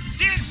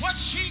did what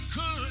she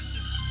could,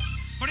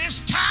 but it's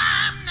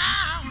time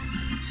now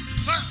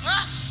for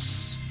us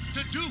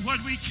to do what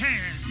we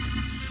can.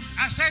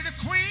 I say the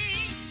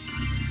Queen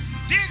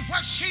did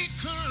what she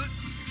could.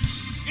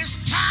 It's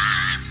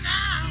time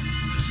now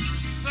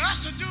for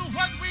us to do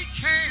what we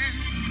can.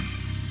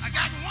 I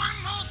got one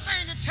more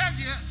thing to tell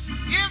you.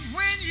 If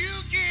when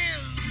you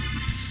give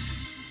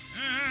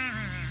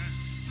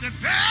the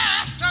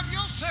best of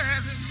your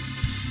service,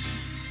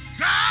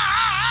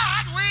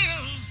 God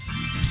will,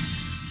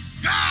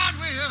 God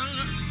will,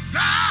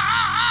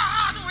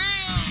 God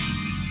will,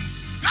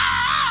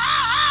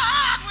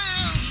 God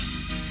will,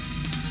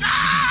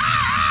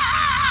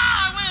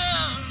 God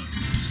will.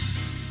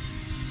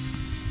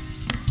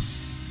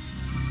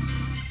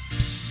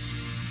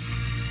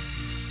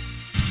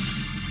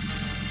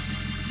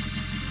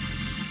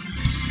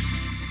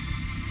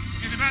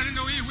 Anybody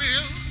know He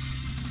will?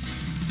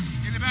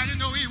 Anybody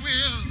know He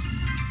will?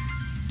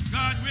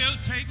 God will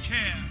take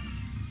care.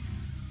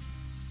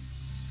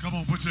 Come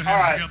on, put your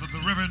hands together.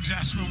 The Reverend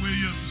Jasper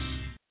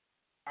Williams.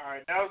 All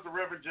right, that was the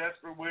Reverend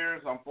Jasper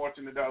Williams.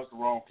 Unfortunately, that was the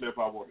wrong clip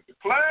I wanted to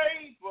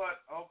play, but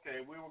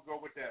okay, we will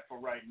go with that for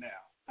right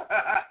now.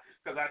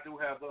 Because I do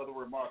have the other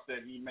remarks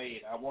that he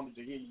made. I wanted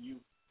to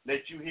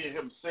let you hear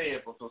him say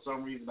it, but for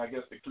some reason, I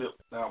guess the clip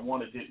that I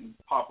wanted didn't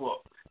pop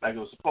up like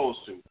it was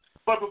supposed to.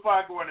 But before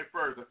I go any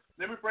further,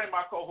 let me bring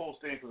my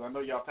co-host in because I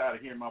know y'all tired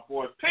of hearing my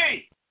voice.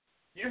 P,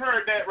 you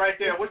heard that right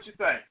there. What you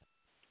think?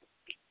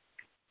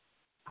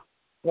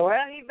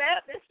 Well, he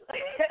Baptist. Well,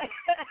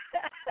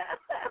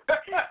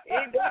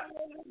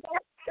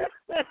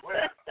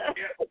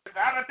 yeah,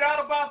 not a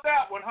doubt about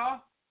that one, huh?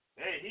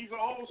 Hey, he's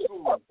old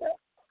school.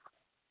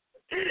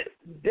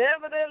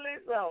 Definitely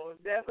so.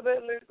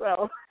 Definitely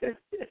so.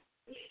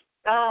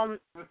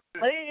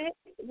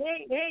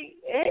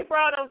 He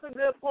brought up some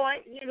good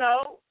points.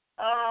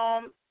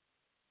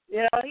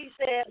 He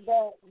said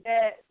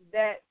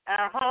that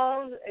our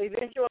homes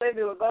eventually, if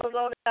it goes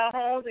over our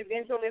homes,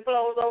 eventually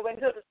flows over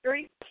into the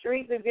streets.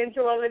 Streets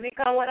eventually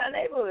become what our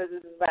neighborhoods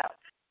is about.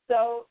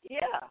 So,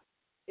 yeah,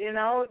 and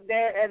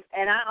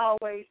I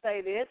always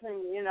say this,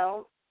 and,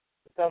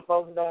 some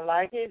folks don't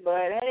like it,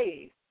 but,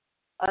 hey,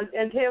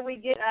 until we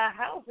get our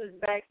houses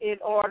back in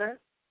order,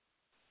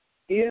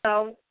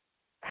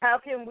 how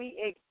can we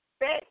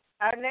expect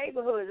our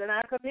neighborhoods and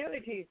our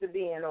communities to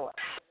be in order?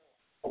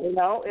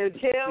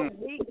 Until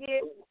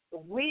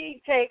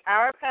we take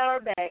our power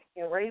back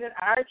in raising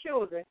our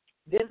children,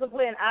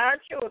 discipline our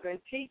children,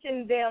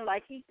 teaching them,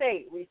 like he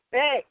said,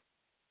 respect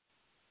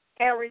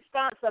and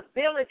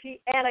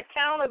responsibility and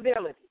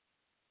accountability.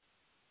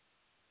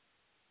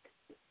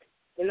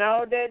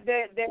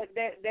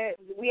 That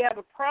we have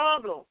a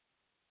problem,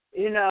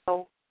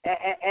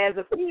 as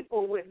a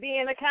people with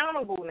being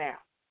accountable now,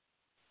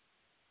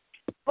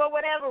 for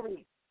whatever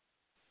reason.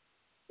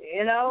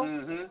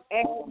 Mm-hmm.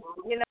 And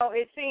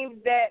it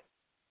seems that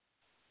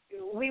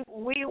we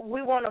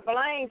want to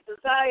blame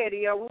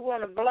society, or we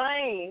want to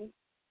blame,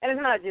 and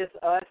it's not just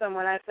us. And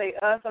when I say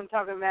us, I'm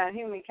talking about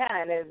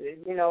humankind, as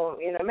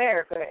in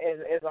America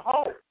as a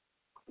whole.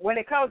 When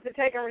it comes to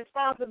taking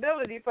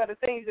responsibility for the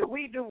things that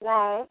we do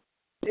wrong,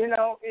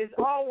 it's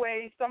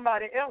always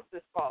somebody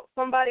else's fault.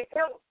 Somebody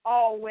else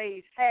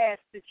always has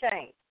to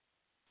change.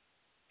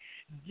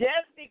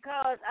 Just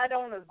because I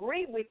don't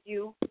agree with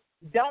you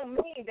don't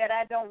mean that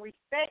I don't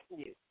respect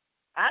you.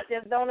 I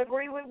just don't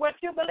agree with what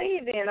you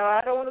believe in, or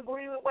I don't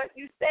agree with what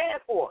you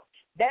stand for.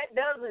 That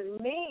doesn't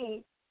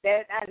mean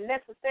that I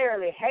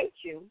necessarily hate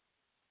you.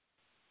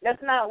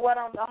 That's not what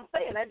I'm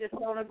saying. I just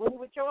don't agree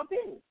with your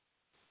opinion.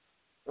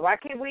 Why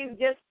can't we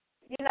just,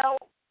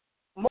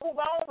 move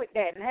on with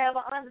that and have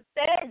an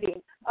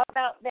understanding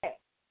about that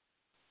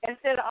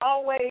instead of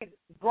always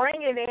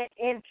bringing it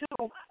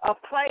into a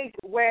place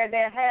where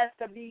there has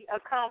to be a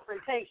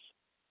confrontation?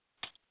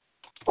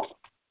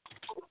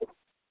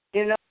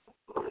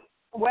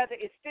 Whether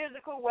it's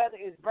physical, whether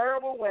it's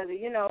verbal, whether,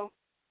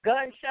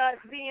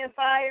 gunshots being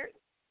fired.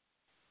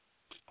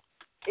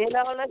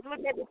 Let's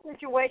look at the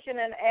situation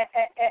and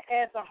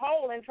as a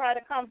whole and try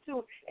to come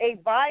to a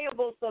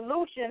viable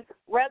solution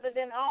rather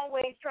than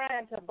always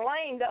trying to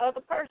blame the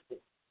other person.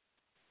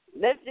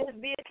 Let's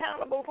just be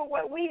accountable for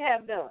what we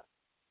have done.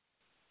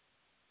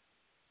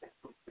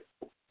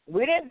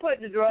 We didn't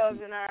put the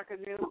drugs in our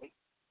community.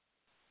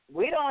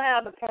 We don't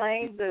have the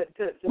planes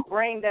to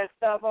bring that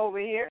stuff over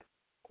here.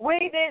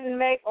 We didn't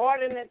make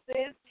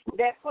ordinances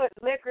that put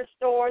liquor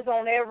stores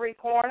on every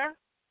corner.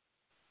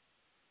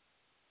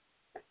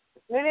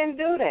 We didn't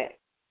do that.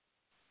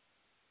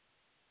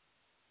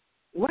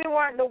 We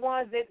weren't the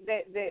ones that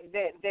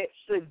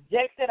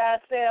subjected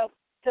ourselves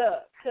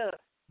to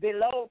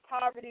below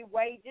poverty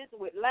wages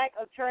with lack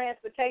of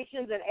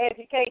transportations and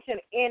education,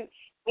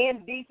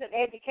 indecent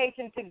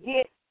education to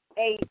get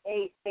a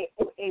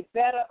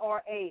better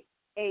or a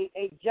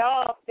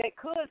job that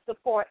could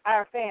support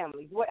our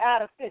families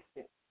without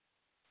assistance.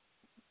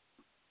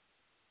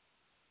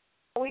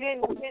 We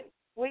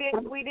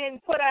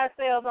didn't put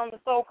ourselves on the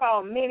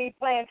so-called mini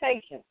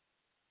plantations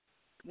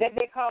that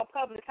they call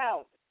public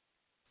housing.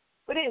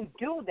 We didn't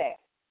do that.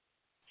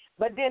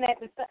 But then at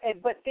the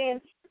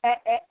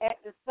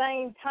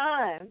same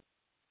time,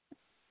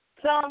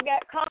 some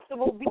got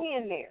comfortable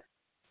being there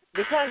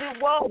because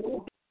it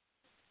was.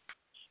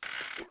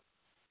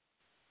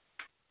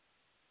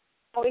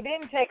 It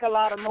didn't take a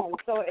lot of money,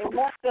 so it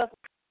wasn't just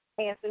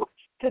chances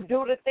to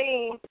do the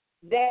things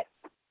that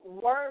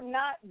were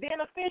not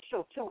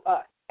beneficial to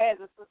us as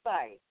a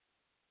society,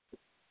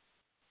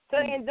 to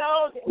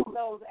indulge in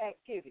those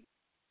activities.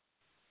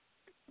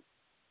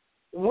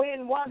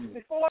 When once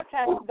before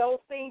time those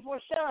things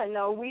were shunned.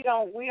 No, we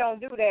don't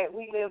do that.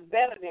 We live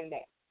better than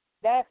that.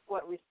 That's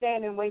what we're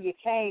standing where you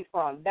came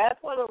from.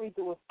 That's what Aretha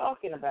was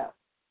talking about.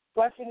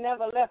 Why she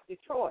never left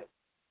Detroit.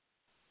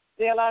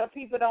 See, a lot of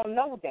people don't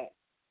know that.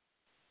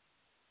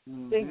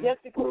 Mm-hmm. See,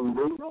 just because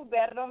you do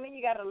better don't mean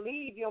you got to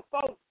leave your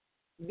folks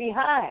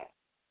behind.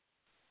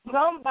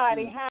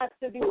 Somebody has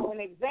to be an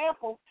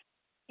example.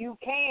 You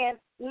can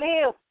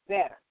live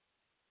better.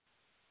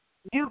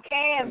 You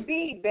can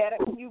be better.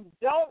 You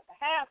don't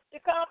have to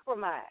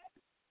compromise.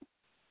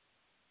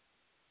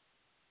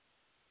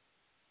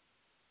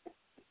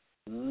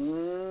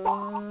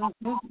 Mm-hmm.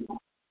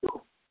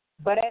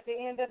 But at the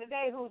end of the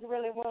day, who's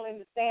really willing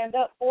to stand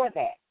up for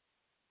that?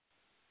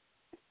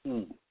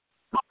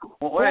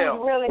 Well,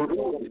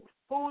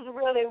 who's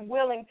really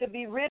willing to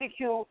be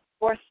ridiculed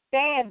for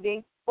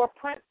standing for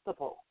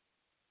principle?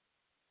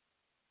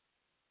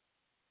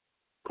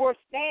 For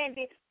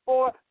standing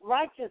for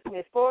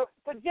righteousness, for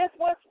just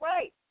what's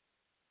right.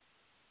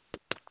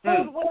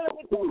 Who's willing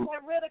to take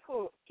that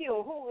ridicule?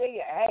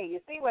 Hey, you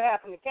see what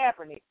happened to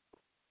Kaepernick?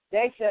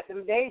 They shut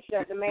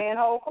the man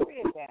whole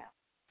career down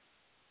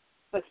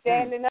for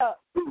standing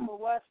up for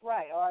what's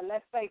right, or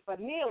let's say for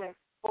kneeling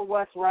for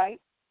what's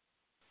right.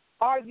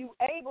 Are you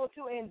able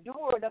to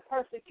endure the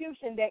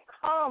persecution that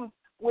comes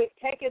with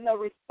taking the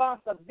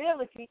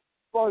responsibility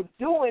for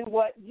doing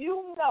what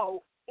you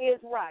know is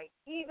right,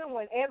 even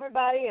when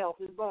everybody else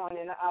is going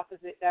in the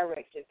opposite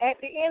direction? At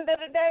the end of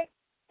the day,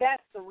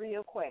 that's the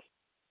real question.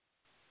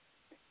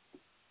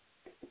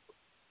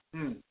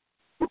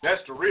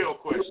 That's the real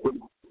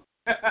question.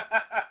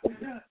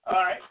 All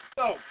right.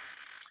 So,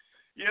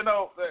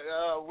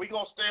 we're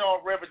going to stay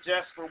on Reverend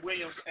Jasper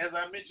Williams. As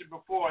I mentioned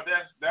before,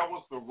 that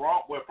was the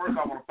wrong. Well, first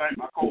I want to thank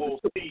my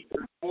co-host Steve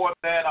for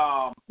that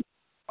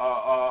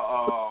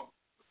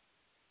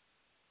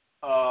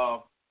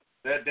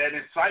that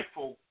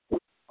insightful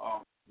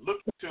look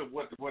to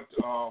what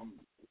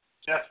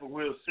Jasper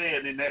Williams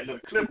said in that little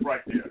clip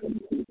right there.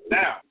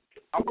 Now,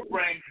 I'm going to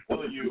bring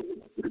to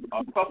you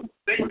a couple of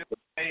statements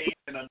made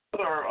in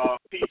another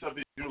piece of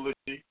his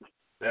eulogy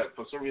that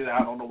for some reason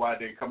I don't know why it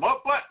didn't come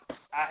up, but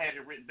I had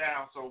it written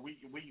down so we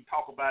can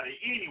talk about it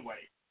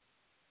anyway.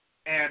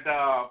 And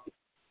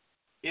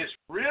it's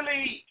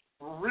really,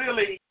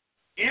 really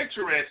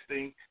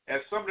interesting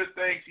as some of the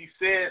things he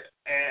said,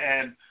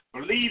 and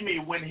believe me,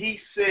 when he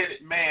said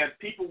it, man,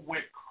 people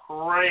went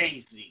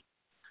crazy.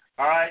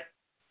 All right?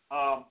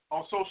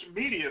 On social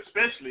media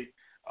especially,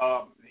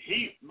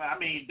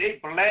 they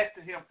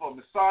blasted him for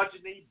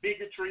misogyny,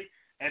 bigotry,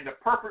 and the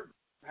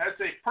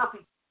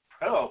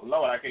oh,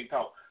 Lord, I can't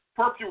talk.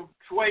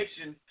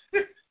 Perpetuation.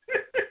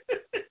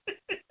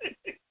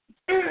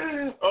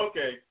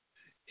 Okay.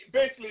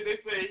 Basically, they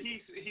say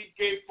he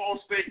gave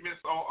false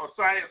statements on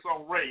science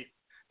on race.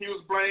 He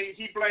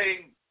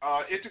blamed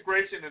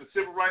integration in the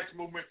civil rights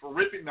movement for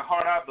ripping the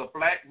heart out of the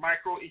black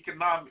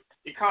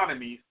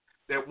economies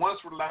that once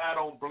relied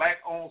on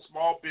black-owned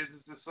small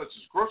businesses such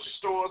as grocery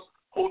stores,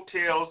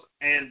 hotels,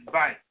 and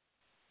banks.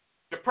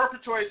 the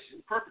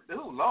perpetration,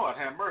 oh Lord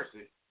have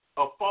mercy,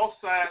 of false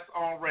signs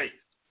on race.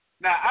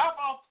 Now, I've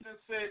often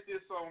said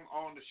this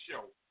on the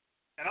show,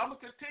 and I'm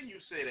going to continue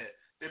to say that.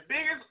 The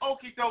biggest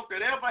okie doke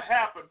that ever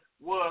happened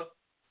was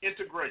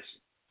integration.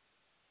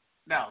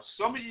 Now,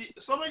 some of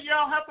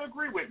y'all have to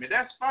agree with me.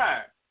 That's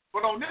fine.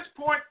 But on this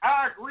point,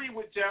 I agree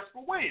with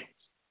Jasper Williams.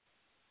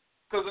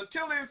 Because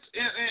until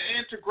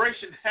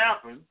integration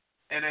happened,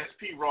 and as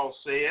P. Ross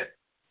said,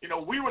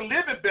 we were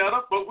living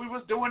better, but we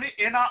was doing it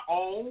in our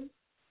own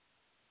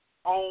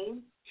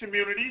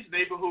communities,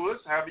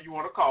 neighborhoods, however you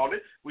want to call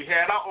it. We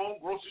had our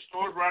own grocery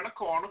stores around the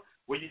corner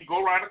where you can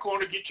go around the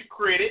corner and get your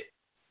credit.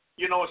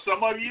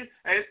 Some of you,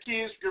 as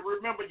kids, you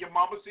remember your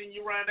mama seeing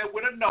you around there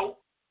with a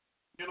note,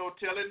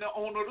 telling the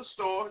owner of the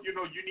store, you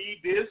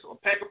need this, or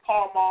a pack of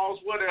Pall Malls,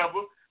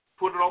 whatever,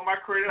 put it on my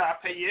credit, I'll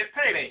pay you at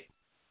payday.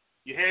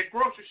 You had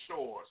grocery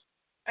stores.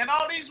 And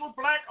all these were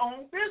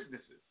black-owned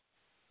businesses.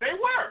 They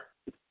were.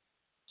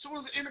 So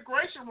as the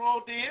integration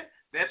rolled in,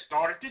 that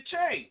started to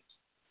change.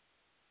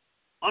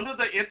 Under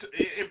the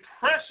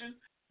impression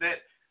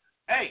that,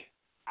 hey,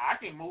 I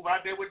can move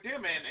out there with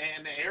them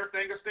and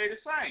everything will stay the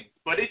same.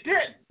 But it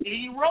didn't.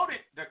 He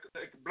eroded the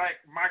black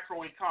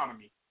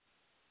microeconomy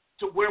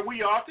to where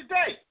we are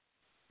today.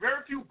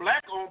 Very few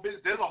black-owned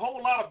businesses. There's a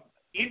whole lot of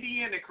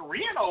Indian and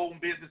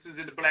Korean-owned businesses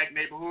in the black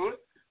neighborhood,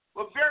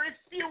 but very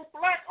few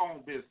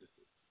black-owned businesses.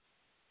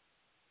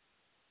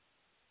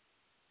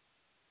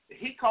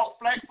 He caught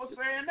flack for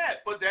saying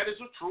that, but that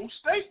is a true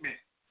statement.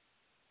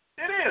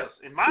 It is,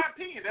 in my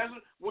opinion.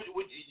 Would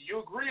you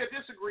agree or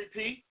disagree,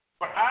 Pete?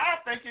 But I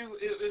think it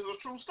is a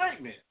true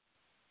statement.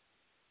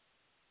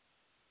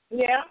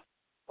 Yeah.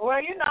 Well,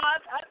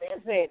 I've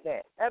been saying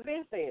that. I've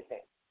been saying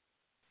that.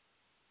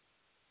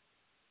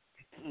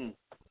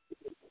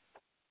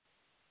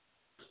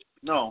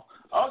 No.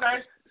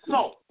 Okay.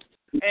 So,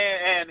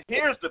 and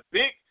here's the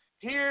big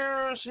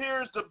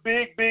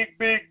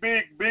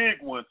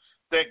one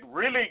that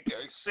really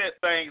set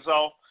things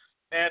off,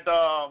 and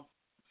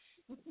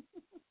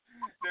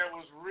that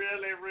was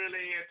really,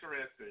 really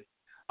interesting.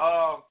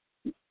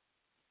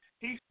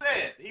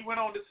 He went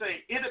on to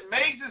say, it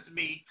amazes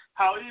me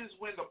how it is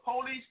when the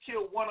police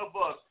kill one of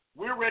us,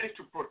 we're ready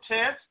to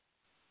protest,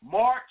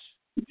 march,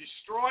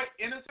 destroy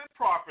innocent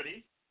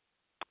property.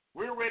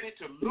 We're ready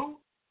to loot,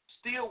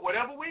 steal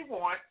whatever we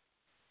want.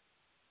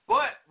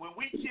 But when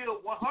we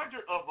kill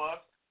 100 of us,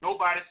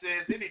 nobody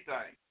says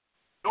anything.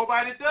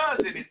 Nobody does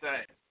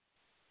anything.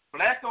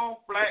 Black on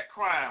black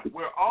crime.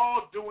 We're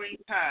all doing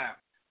time.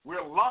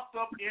 We're locked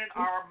up in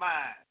our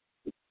minds.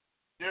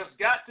 There's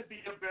got to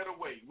be a better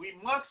way. We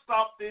must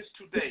stop this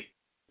today.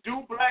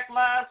 Do Black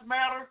Lives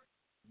matter?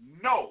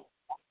 No.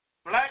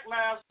 Black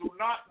lives do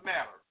not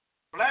matter.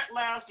 Black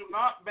lives do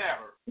not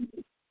matter.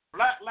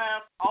 Black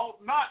lives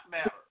ought not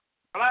matter.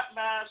 Black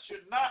lives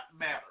should not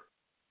matter.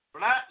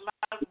 Black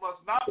lives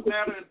must not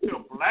matter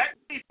until black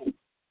people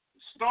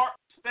start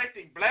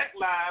respecting black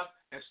lives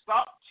and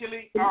stop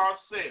killing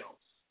ourselves.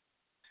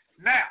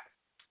 Now,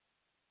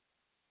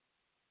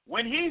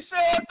 when he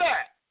said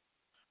that,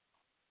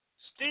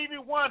 Stevie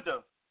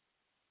Wonder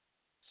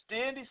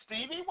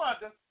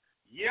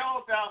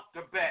yelled out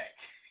the back.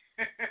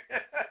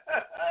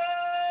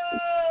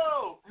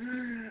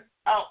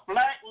 Out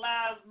Black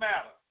Lives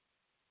Matter.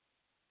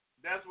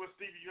 That's what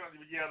Stevie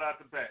Wonder yelled out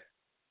the back.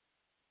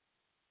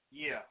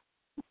 Yeah.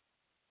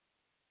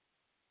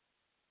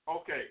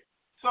 Okay.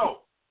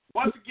 So,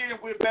 once again,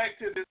 we're back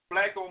to this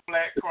black on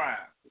black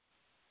crime.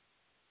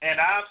 And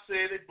I've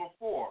said it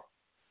before.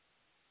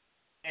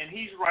 And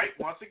he's right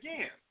once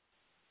again.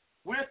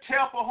 We'll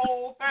tell the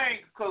whole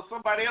thing because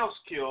somebody else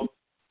killed.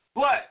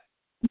 But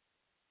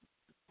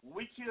when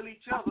we kill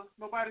each other,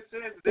 nobody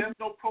says it. There's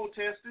no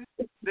protesting.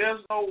 There's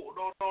no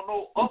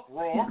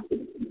uproar.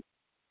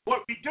 What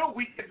we do,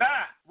 we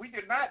deny. We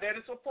deny that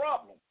it's a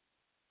problem.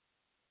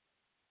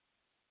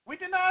 We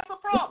deny it's a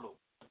problem.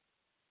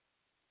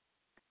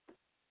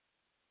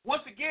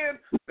 Once again,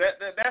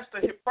 that's the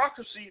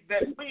hypocrisy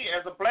that we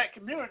as a black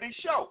community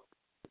show.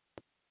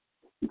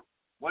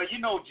 Well,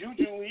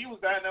 Juju, he was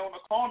down there on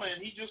the corner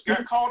and he just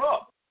got caught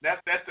up.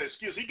 That's the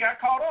excuse. He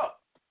got caught up.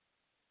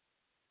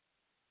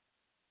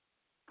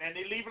 And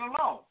they leave it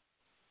alone.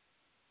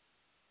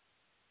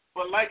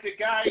 But like the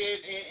guy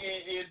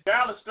in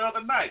Dallas the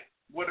other night,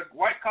 where the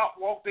white cop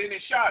walked in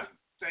and shot him,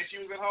 saying she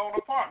was in her own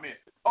apartment.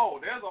 Oh,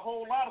 there's a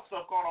whole lot of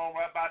stuff going on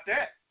right about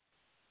that.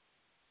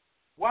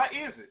 Why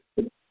is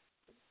it?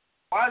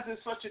 Why is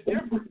it such a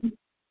difference?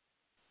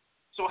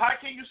 So how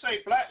can you say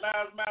Black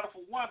Lives Matter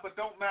for one, but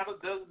does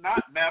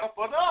not matter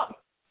for the other?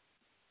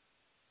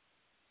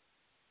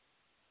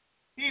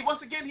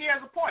 Once again, he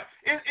has a point.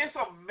 It's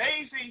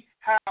amazing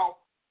how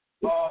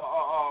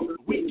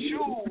we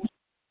choose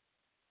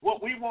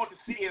what we want to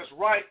see as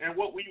right and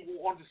what we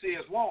want to see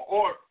as wrong,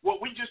 or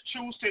what we just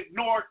choose to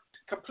ignore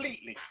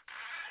completely.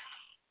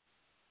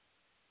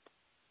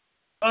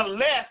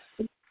 Unless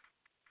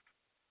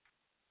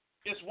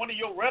it's one of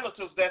your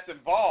relatives that's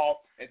involved,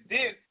 and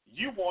then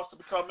you want to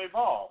become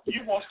involved.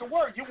 You want to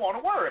worry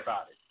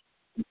about it.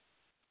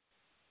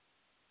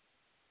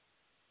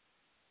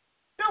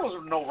 Do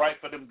was no right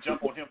for them to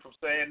jump on him from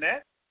saying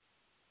that.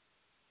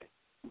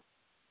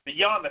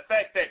 Beyond the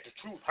fact that the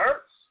truth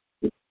hurts.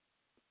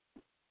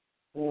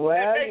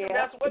 Well,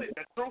 That's what it.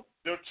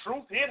 The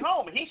truth hit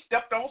home. He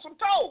stepped on some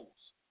toes.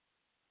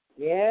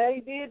 Yeah,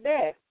 he did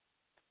that.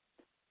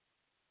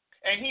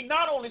 And he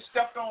not only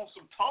stepped on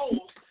some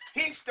toes,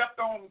 he stepped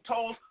on the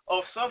toes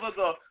of some of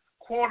the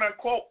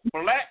quote-unquote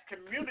black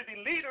community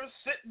leaders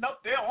sitting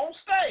up there on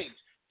stage.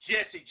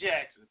 Jesse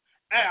Jackson,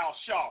 Al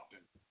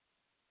Sharpton,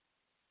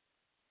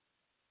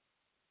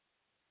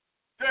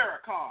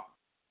 Farrakhan,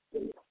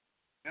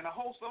 and a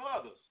host of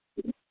others.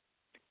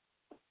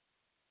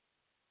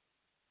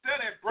 Instead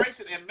of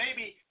embracing and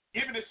maybe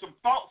giving it some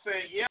thought,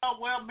 saying, yeah,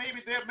 well, maybe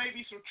there may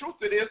be some truth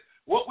to this.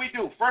 What we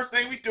do, first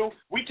thing we do,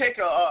 we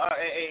take a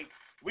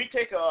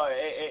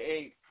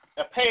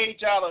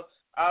page out of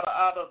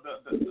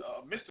the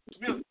Mr.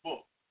 Smith's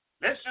book.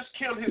 Let's just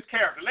kill his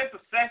character. Let's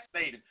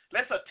assassinate him.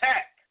 Let's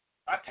attack,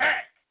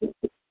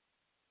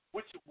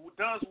 which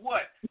does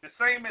what? The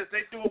same as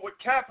they do it with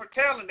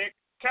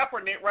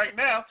Kaepernick right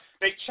now.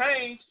 They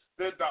change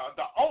the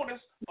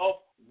onus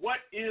of what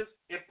is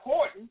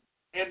important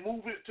and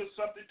move it to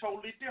something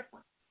totally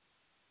different.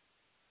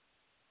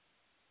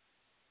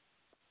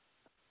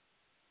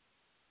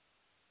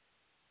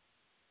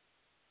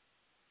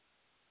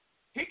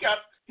 He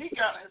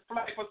got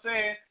flack for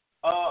saying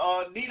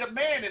need a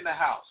man in the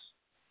house.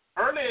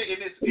 Earlier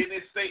in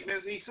his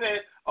statements, he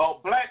said a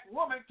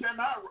woman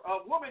cannot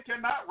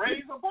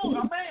raise a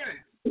man.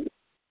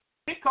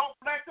 He caught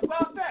flack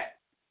about that.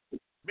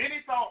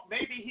 Many thought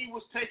maybe he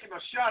was taking a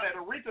shot at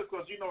Aretha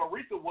because,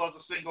 Aretha was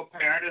a single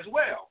parent as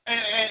well.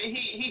 And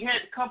he had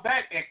to come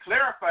back and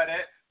clarify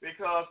that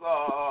because,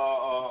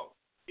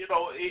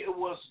 it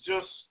was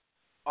just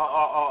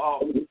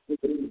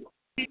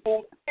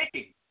people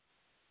thinking.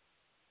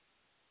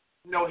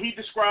 He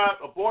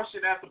described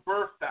abortion after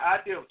birth, the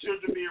idea of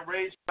children being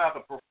raised by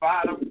the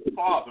provider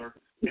father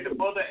and the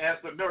mother as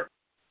the nurturer.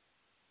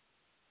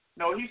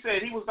 No, he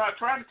said he was not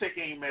trying to take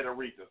aim at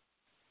Aretha.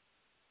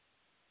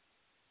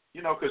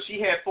 Because she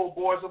had 4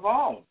 boys of her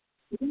own.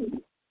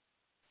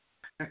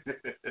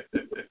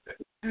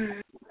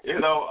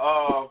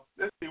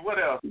 Let's see, what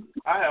else?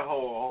 I have a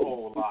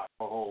whole lot.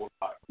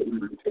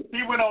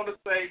 He went on to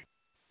say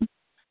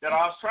that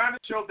I was trying to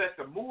show that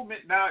the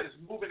movement now is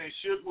moving and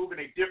should move in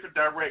a different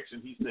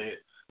direction, he said.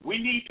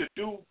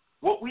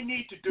 What we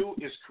need to do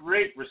is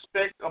create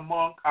respect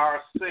among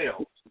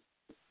ourselves.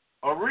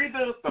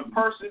 Aretha, the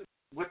person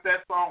with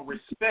that song,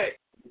 Respect,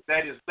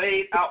 that is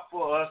laid out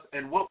for us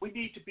and what we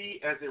need to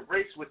be as a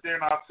race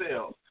within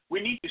ourselves.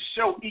 We need to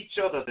show each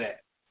other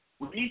that.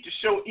 We need to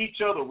show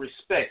each other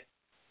respect.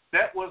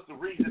 That was the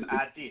reason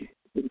I did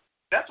it.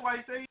 That's why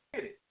he said he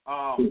did it.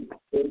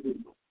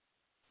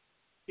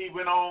 He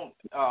went on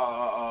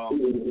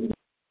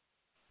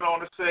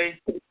to say,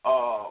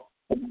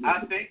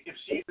 I think if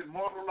she's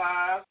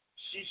immortalized,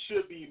 she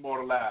should be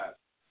immortalized.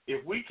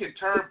 If we can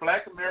turn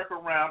Black America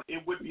around,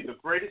 it would be the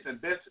greatest and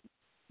best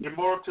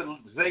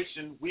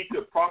immortalization we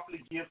could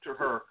properly give to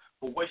her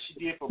for what she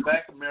did for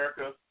Black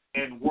America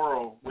and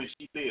world when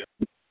she lived.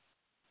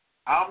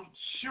 I'm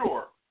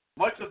sure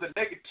much of the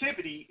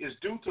negativity is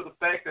due to the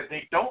fact that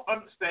they don't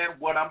understand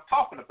what I'm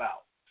talking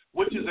about,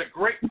 which is a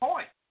great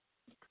point.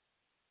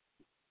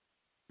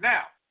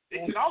 Now,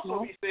 it can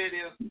also be said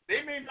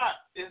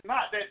it's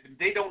not that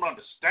they don't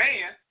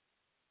understand,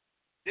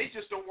 they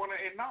just don't want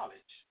to acknowledge.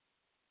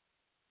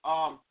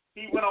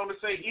 He went on to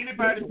say,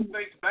 anybody who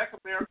thinks Black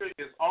America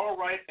is all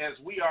right as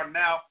we are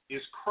now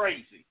is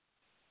crazy.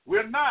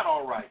 We're not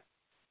all right.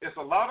 There's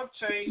a lot of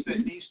change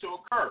that needs to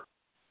occur.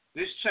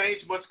 This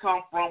change must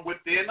come from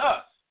within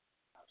us.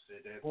 I've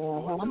said that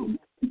before, too.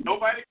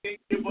 Nobody can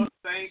give us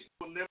things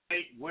to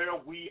eliminate where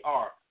we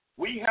are.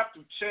 We have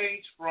to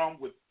change from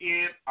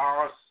within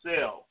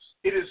ourselves.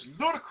 It is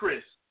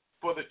ludicrous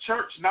for the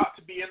church not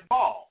to be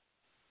involved.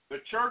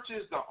 The church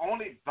is the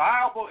only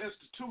viable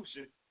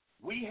institution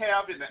we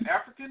have in the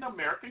African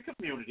American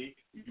community.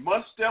 We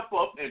must step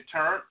up and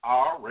turn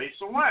our race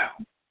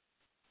around.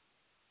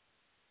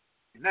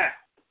 Now,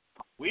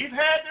 we've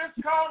had this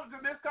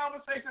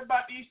conversation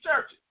about these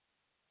churches.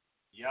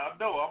 Y'all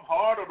know I'm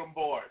hard on them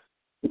boys.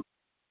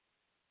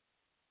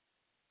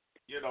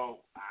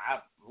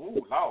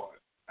 Lord.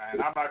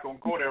 And I'm not going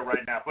to go there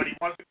right now. But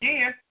once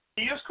again,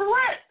 he is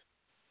correct.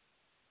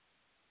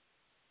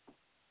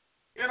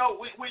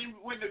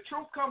 When the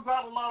truth comes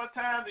out a lot of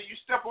times and you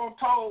step on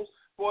toes,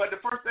 boy,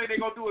 the first thing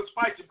they're going to do is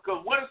fight you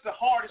because what is the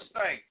hardest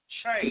thing?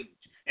 Change.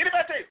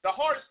 Anybody tell you, the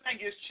hardest thing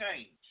is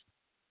change.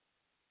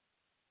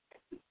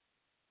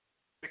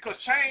 Because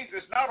change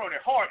is not only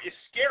hard, it's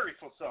scary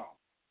for some.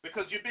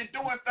 Because you've been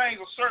doing things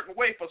a certain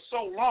way for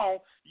so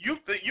long, you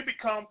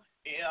become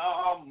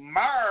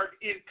mired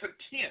in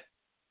contempt,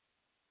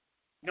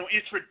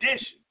 in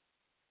tradition.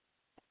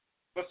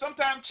 But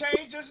sometimes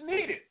change is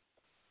needed.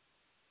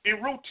 In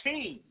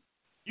routine,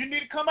 you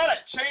need to come out of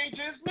it. Change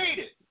is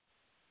needed.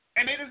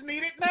 And it is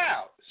needed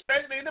now,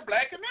 especially in the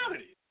Black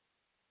community.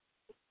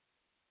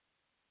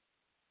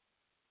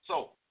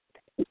 So,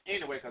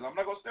 Anyway, because I'm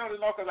not gonna stay on this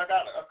long because I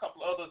got a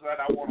couple of others that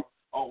I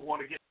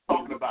want to get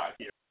talking about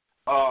here.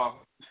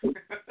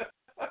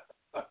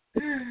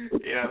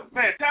 Yeah,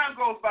 man, time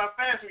goes by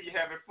fast when you're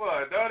having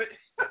fun, don't it?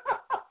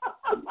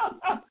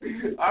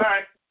 All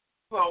right,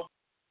 so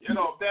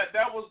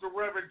that was the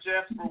Reverend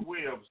Jasper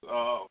Williams,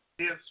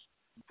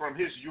 from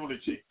his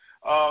eulogy.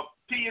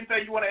 P,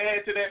 anything you want to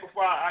add to that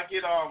before I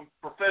get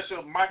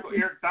Professor Michael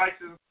Eric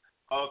Dyson's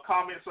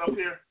comments up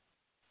here?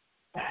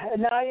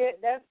 No, I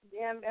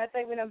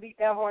think we done beat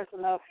that horse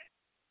enough.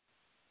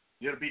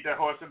 You done beat that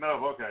horse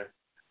enough? Okay.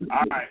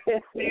 All right.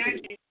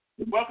 Pianki,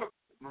 welcome.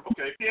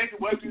 Okay, Pianki,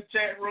 welcome to the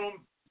chat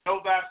room.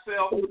 Know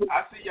thyself.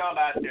 I see y'all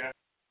out there.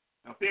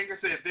 Now, Pianki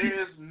said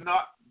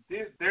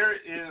there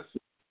is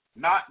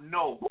not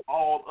no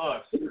all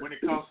us when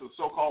it comes to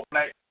so-called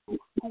black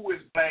people. Who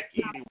is black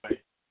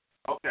anyway?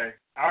 Okay.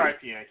 All right,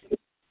 Pianki.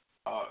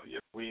 Yeah,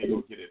 we ain't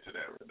gonna get into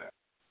that right now.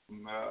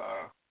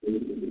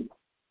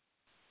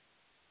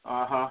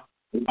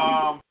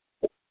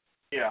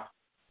 Yeah.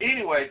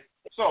 Anyway,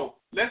 so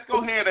let's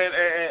go ahead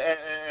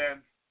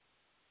and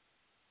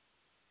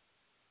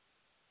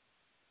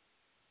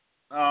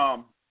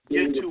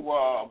get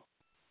to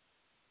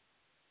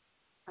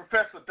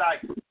Professor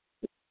Dyson,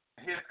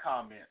 his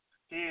comments.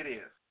 Here it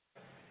is.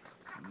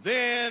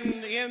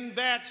 Then in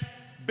that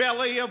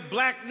belly of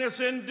blackness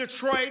in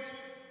Detroit,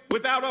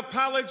 without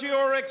apology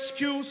or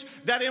excuse,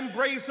 that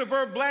embrace of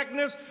her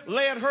blackness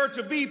led her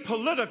to be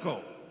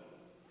political.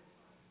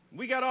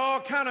 We got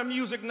all kind of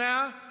music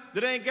now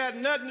that ain't got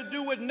nothing to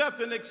do with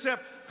nothing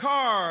except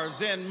cars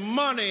and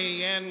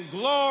money and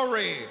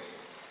glory.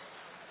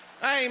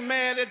 I ain't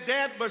mad at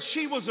that, but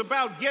she was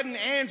about getting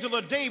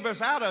Angela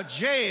Davis out of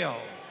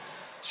jail.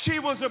 She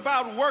was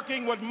about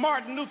working with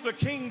Martin Luther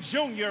King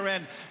Jr.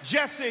 and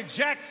Jesse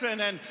Jackson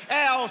and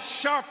Al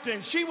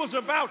Sharpton. She was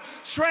about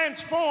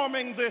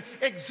transforming the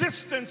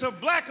existence of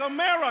black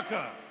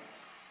America.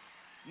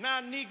 Now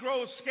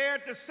Negroes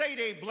scared to say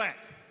they black.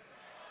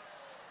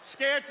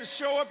 Scared to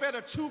show up at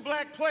a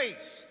two-black place.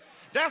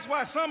 That's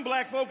why some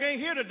black folk ain't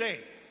here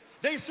today.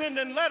 They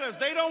sending letters.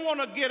 They don't want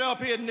to get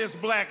up in this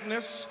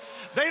blackness.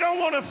 They don't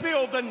want to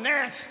feel the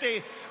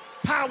nasty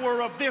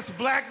power of this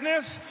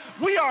blackness.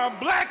 We are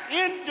black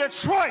in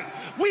Detroit.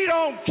 We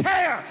don't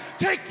care.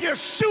 Take your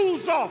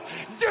shoes off.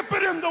 Dip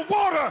it in the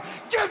water.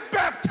 Get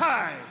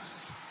baptized.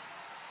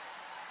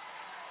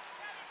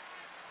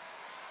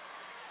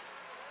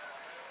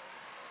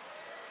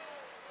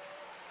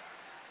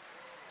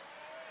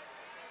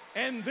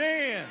 And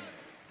then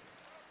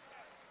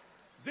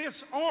this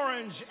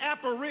orange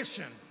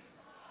apparition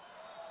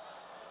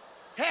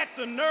had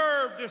the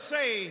nerve to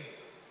say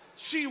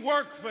she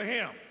worked for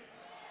him.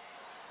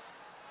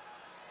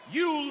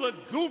 You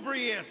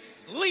lugubrious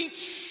leech.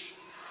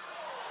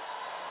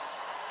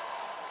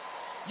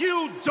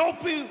 You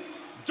dopey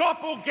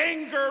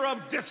doppelganger of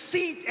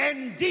deceit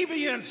and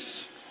deviance.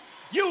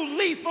 You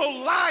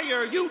lethal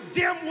liar. You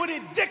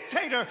dim-witted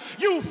dictator.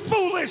 You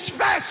foolish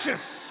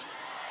fascist.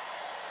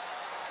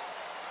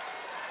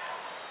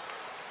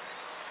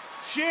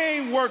 She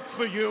ain't worked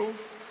for you.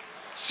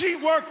 She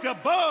worked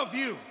above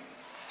you.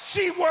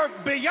 She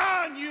worked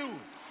beyond you.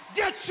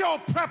 Get your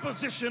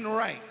preposition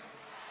right.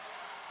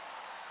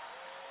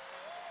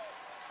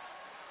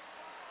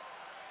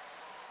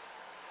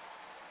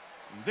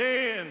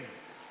 Then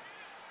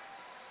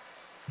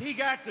he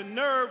got the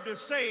nerve to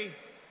say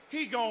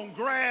he gonna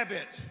grab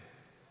it.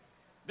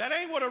 That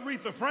ain't what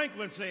Aretha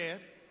Franklin said.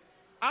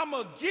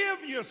 I'ma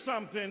give you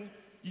something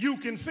you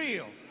can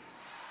feel.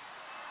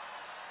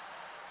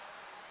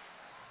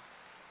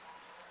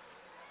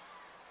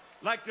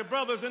 Like the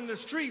brothers in the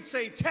street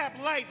say, tap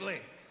lightly,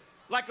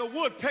 like a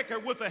woodpecker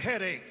with a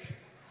headache.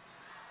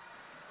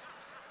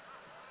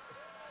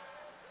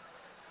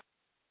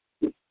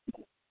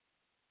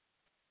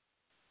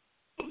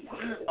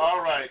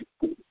 All right.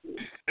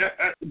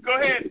 Go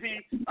ahead,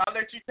 Pete. I'll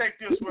let you take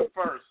this one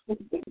first.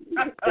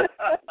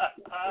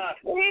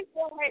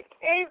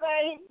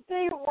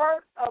 He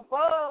worked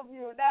above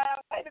you.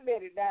 Now, wait a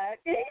minute now.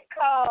 He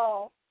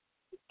called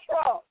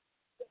Trump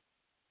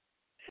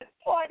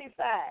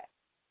 45.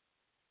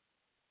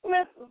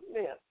 Mr.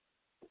 Smith,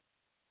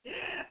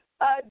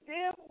 a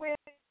dim-witted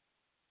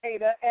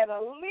dictator and a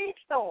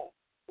lethal,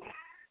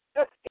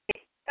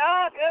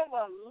 God, it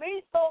was a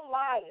lethal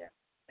liar,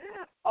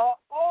 an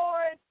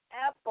orange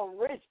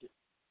apparition.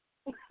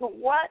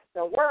 What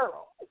the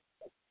world?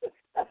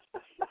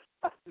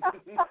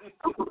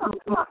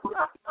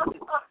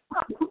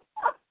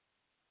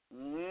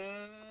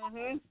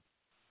 Mm-hmm.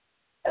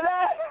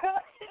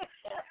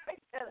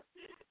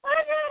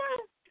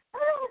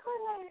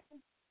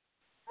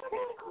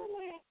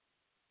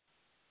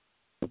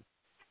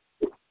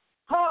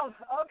 Oh,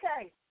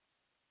 okay.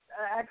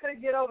 I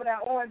couldn't get over that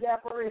orange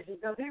apparition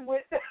because he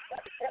went there.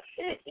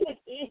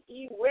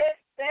 he went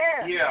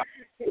there. Yeah.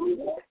 He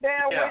went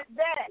there with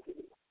that.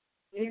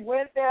 He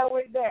went there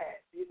with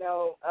that.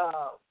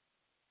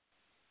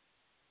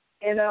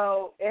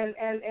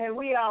 And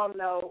we all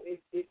know if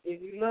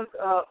you look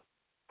up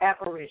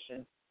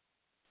apparition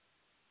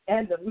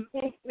and the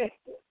meaning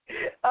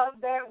of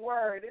that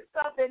word. It's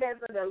something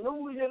that's an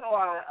illusion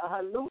or a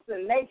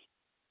hallucination,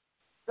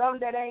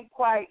 something that ain't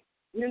quite,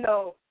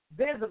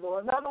 visible.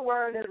 Another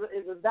word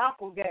is a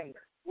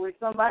doppelganger, which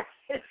somebody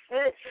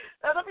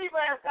other people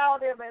have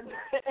called them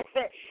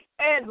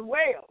as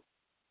well.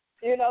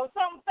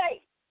 Something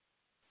fake,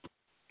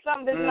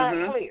 something that's not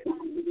clear.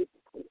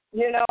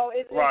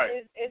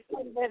 It's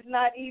something that's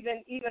not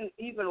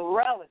even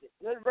relevant,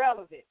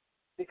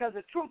 because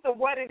the truth of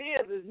what it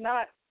is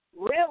not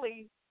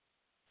really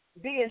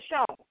being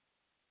shown.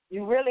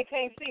 You really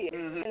can't see it.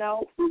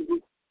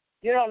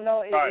 You don't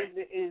know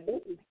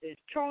is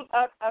truth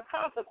or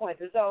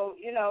consequences. So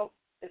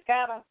it's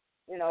kind of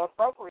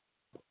appropriate.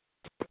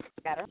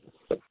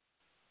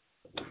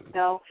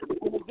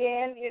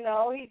 Again,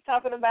 he's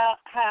talking about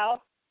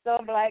how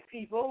some black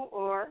people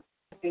or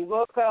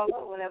people of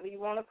color, whatever you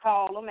want to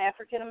call them,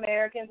 African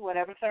Americans,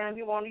 whatever term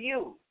you want to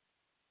use,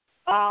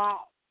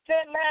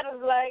 sent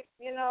letters like,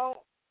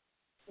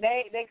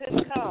 they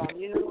couldn't come,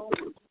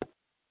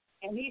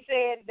 And he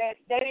said that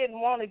they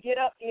didn't want to get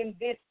up in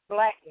this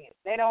blackness.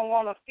 They don't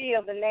want to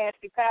feel the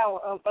nasty power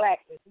of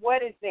blackness.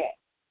 What is that?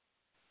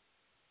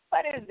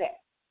 What is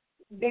that?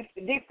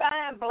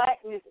 Define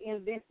blackness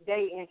in this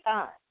day and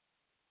time.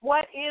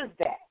 What is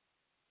that?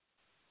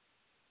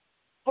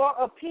 For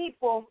a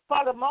people,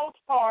 for the most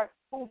part,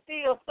 who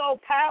feel so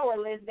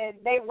powerless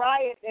that they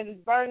riot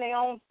and burn their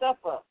own stuff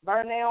up,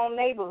 burn their own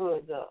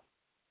neighborhoods up.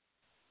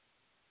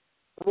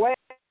 Where's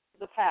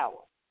the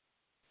power?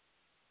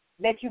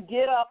 That you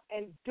get up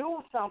and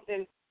do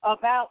something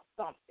about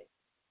something,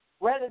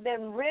 rather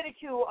than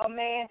ridicule a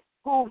man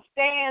who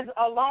stands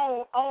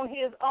alone on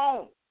his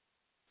own.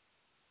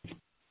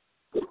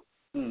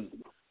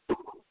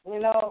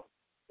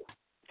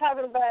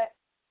 Talking about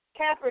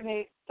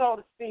Kaepernick, so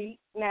to speak,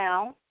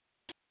 now,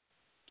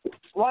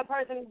 one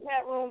person in the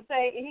chat room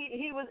say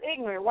he was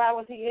ignorant. Why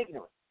was he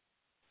ignorant?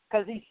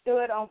 Because he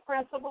stood on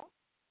principle,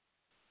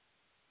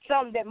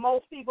 something that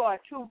most people are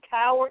too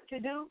coward to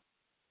do,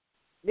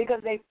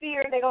 because they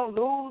fear they're going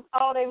to lose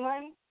all their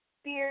money,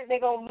 fear they're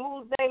going to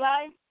lose their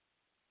life.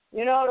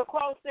 The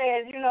quote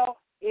says,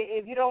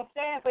 if you don't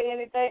stand for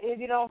anything,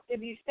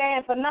 if you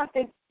stand for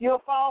nothing,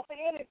 you'll fall for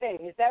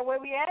anything. Is that where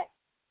we at?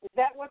 Is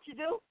that what you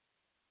do?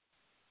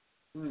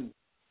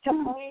 To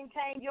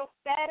maintain your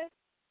status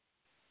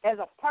as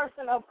a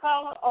person of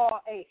color or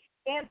a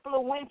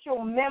influential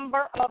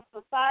member of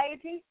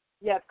society,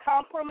 you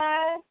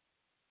compromise?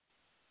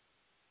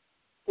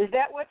 Is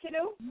that what you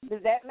do?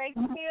 Does that make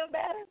you feel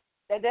better?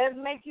 That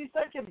doesn't make you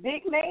such a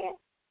big man?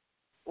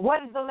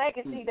 What is the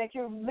legacy that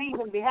you're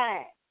leaving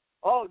behind?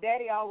 Oh,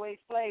 Daddy always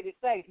played it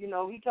safe. He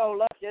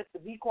told us just to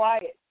be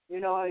quiet.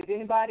 If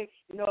anybody,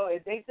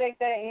 if they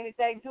say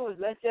anything to us,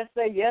 let's just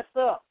say yes,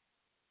 sir.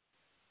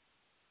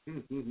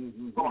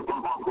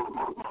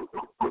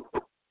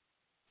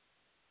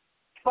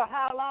 For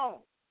how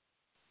long?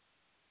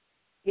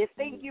 You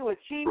think you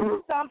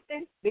achieved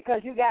something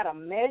because you got a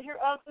measure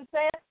of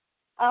success?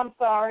 I'm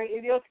sorry.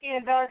 If your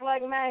skin dark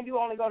like mine, you're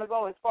only going to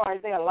go as far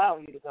as they allow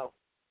you to go.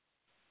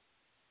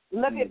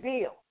 Look at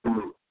Bill.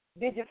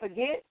 Did you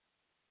forget?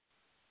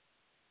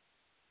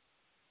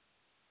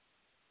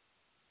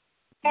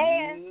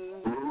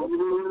 And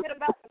forget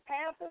about the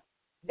Panthers,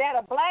 that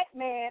a black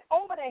man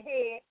over the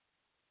head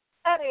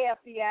of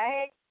the FBI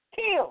had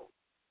killed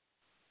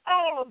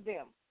all of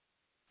them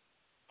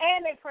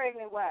and their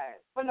pregnant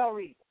wives for no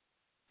reason.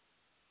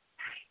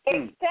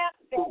 Except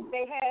that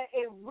they had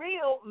a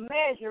real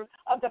measure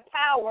of the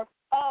power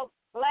of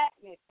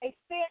blackness, a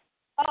sense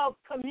of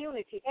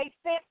community, a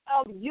sense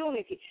of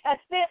unity, a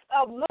sense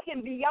of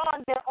looking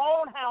beyond their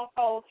own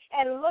household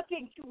and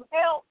looking to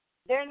help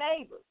their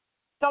neighbors.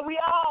 So we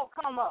all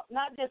come up,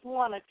 not just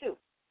one or two.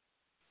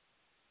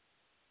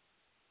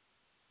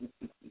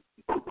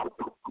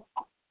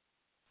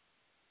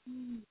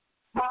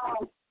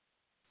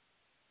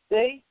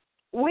 See?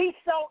 We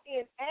so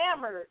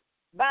enamored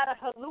by the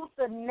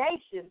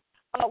hallucination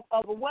of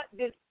what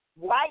this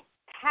white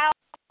house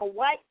or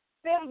white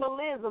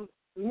symbolism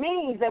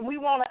means, and we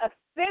want to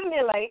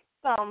assimilate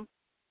some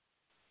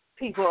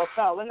people of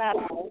color, not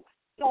all,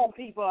 some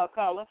people of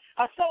color,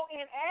 are so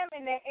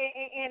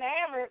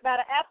enamored by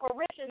the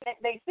apparition that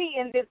they see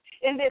in this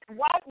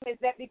whiteness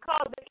that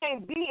because they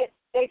can't be it,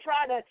 they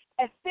try to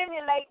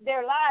assimilate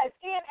their lives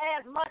in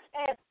as much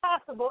as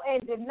possible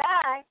and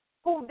deny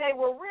who they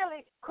were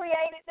really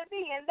created to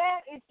be, and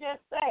that is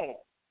just sad.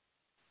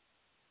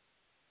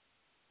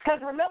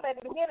 Because remember, at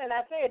the beginning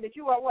I said that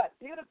you are what?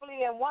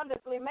 Beautifully and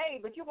wonderfully made,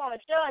 but you want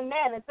to shun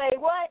that and say,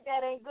 what?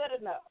 That ain't good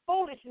enough.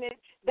 Foolishness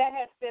that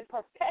has been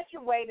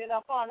perpetuated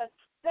upon us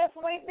since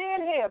we've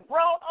been here,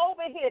 brought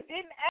over here,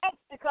 didn't ask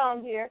to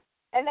come here,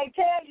 and they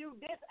tell you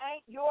this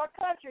ain't your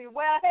country.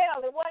 Well,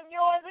 hell, it wasn't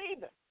yours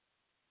either.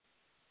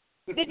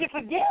 Did you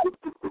forget?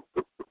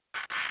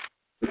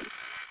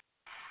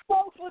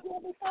 Folks was here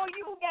before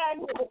you got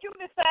here, but you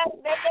decided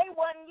that they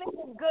wasn't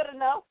living good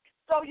enough,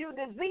 so you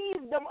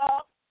diseased them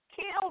up,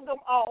 killed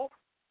them off,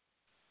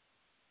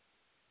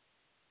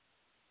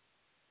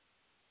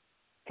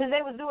 because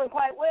they was doing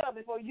quite well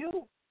before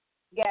you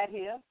got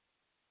here.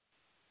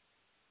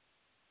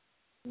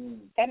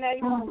 And now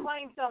you want to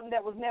claim something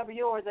that was never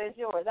yours as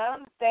yours. I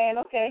understand,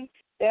 okay,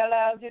 they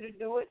allowed you to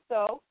do it,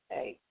 so,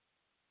 hey.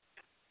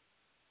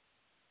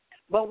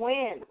 But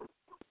when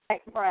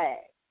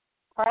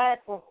pride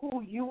for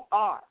who you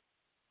are,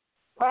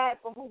 pride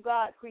for who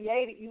God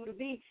created you to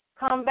be,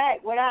 come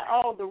back without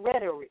all the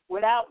rhetoric,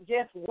 without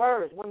just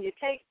words. When you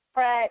take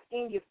pride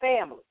in your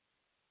family,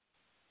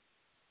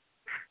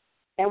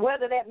 and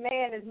whether that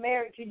man is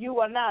married to you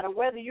or not, or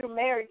whether you're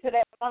married to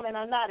that woman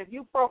or not, if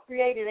you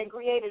procreated and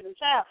created a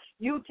child,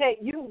 you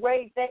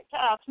raise that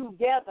child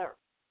together,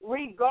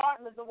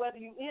 regardless of whether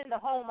you're in the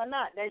home or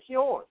not. That's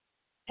yours.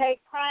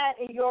 Take pride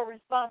in your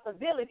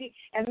responsibility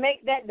and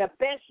make that the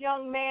best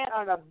young man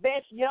or the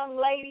best young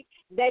lady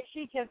that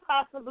she can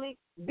possibly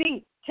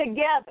be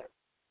together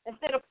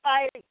instead of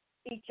fighting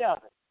each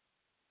other.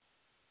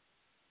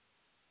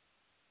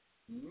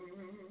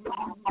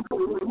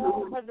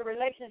 Because the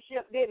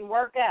relationship didn't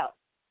work out.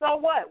 So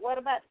what? What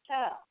about the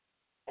child?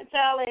 The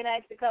child ain't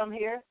asked to come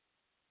here.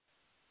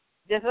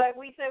 Just like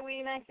we say we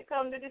ain't asked to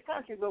come to this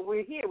country, but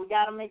we're here. We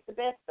got to make the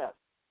best of it.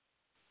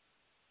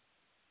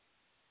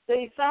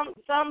 See,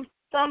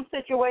 some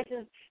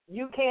situations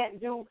you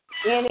can't do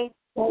anything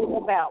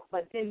about,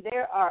 but then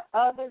there are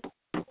others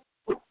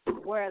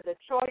where the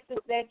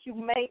choices that you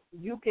make,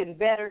 you can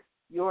better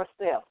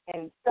yourself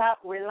and stop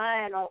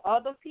relying on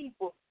other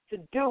people to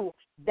do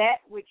that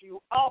which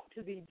you ought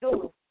to be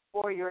doing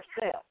for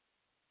yourself.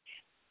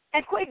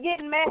 And quit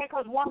getting mad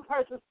because one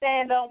person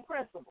stand on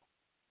principle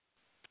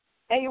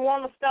and you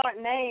want to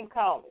start name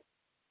calling.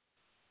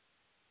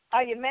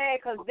 Are you mad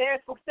because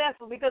they're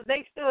successful because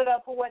they stood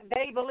up for what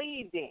they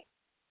believed in?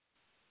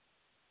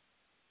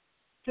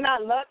 It's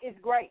not luck, it's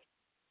grace.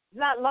 It's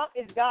not luck,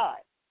 it's God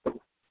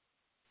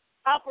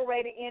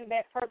operating in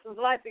that person's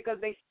life because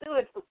they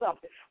stood for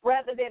something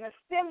rather than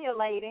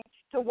assimilating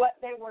to what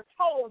they were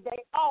told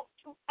they ought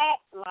to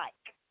act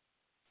like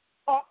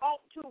or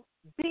ought to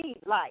be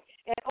like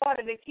in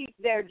order to keep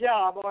their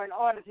job or in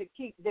order to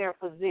keep their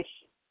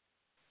position.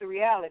 The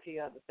reality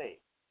of the thing.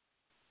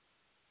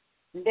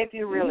 If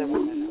you really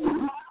want to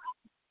know.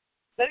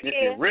 But again,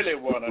 if you really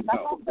want to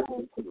know.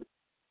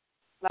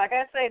 Like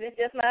I said, it's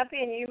just my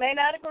opinion. You may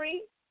not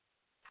agree.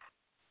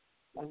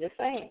 I'm just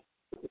saying.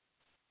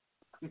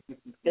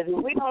 Because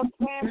if we don't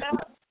stand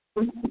up,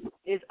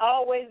 it's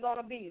always going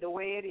to be the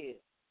way it is.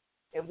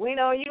 If we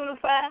don't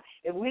unify,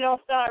 if we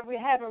don't start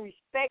having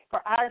respect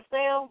for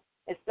ourselves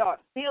and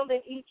start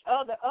building each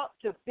other up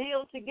to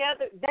build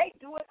together, they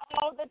do it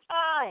all the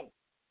time.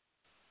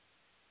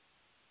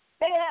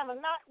 They have a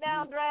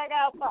knockdown,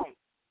 drag-out fight.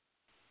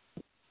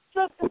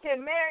 Sister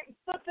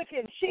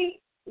can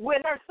cheat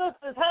with her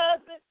sister's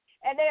husband,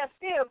 and they'll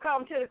still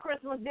come to the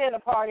Christmas dinner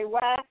party.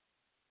 Why?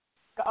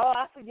 Oh,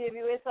 I forgive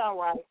you. It's all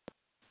right.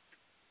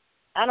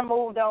 I done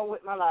moved on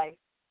with my life.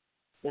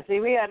 You see,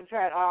 we had to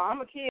try. Oh, I'm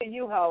going to kill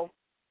you, hoe.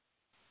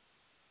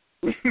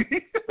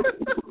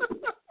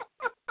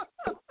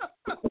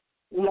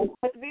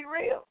 Let's be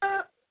real.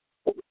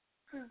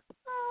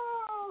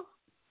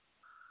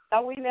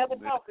 Or we never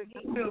talk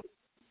again.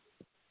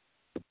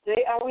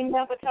 See, or we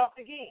never talk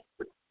again.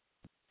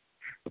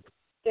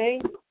 See?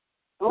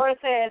 The word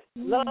says,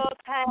 love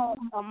has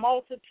a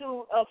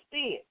multitude of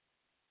fears.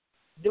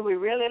 Do we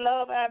really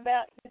love our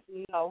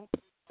baptism? No,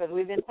 because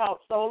we've been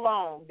taught so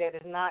long that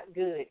it's not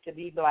good to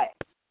be black,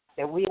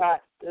 that we are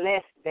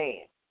less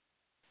than.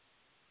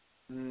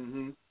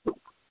 Mm-hmm.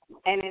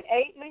 And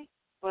innately,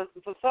 for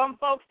some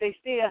folks, they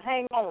still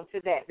hang on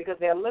to that because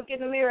they'll look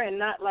in the mirror and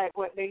not like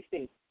what they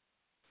see.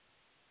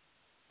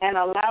 And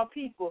allow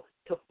people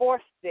to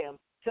force them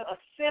to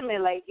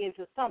assimilate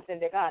into something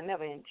that God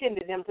never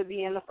intended them to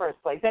be in the first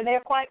place. And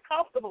they're quite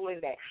comfortable in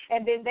that.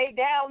 And then they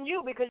down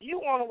you because you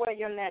want to wear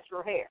your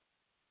natural hair.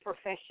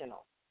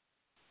 Professional.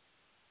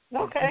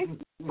 Okay.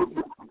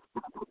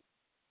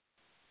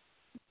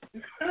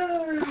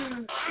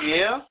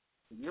 Yeah,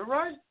 you're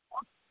right.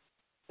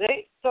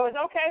 See? So it's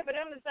okay for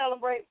them to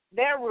celebrate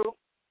their root,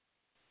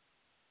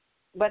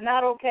 but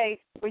not okay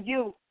for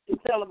you to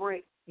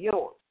celebrate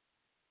yours.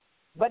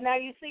 But now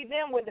you see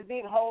them with the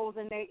big holes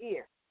in their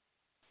ear.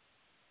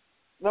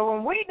 But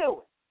when we do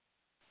it,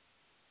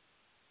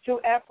 to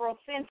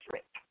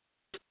Afrocentric,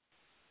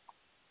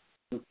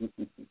 it's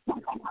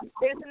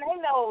in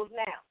their nose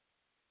now.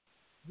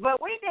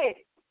 But we did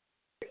it.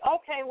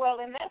 Okay, well,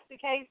 if that's the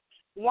case,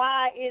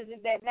 why is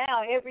it that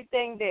now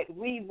everything that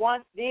we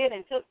once did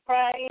and took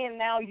pride in,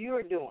 now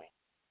you're doing?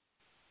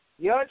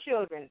 Your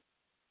children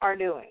are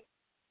doing.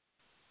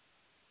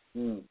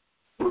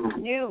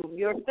 You,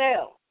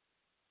 yourself,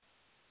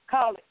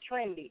 call it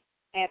trendy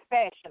and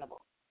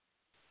fashionable.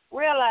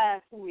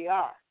 Realize who we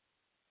are.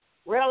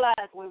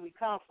 Realize where we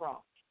come from.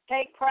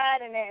 Take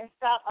pride in that and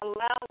stop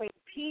allowing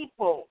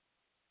people,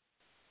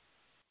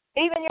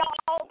 even your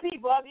own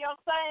people of your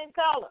same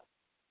color,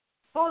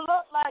 who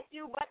look like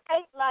you but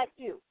ain't like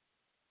you,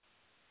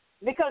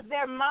 because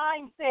their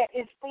mindset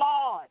is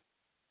flawed.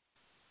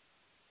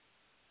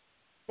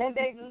 And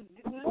they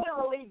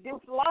literally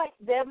dislike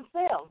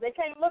themselves. They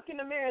can't look in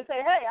the mirror and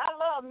say, hey, I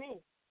love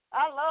me.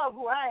 I love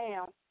who I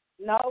am.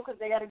 No, because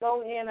they got to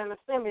go in and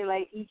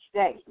assimilate each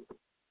day.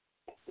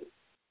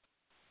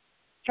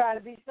 Try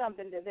to be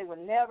something that they were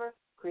never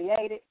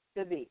created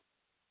to be.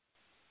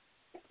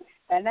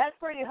 And that's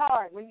pretty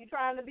hard. When you're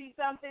trying to be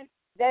something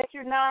that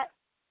you're not,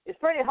 it's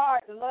pretty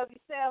hard to love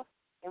yourself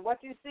and what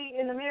you see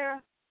in the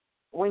mirror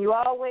when you're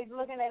always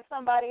looking at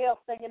somebody else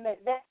thinking that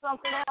that's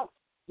something else.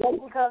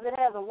 Just because it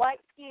has a white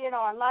skin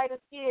or a lighter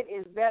skin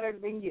is better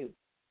than you.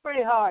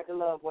 Pretty hard to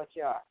love what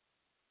you are.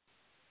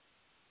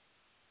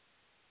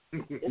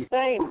 Just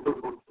saying.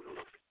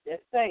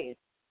 Just saying.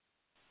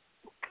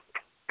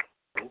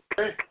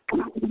 Okay.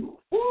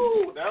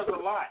 Woo, that was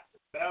a lot.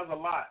 That was a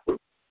lot.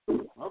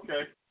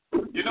 Okay.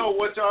 You know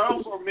what y'all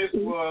also missed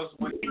was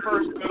when he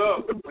first stood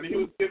up, when he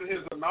was giving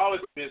his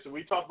acknowledgments, and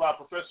we talked about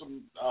Professor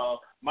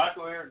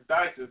Michael Eric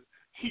Dyson,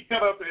 he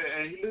got up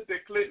and he looked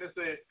at Clinton and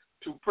said,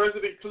 to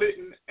President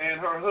Clinton and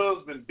her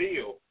husband,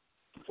 Bill.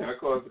 And, of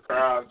course, the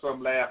crowd,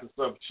 some laughed and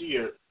some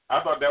cheered.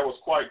 I thought that was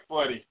quite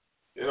funny.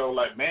 You know,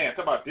 like, man,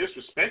 talk about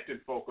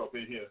disrespecting folk up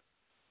in here.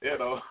 You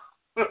know,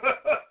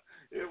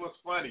 it was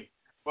funny.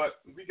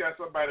 But we got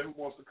somebody who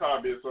wants to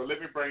comment, so let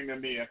me bring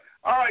them in.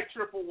 All right,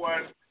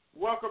 111,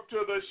 welcome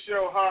to the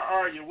show. How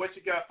are you? What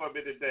you got for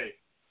me today?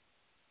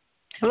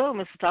 Hello,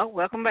 Mr. Talk.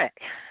 Welcome back.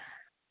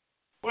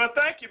 Well,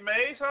 thank you,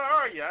 Maze. How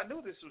are you? I knew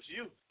this was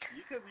you.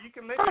 You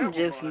can let me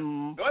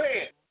on. Go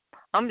ahead.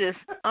 I'm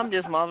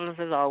just marvelous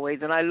as always,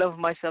 and I love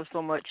myself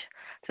so much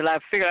till I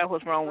figure out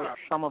what's wrong with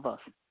some of us.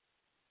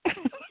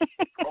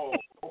 Oh,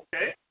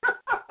 okay.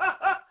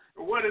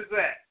 What is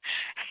that?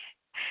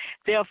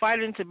 They're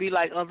fighting to be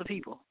like other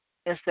people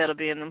instead of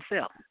being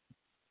themselves.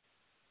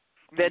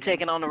 They're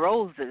taking on the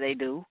roles that they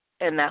do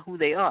and not who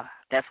they are.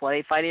 That's why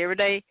they fight every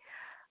day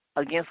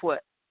against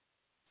what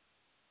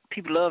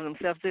people love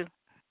themselves to.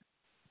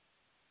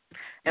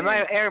 And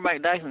everybody,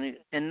 Dyson,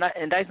 and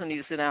Dyson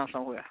needs to sit down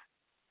somewhere.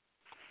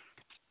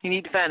 He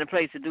needs to find a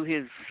place to do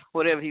his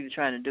whatever he was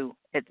trying to do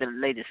at the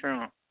latest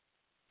room.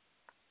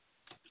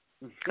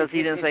 Because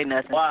he didn't say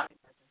nothing. Why?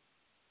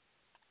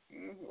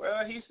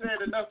 Well, he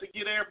said enough to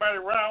get everybody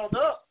riled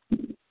up.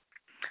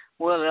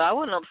 Well, I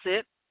wasn't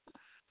upset.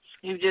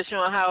 He was just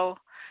showing how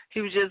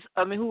he was just.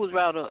 I mean, who was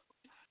riled up?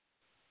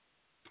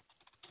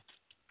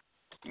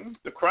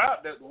 The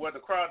crowd that was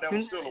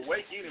still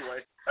awake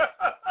anyway.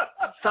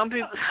 Some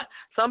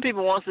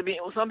people want to be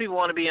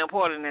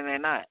important and they're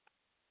not.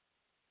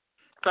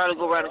 Try to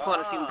go around the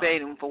corner and see who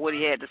paid him for what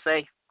he had to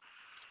say.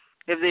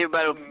 If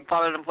everybody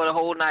followed him for the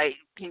whole night,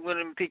 he went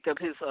and picked up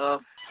his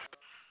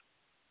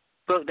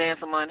book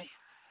dancer money.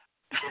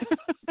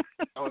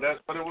 Oh, that's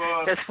what it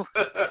was?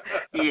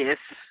 Yes.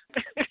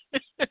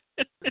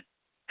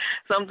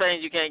 Some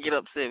things you can't get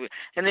upset with.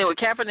 And then with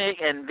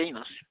Kaepernick and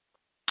Venus,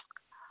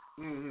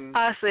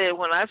 I said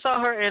when I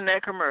saw her in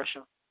that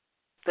commercial,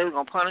 they were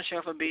going to punish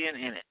her for being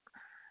in it.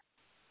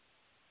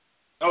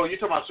 Oh, you're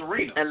talking about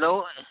Serena?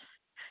 And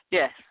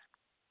yes.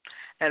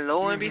 And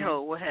lo and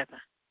behold, what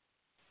happened?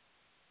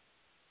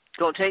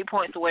 Going to take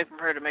points away from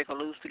her to make her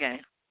lose the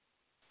game.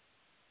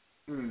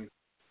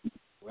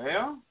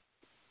 Well.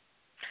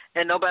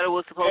 And nobody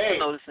was supposed to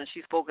notice, and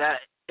she spoke out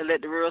and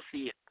let the world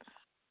see it.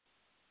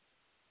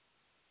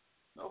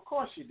 Of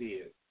course she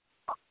did.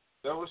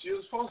 That's what she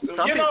was supposed to do.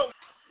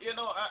 You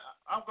know,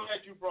 I'm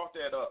glad you brought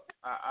that up.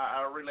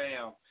 I really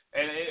am.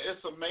 And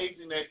it's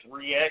amazing that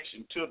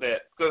reaction to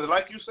that. Because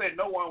like you said,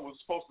 no one was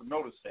supposed to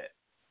notice that.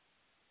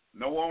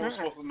 No one was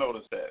supposed to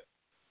notice that.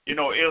 You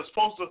know, it was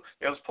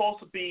supposed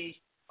to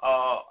be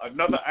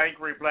another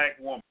angry black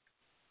woman.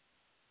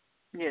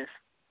 Yes.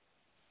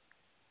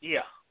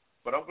 Yeah.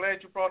 But I'm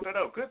glad you brought that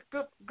up. Good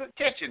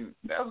catching.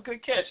 That was a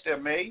good catch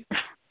there, May.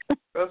 That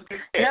was a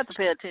good catch. You have to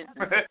pay attention.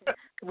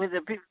 With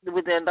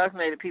the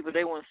indoctrinated people,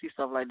 they want to see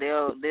stuff like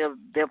they'll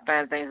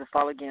find things to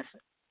fall against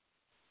it.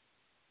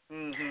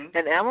 And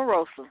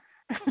Omarosa.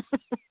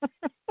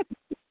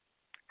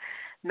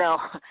 No,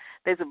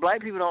 they said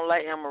black people don't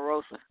like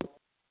Omarosa.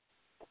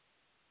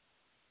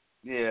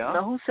 Yeah.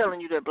 Now, who's telling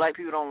you that black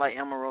people don't like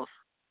Omarosa?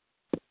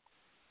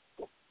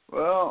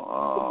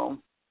 Well,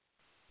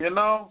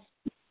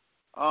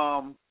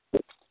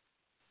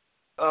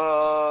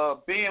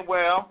 being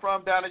where I'm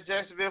from down in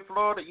Jacksonville,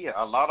 Florida, yeah,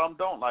 a lot of them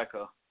don't like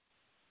her.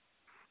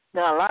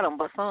 Now, a lot of them,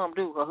 but some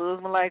do. Her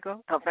husband like her,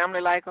 her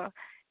family like her,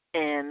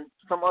 and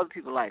some other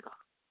people like her.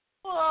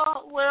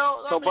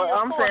 Well, so, but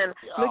I'm saying,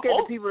 look at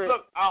the people that.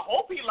 Look, I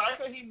hope he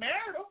liked her. He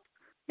married her.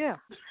 Yeah,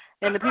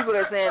 and the people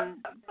that are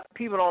saying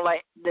people don't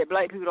like that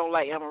black people don't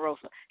like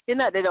Omarosa. It's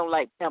not they don't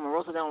like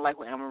Omarosa. They don't like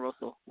what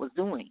Omarosa was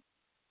doing.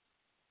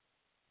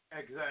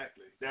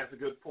 Exactly. That's a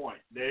good point.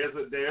 There's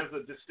a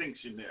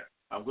distinction there.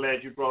 I'm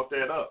glad you brought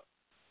that up.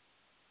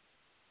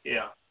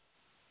 Yeah.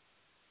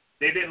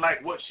 They didn't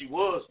like what she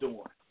was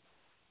doing.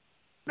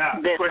 Now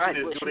the question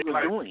is, do they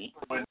like what she's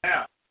doing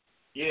now?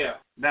 Yeah.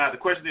 Now the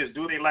question is,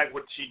 do they like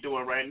what she's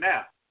doing right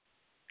now?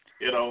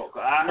 You know,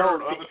 I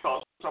heard other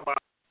talks about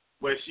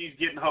where she's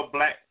getting her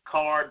black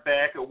card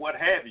back or what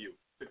have you.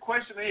 The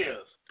question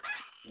is,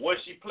 was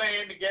she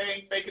playing the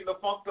game, faking the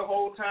funk the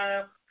whole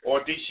time,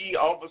 or did she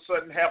all of a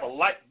sudden have a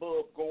light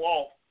bulb go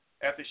off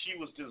after she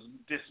was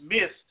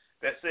dismissed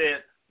that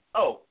said,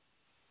 "Oh,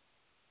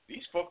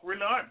 these folk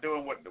really aren't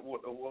doing what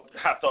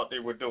I thought they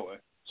were doing."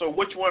 So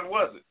which one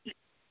was it?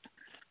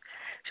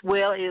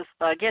 Well,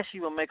 I guess she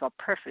will make a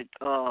perfect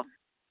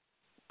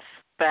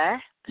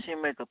spy.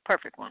 She'll make a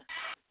perfect one.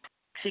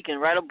 She can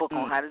write a book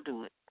on how to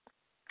do it.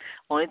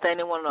 Only thing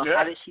they want to know,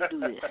 how did she do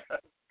this?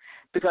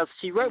 Because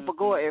she worked for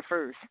Gore at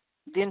first,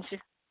 didn't she?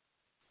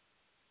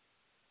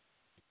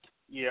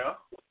 Yeah.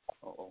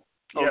 Uh-oh.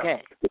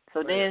 Okay.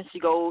 So then she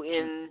go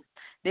in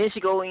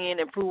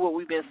and prove what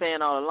we've been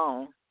saying all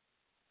along.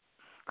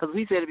 Because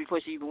we said it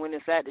before she even went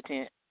inside the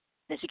tent.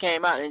 And she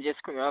came out and just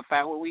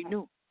found what we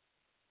knew.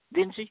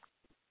 Didn't she?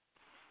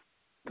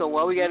 So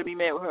why we got to be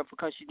mad with her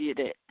because she did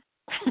that?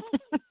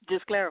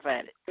 Just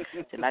clarified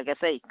it. So like I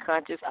say,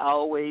 conscious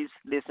always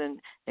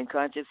listen, and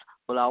conscious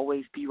will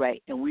always be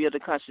right. And we are the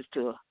conscious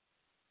to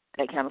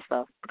that kind of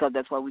stuff because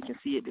that's why we can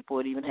see it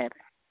before it even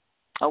happens.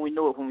 Or we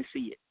know it when we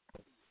see it.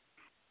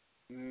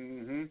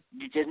 Mm-hmm.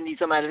 You just need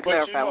somebody to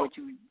clarify what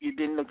you've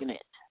been looking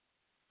at.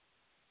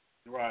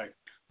 Right.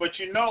 But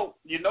you know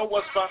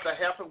what's about to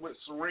happen with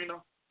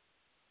Serena?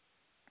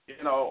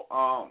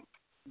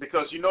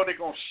 Because they're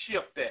gonna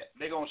shift that.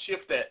 They're gonna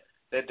shift that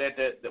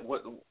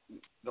what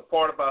the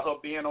part about her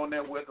being on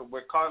there with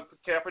Colin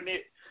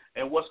Kaepernick,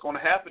 and what's gonna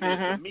happen is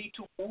the Me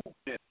Too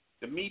movement.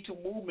 The Me Too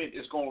movement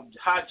is gonna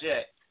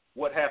hijack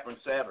what happened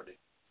Saturday.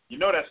 You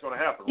know that's gonna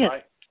happen,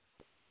 right?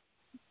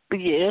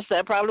 Yes,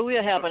 that probably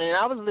will happen. And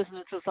I was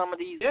listening to some of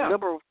these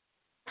liberal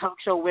talk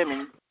show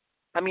women.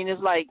 I mean,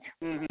 it's like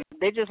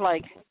they just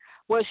like,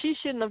 well, she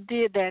shouldn't have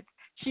did that.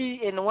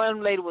 She and the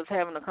one lady was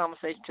having a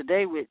conversation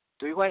today with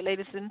 3 white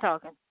ladies sitting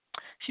talking.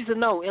 She said,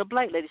 no, a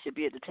black lady should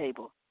be at the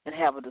table and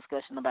have a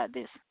discussion about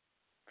this.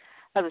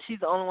 I said, she's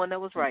the only one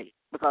that was right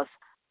because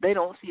they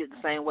don't see it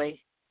the same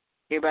way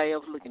everybody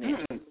else looking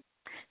at it.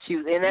 She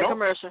was in that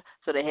commercial,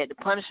 so they had to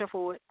punish her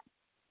for it.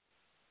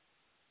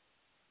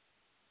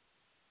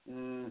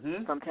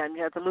 Sometimes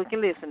you have to look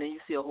and listen, and you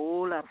see a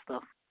whole lot of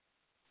stuff.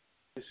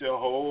 You see a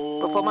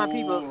whole but for my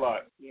people,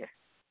 lot. Yeah.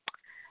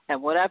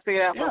 And what I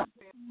figured out for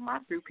my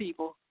few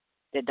people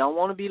that don't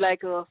want to be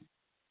like us,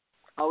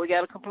 all we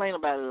got to complain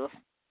about us,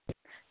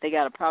 they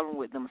got a problem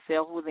with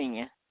themselves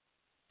within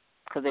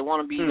because they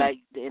want to be like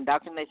the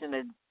indoctrination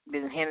that's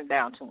been handed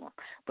down to them.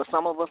 But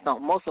some of us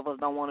don't. Most of us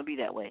don't want to be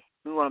that way.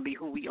 We want to be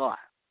who we are.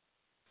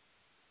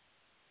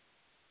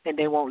 And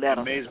they won't let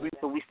us,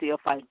 but we still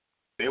fight.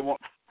 They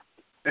won't.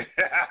 So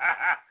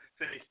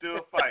they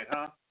still fight,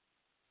 huh?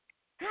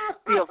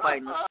 Still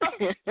fighting.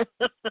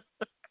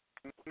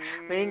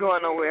 We ain't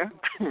going nowhere.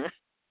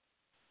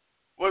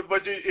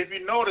 But if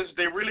you notice,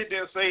 they really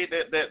didn't say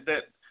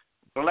that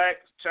black,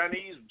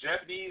 Chinese,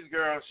 Japanese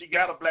girl, she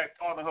got a black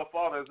father. Her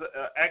father is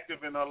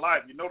active in her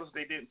life. You notice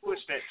they didn't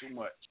push that too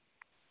much.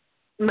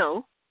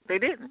 No, they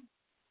didn't.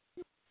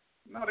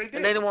 No, they didn't.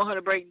 And they didn't want her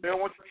to break. They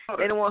didn't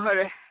want her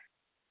to.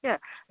 Yeah,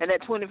 and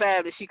that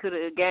 25 that she could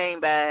have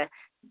gained by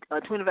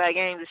 25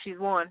 games that she's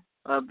won,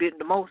 a bit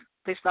the most,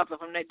 they stopped her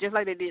from that, just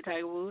like they did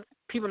Tiger Woods.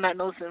 People not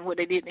noticing what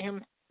they did to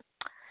him.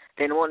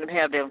 They don't want them to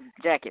have their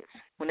jackets.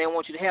 When they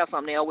want you to have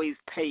something, they always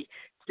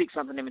stick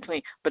something in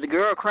between. But the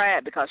girl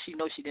cried because she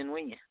knows she didn't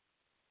win.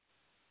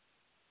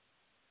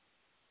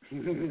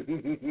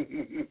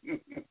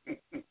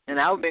 And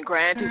I've been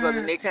crying too because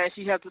the next time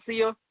she has to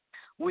see her,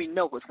 we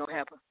know what's going to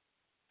happen.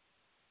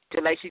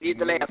 Just like she did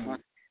the last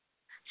one.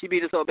 She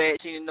beat her so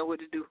bad she didn't know what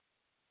to do.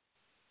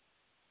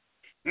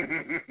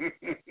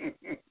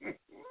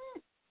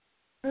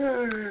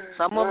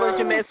 Some of us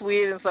you mess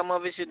with and some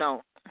of us you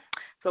don't.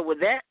 So with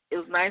that, it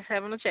was nice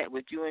having a chat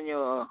with you and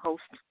your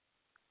host.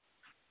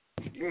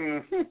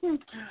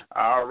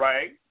 All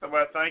right.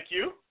 Well, thank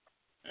you.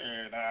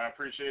 And I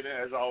appreciate it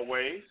as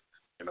always.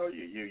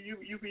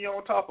 You be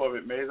on top of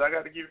it, Maze. I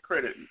got to give you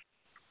credit.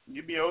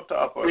 You be on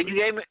top of it. You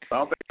gave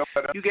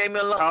me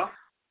a long.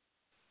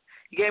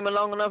 You gave me a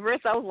long enough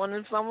rest. I was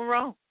wondering if something was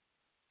wrong.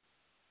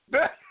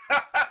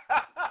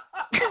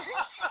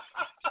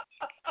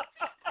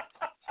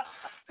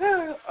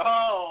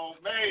 Oh,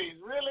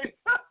 Maze, really?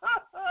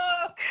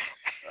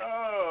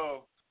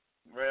 Oh,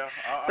 well.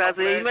 So I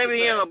said, you may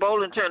be in a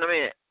bowling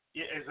tournament.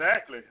 Yeah,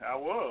 exactly. I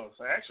was,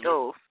 actually.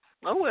 Oh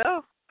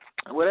well.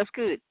 Well, that's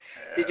good.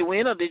 Yeah. Did you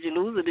win or did you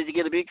lose or did you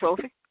get a big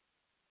trophy?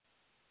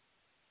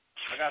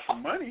 I got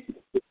some money.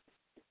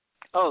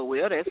 Oh,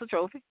 well, that's a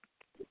trophy.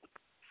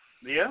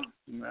 Yeah.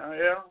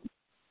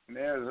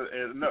 There's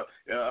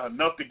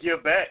enough to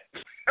give back.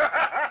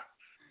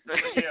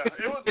 Yeah,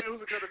 it was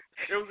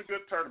a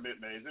good tournament,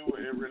 Maze.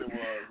 It really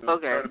was. It was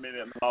a tournament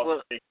in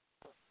Las Vegas.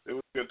 It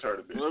was a good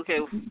tournament. Okay.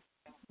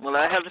 Well,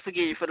 I have to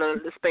forgive you for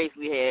the space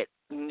we had.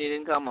 You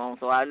didn't come on,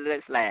 so I let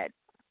it slide.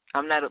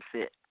 I'm not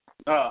upset.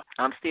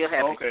 I'm still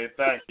happy. Okay,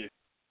 thank you.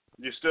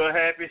 You're still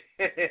happy?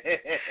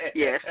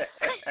 Yes.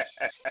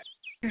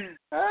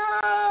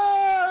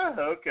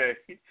 Okay.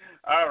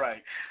 All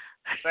right.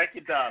 Thank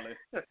you, darling.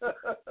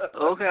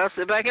 Okay, I'll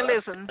sit back and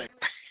listen.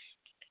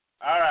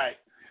 All right.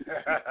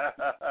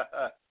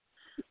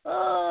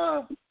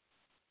 All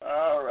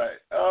right.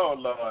 Oh,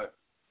 Lord.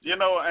 You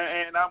know,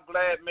 and I'm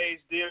glad Mace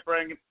did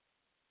bring it.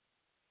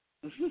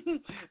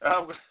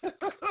 I'm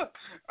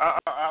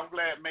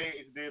glad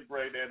Mace did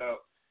bring that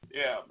up.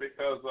 Yeah,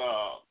 because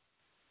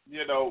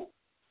you know,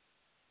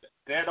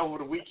 that over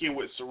the weekend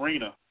with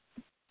Serena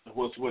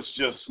was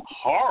just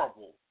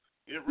horrible.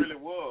 It really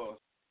was.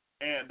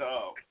 And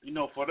you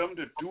know, for them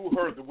to do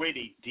her the way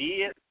they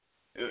did,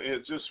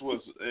 it just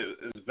was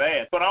it's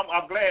bad. But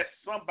I'm glad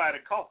somebody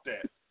caught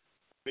that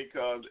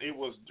because it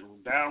was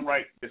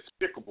downright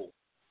despicable.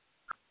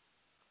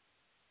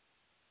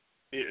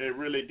 It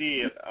really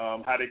did,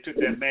 how they took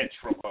that match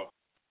from her.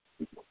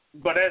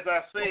 But as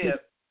I said,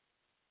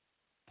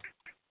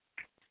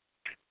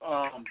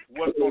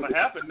 what's going to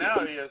happen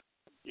now is,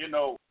 you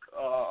know,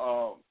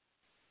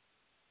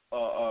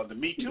 the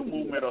Me Too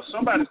movement, or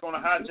somebody's going to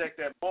hijack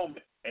that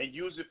moment and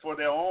use it for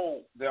their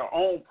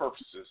own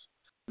purposes,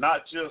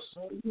 not just,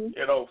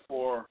 you know,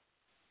 for,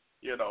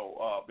 you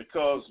know,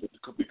 because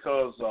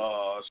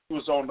she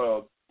was on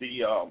the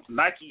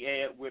Nike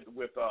ad with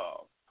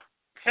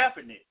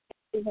Kaepernick.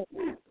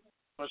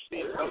 But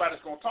see,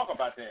 nobody's going to talk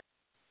about that.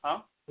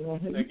 Huh?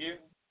 Again?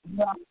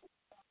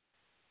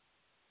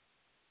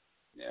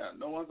 Yeah,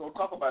 no one's going to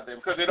talk about that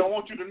because they don't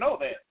want you to know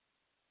that.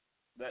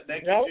 That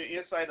gives you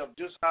insight of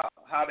just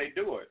how they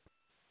do it.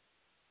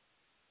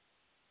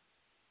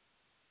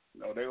 You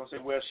know, they're going to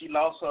say, well, she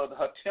lost her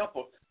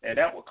temper, and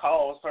that would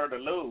cause her to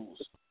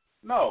lose.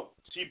 No,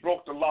 she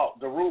broke the law,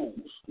 the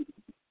rules.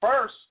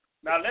 First,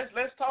 now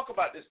let's talk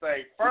about this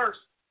thing. First,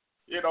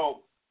 you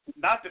know,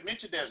 not to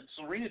mention that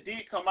Serena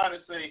did come out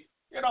and say,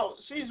 you know,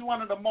 she's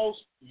one of the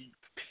most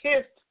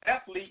pissed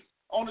athletes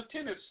on the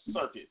tennis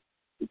circuit.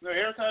 You know,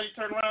 every time you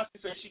turn around,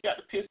 she said she got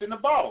the piss in the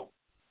bottle.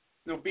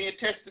 You know, being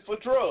tested for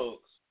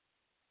drugs.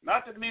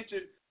 Not to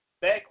mention,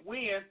 back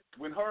when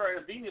her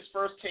and Venus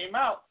first came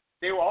out,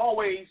 they were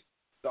always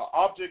the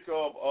object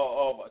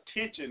of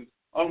attention,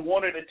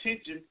 unwanted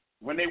attention,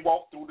 when they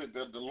walked through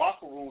the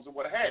locker rooms and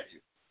what have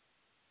you.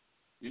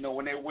 You know,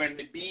 when they were wearing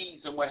the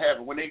beads and what have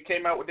you. When they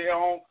came out with their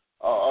own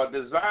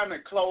designer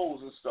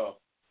clothes and stuff.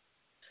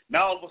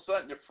 Now all of a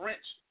sudden the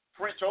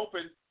French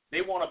Open,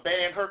 they want to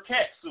ban her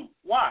cat suit.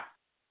 Why?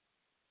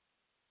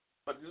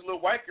 But this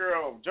little white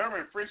girl,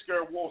 German French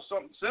girl, wore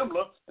something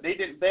similar, but they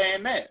didn't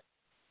ban that.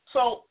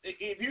 So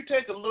if you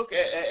take a look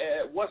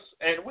at what's,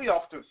 and we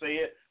often say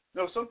it,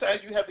 you know,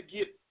 sometimes you have to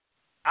get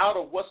out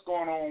of what's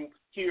going on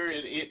here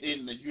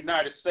in the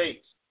United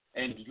States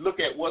and look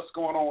at what's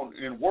going on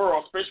in the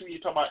world, especially when you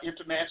talk about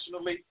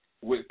internationally,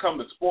 when it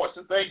comes to sports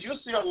and things. You'll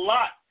see a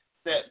lot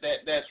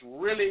that's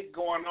really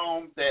going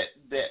on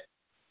that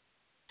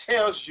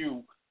tells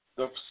you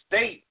the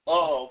state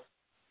of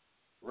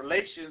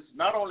relations,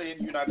 not only in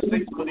the United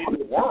States, but in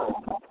the world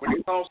when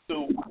it comes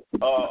to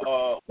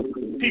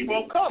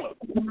people of color.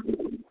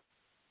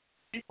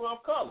 People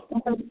of color.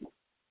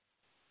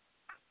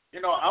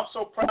 You know, I'm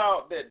so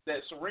proud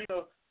that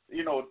Serena,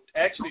 you know,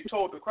 actually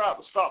told the crowd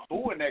to stop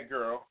booing that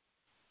girl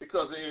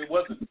because it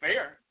wasn't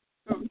fair.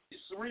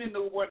 Serena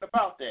knew it wasn't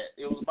about that.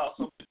 It was about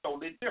something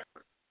totally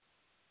different.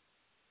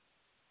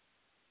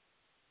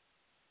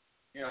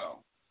 You know.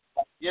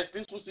 Yes,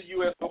 this was the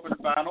U.S. Open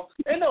final.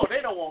 And no,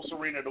 they don't want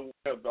Serena to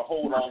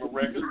hold all the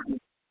records.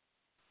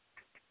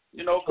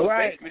 You know, because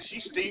basically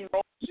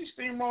she's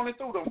steamrolling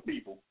through them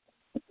people.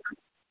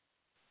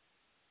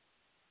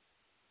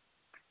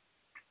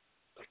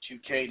 But you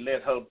can't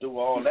let her do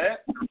all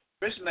that,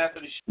 especially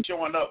after she's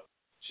showing up.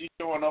 She's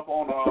showing up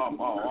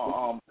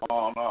on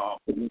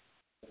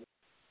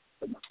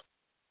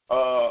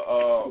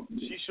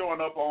she's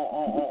showing up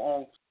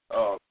on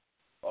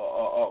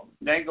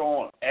dang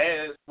on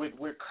as with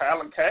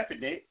Colin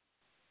Kaepernick.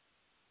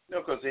 You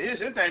know, because his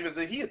name is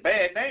he's a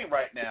bad name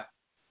right now.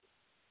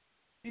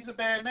 He's a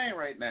bad name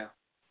right now.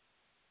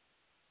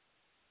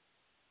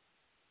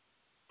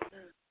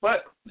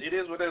 But it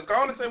is what it is. Go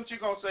on and say what you're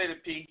gonna say to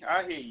P.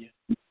 I hear you.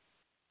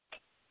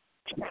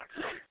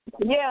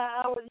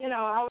 Yeah, I was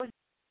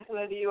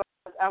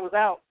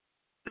out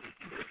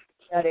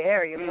of the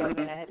area, so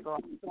I had to go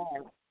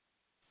outside.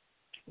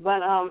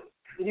 But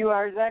you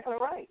are exactly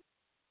right.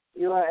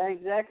 You are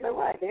exactly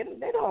right. They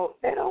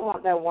don't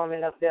want that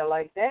woman up there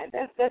like that.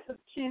 That's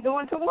she's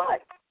doing too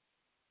much.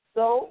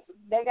 So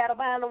they got to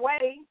find a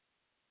way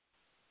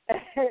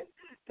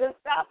to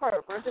stop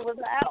her. First it was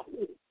the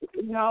outfit,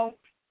 you know.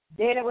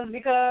 Then it was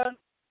because,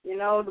 you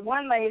know, the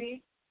one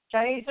lady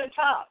changed her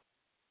top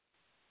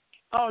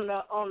on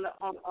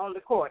the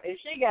court, and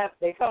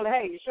they told her,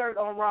 hey, your shirt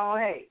on wrong,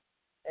 hey.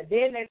 And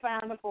then they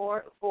found her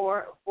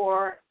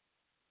for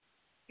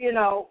you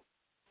know,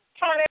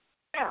 turn it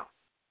down.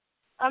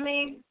 I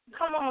mean,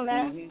 come on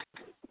now. Mm-hmm.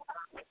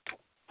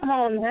 Come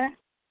on now.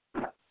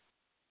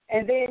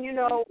 And then, you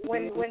know,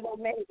 when they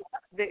made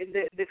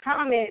the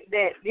comment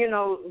that, you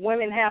know,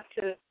 women have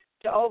to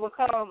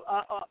overcome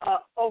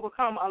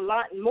a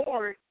lot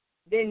more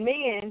than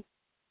men,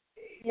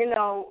 you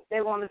know,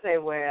 they want to say,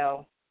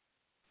 well,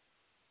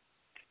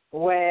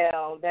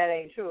 that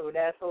ain't true.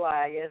 That's a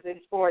lie. Yes,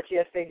 in sports,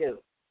 yes, they do.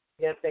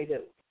 Yes, they do.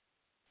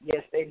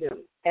 Yes, they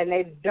do. And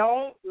they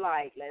don't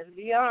like, let's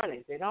be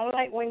honest, they don't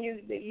like when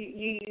you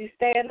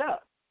stand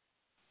up.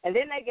 And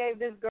then they gave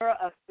this girl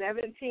a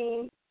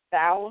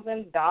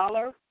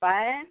 $17,000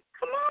 fine.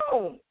 Come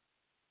on.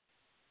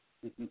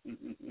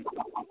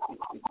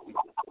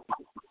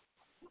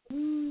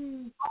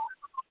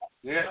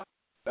 Yeah,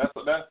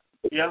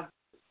 yeah.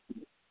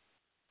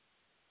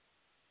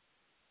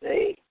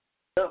 See?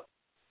 Yeah.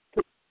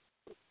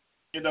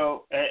 You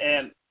know,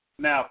 and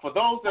now for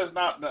those that's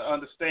not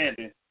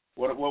understanding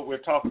what we're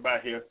talking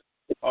about here,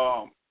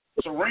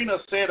 Serena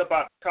said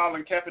about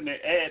Colin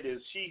Kaepernick ad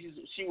is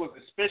she was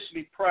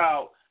especially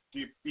proud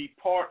to be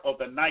part of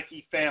the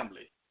Nike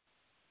family.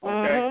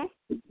 Okay,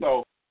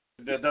 so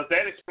does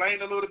that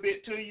explain a little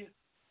bit to you?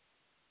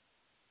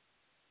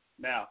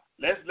 Now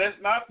let's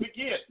not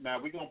forget. Now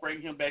we're gonna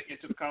bring him back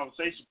into the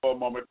conversation for a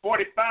moment.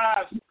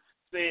 45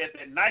 said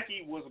that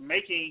Nike was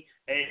making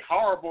a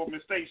horrible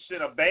mistake,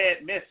 sent a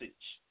bad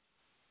message.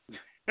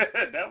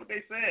 That's what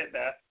they said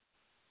now.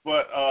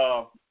 But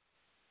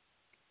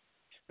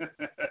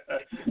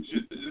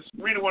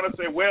Serena want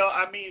to say, well,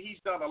 I mean, he's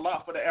done a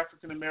lot for the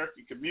African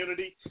American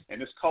community,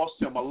 and it's cost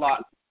him a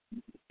lot.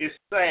 It's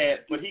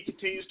sad, but he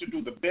continues to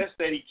do the best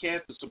that he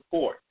can to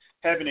support.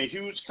 Having a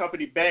huge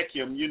company back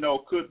him,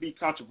 could be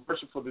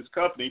controversial for this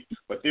company,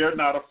 but they're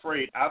not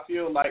afraid. I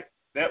feel like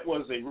that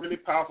was a really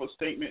powerful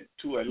statement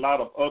to a lot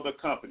of other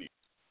companies.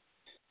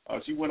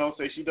 She went on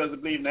to say she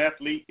doesn't believe an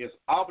athlete is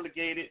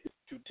obligated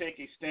to take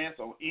a stance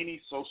on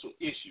any social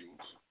issues.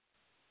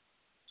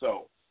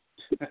 So,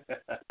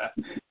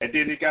 and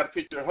then they got a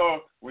picture of her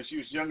when she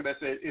was younger that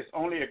said, it's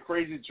only a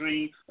crazy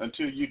dream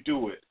until you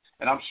do it.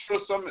 And I'm sure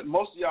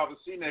most of y'all have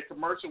seen that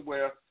commercial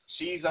where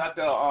she's out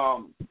there,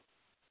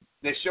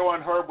 they're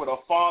showing her with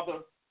her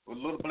father, with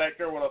a little black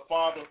girl with her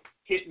father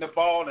hitting the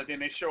ball, and then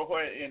they show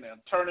her in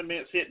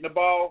tournaments hitting the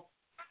ball.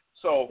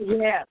 So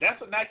yeah,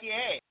 that's a Nike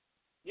ad.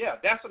 Yeah,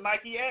 that's a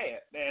Nike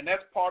ad, and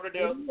that's part of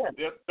their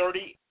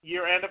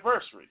 30-year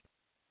anniversary.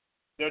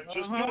 Their Just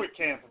Do It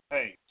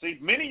campaign. See,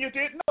 many of you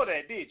didn't know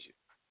that, did you?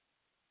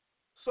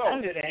 So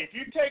if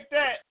you take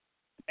that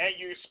and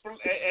you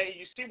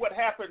see what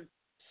happened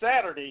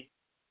Saturday,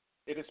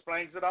 it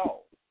explains it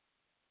all.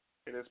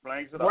 It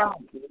explains it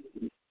all.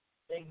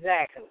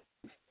 Exactly.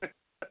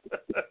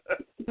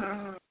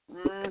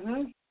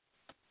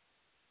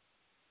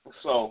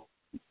 So,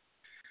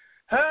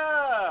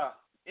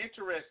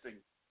 interesting.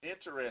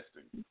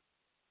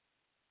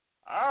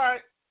 All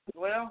right.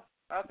 Well,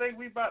 I think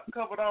we about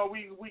covered all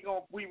we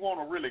want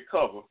to really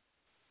cover.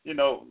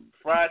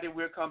 Friday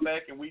we'll come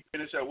back and we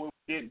finish up what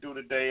we didn't do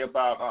today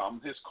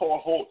about his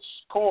cohorts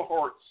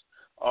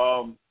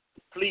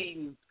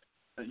pleading,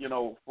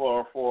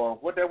 for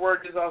what that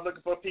word is I was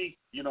looking for, Pete.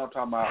 You know what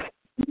I'm talking about.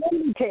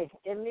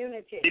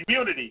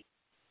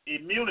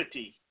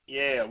 Immunity.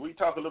 Yeah, we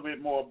talk a little bit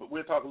more, but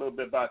we'll talk a little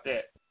bit about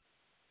that.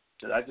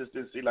 I just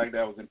didn't see like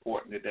that was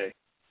important today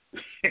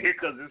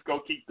because it's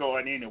gonna keep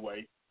going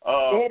anyway.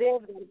 It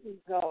is gonna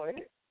keep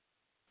going,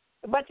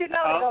 but they're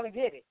gonna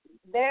get it.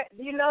 They're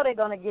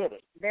gonna get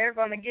it. They're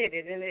gonna get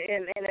it, and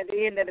at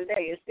the end of the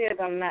day, it's still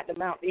gonna not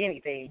amount to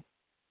anything.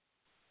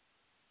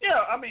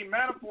 Yeah, I mean,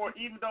 Manafort,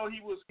 even though he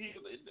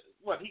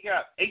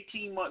got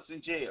 18 months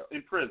in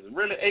prison.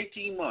 Really,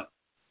 18 months.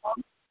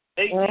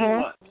 18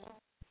 months.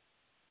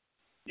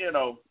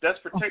 That's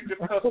protective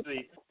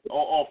custody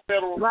or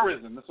federal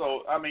prison.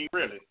 So, I mean,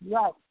 really.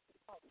 Right.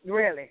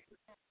 Really.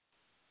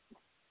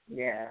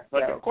 Yeah.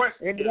 But the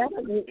question is he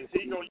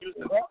going to use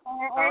it?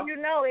 And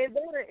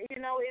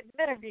it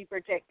better be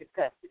protective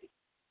custody.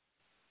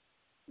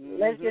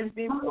 Let's just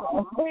be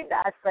we're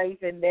not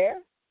safe in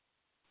there.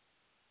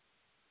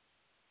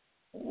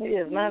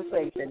 It is not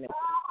safe in there.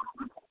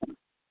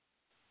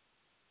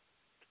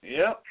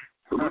 Yep.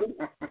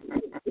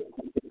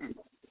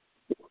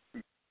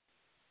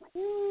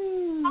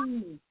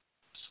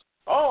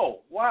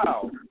 Oh,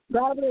 wow.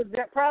 Probably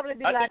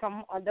be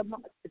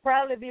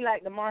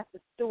like the Martha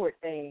Stewart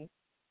thing.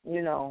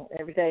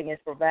 Everything is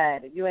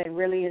provided. You ain't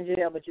really in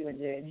jail, but you in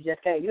jail. You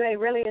just can't. You ain't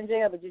really in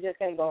jail, but you just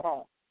can't go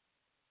home.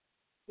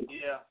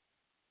 Yeah.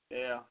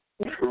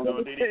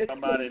 They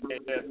come out and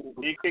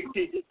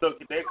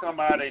they come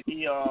out and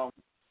he'll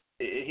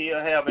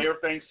have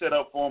everything set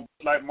up for him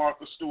like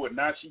Martha Stewart.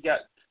 Now she got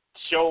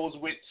shows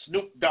with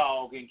Snoop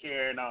Dogg and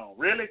carrying on.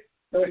 Really?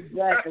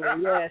 Exactly.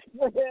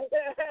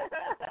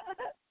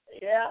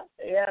 Yes.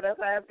 Yeah. That's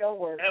how it's gonna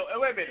work.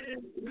 Wait a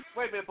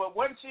minute. But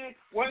wasn't she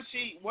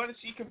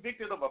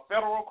convicted of a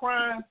federal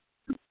crime?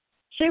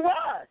 She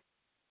was.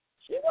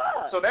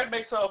 So that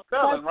makes her a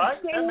felon,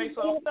 right? That makes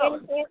her a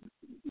felon.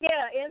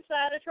 Yeah,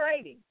 insider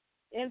trading.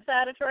 That's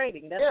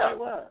what it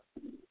was.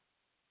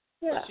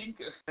 Yeah.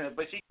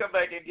 But she come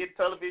back and get a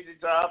television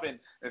job and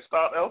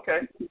start.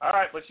 Okay, all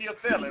right. But she a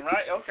felon,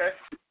 right? Okay.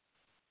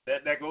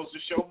 That goes to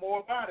show more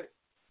about it.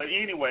 But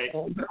anyway.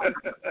 I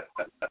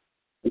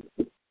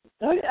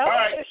wonder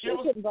if she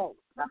can vote.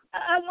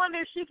 I wonder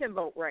if she can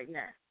vote right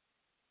now.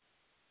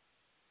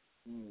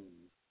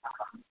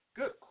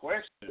 Good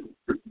question.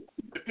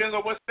 Depends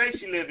on what state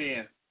she live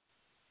in.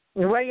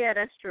 Well, yeah,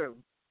 that's true.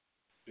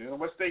 You know,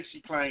 what state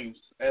she claims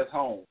as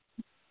home?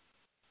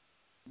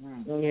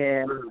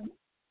 Yeah.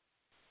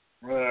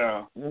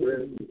 Well,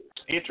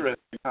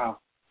 interesting, huh?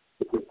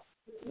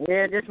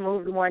 Yeah, just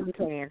move the one you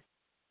can.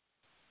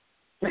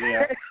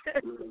 Yeah.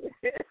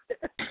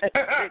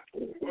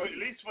 Well, at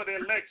least for the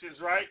elections,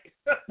 right?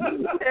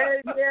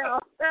 Yeah.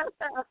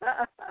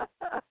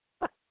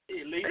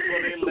 At least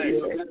for the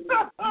elections.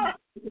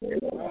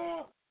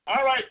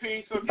 All right,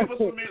 P. So give us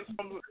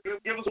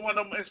one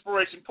of them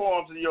inspiration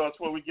poems of yours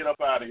before we get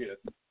up out of here.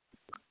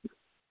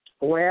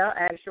 Well,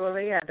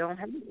 actually, I don't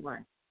have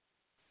one.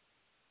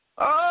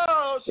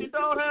 Oh, she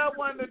don't have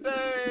one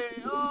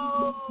today.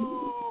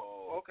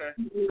 Oh, okay.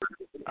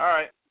 All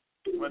right.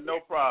 Well, no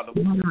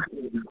problem.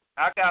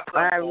 I got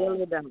some. I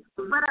really don't.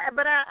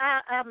 But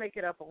I'll make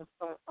it up on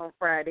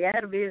Friday. I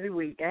had a busy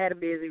week.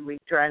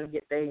 Trying to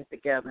get things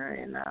together,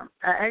 and I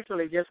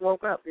actually just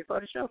woke up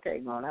before the show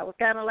came on. I was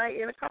kind of like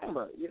in a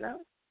coma, you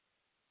know.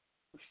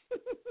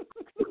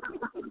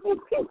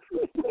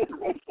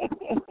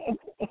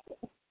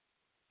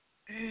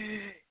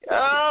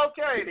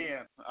 Okay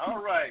then. All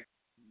right.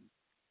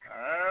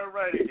 All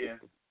righty then.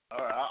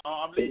 All right.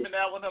 I'm leaving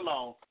that one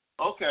alone.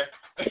 Okay.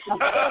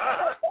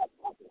 I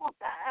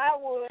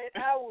would.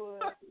 I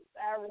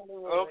really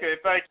would. Okay,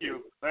 thank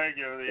you.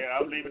 Yeah,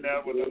 I'm leaving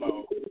that one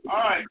alone. All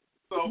right.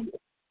 So,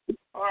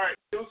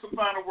 do some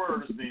final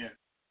words then.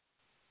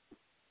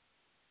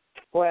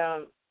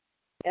 Well,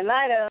 in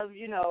light of,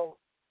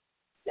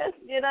 just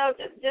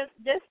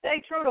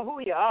stay true to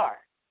who you are.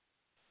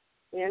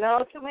 You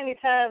know, too many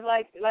times,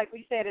 like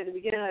we said at the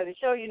beginning of the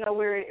show,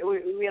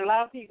 we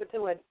allow people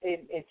to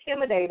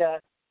intimidate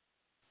us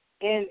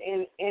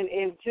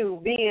into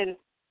being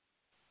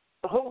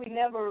who we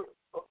never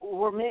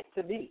were meant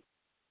to be.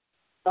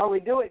 Or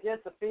we do it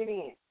just to fit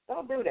in.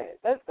 Don't do that.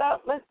 Let's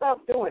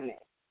stop doing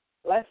that.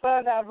 Let's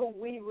find out who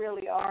we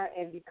really are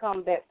and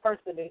become that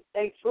person and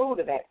stay true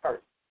to that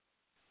person.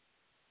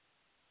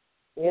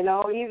 You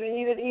know, even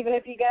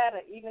if you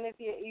gotta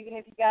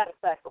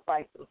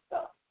sacrifice some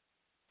stuff.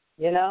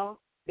 You know,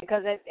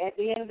 because at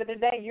the end of the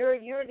day,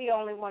 you're the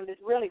only one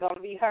that's really going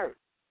to be hurt.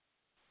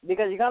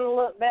 Because you're going to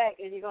look back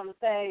and you're going to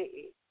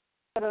say,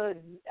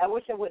 I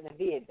wish I wouldn't have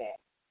did that.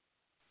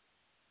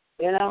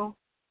 You know?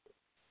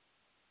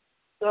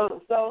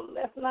 So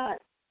let's not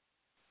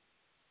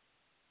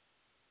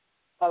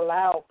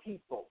allow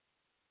people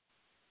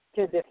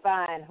to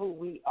define who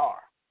we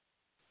are,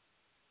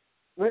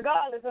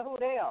 regardless of who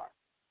they are.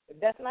 If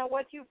that's not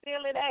what you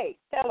feel it, hey,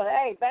 tell her,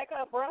 hey, back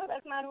up, bro.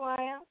 That's not who I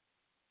am.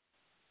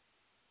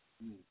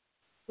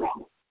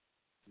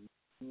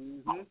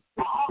 Mm-hmm.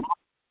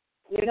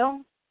 You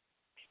know?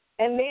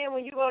 And then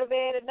when you go to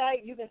bed at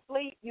night, you can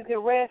sleep, you can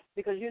rest,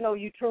 because you know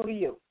you're true to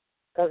you.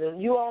 Because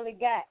you only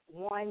got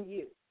one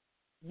you.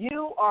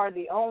 You are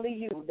the only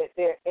you that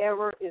there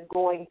ever is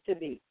going to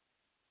be.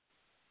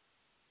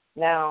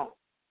 Now,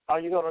 are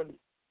you going to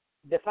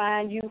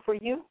define you for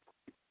you,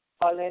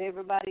 or let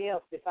everybody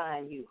else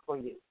define you for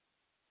you?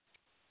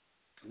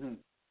 Mm-hmm.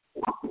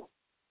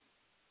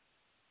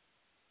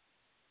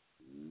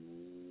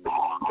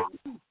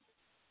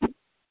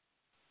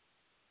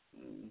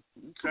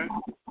 Okay.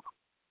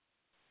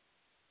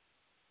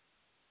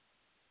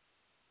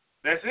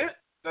 That's it?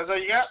 That's all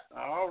you got?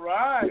 All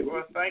right.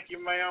 Well, thank you,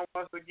 ma'am,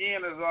 once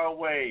again, as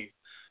always.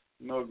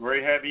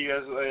 Great having you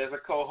as a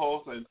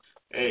co-host. And,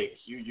 hey,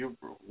 you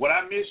what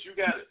I missed, you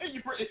got it. And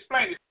you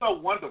explained it so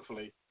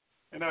wonderfully.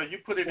 You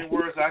put it in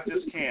words I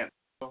just can't.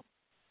 So,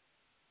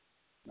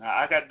 now,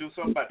 I got to do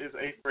something about this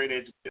ninth grade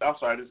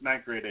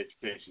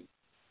education.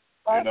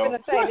 I was going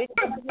to say, I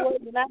was going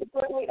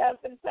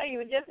to say, you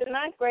were just in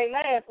ninth grade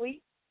last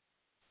week.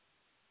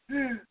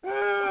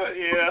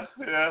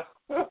 Yeah.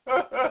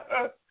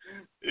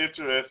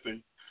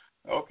 Interesting.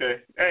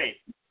 Okay. Hey,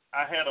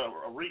 I had a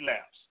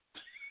relapse.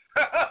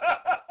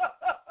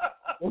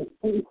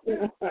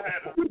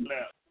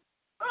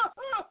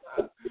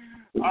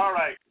 All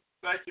right.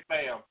 Thank you,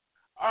 ma'am.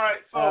 All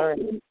right. So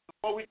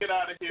before we get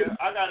out of here,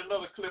 I got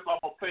another clip I'm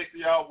gonna play for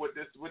y'all with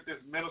this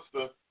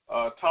minister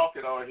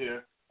talking on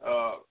here.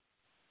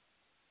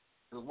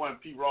 There's one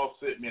P. Ross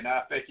sent me, and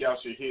I think y'all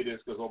should hear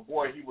this because, oh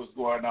boy, he was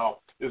going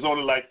off. It's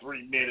only like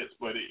 3 minutes,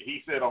 but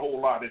he said a whole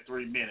lot in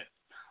 3 minutes.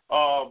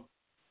 Wow.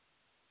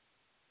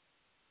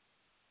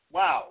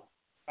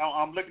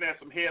 I'm looking at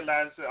some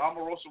headlines that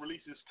Omarosa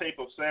releases tape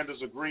of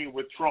Sanders agreeing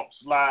with Trump's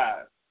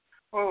lies.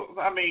 Well,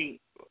 I mean,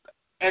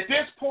 at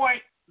this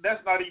point,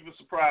 that's not even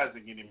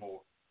surprising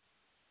anymore.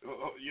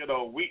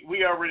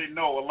 We already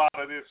know a lot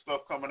of this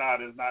stuff coming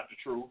out is not the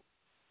truth.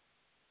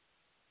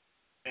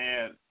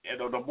 And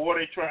the more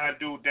they try and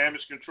do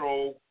damage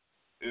control,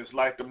 it's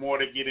like the more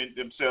they get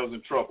themselves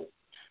in trouble.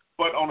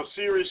 But on a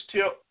serious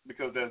tip,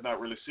 because that's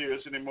not really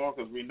serious anymore,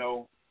 because we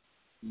know,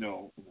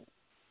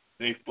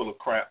 they full of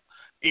crap.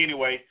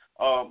 Anyway,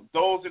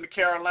 those in the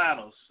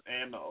Carolinas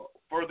and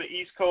further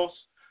East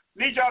Coast,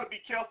 need y'all to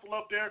be careful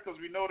up there because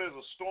we know there's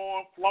a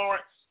storm,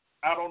 Florence,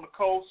 out on the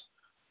coast.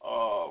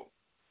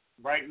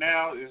 Right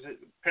now,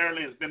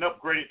 apparently it's been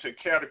upgraded to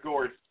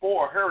Category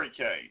 4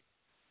 hurricane.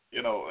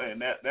 You know,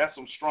 and that's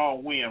some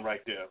strong wind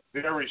right there.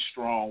 Very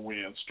strong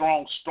wind.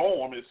 Strong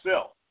storm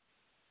itself.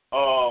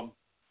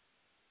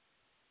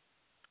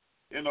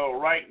 You know,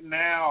 right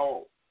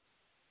now,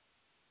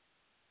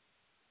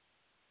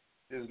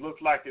 it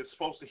looks like it's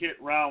supposed to hit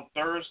around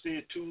Thursday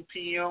at 2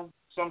 p.m.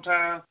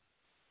 sometime.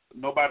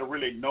 Nobody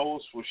really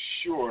knows for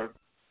sure.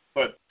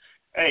 But,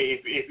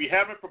 hey, if you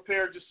haven't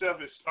prepared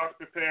yourself, start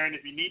preparing.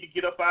 If you need to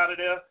get up out of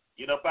there,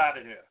 get up out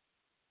of there.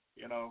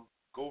 You know,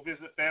 go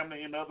visit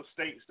family in other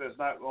states that's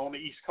not on the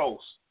East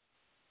Coast.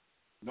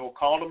 You know,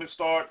 call them and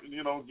start,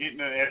 you know, getting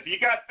there. If you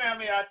got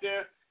family out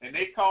there and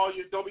they call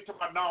you, don't be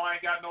talking about, no, I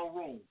ain't got no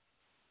room.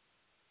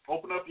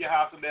 Open up your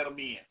house and let them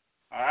in,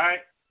 all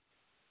right?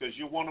 Because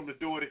you want them to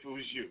do it if it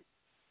was you.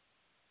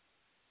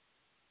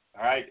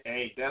 All right?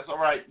 Hey, that's all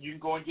right. You can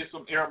go and get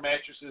some air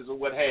mattresses or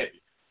what have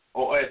you.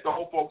 Or as the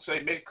old folks say,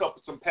 make up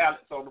some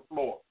pallets on the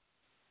floor.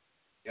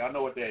 Y'all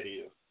know what that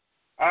is.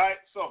 All right?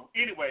 So,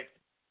 anyway,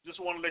 just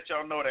want to let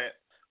y'all know that.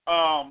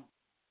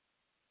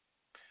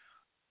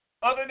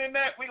 Other than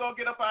that, we're going to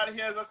get up out of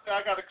here. As I said,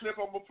 I got a clip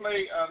I'm going to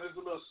play. There's a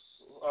little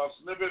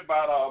snippet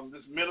about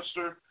this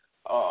minister.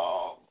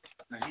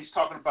 And he's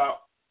talking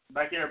about,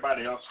 like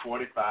everybody else,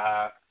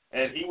 45.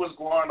 And he was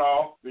going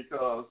off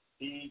because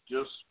he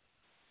just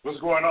was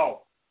going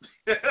off.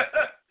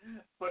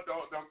 But the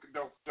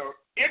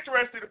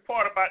interesting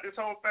part about this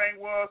whole thing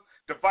was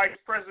the vice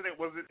president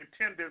was in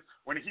attendance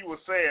when he was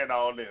saying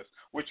all this,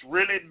 which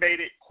really made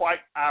it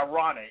quite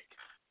ironic,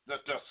 to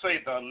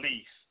say the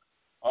least.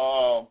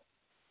 I'm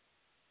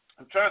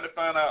trying to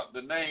find out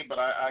the name, but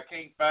I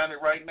can't find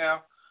it right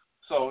now.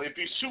 So if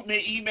you shoot me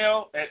an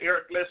email at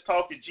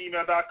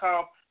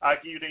ericletstalk@gmail.com, I'll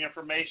give you the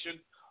information.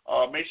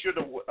 Make sure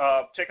to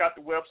check out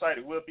the website.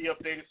 It will be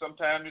updated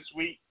sometime this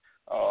week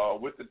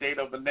with the date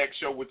of the next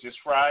show, which is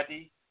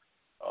Friday,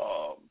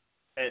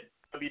 at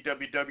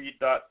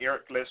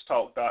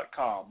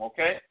www.ericletstalk.com,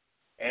 okay?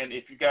 And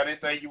if you got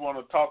anything you want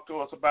to talk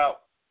to us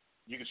about,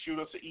 you can shoot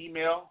us an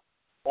email,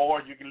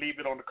 or you can leave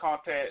it on the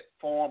contact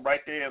form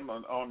right there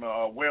on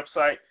the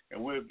website,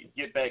 and we'll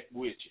get back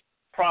with you.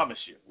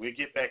 Promise you, we'll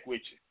get back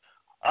with you.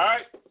 All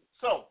right?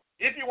 So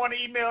if you want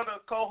to email the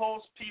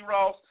co-host, P.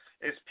 Ross,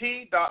 it's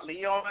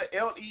p.leona,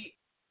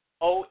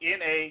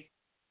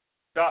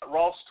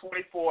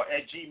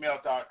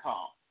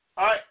 leona.ross24@gmail.com. All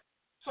right?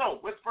 So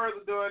with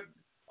further ado,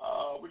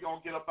 we're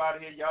going to get up out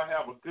of here. Y'all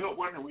have a good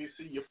one, and we'll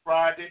see you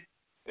Friday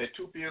at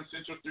 2 p.m.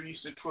 Central, 3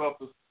 Eastern, 12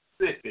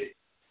 Pacific.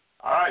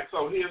 All right,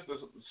 so here's the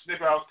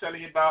snippet I was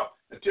telling you about.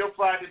 Until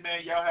Friday,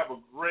 man, y'all have a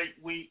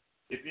great week.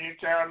 If you're in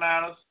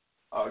Carolinas,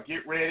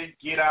 get ready,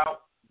 get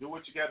out, do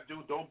what you got to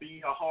do. Don't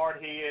be a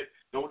hard head.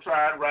 Don't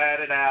try and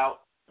ride it out,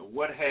 and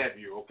what have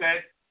you,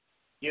 okay?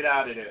 Get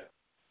out of there.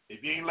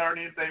 If you ain't learned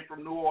anything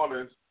from New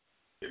Orleans,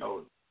 you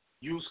know,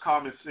 use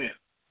common sense.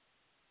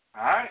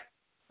 All right?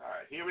 All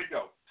right, here we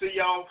go. See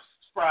y'all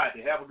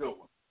Friday. Have a good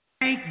one.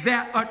 Ain't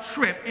that a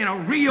trip? In a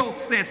real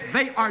sense,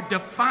 they are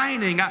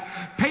defining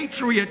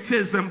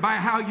patriotism by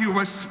how you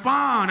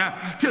respond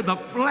to the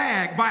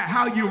flag, by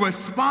how you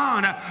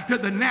respond to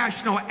the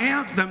national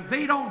anthem.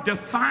 They don't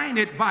define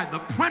it by the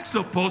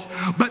principles,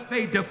 but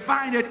they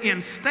define it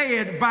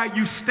instead by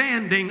you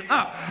standing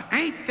up.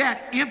 Ain't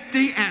that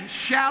empty and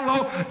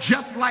shallow,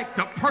 just like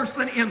the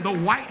person in the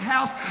White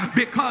House?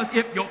 Because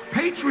if your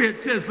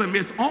patriotism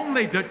is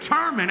only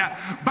determined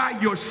by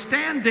your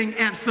standing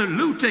and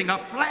saluting a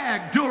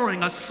flag during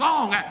a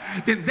song,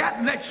 then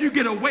that lets you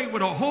get away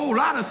with a whole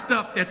lot of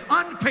stuff that's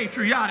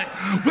unpatriotic,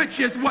 which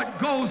is what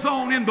goes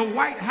on in the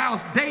White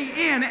House day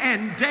in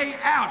and day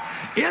out.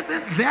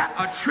 Isn't that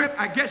a trip?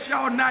 I guess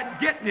y'all not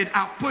getting it.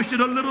 I'll push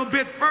it a little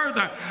bit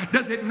further.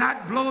 Does it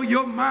not blow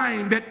your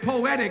mind that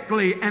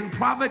poetically and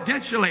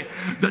providentially,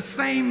 the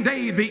same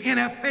day the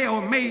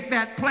NFL made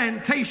that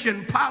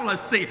plantation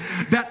policy,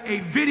 that a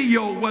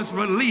video was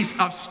released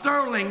of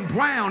Sterling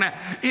Brown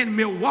in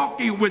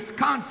Milwaukee,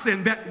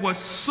 Wisconsin, that was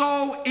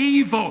so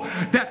evil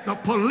that the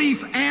police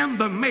and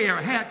the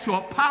mayor had to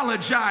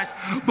apologize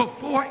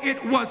before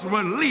it was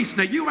released.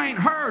 Now, you ain't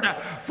heard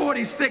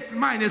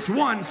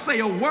 46-1 say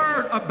a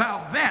word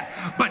about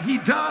that, but he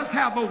does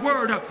have a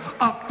word of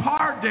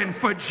pardon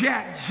for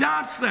Jack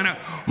Johnson,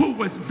 who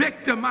was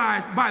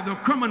victimized by the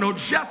criminal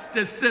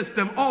justice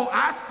system. Oh,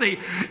 I see.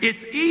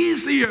 It's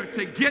easier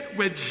to get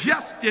with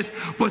justice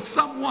for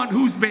someone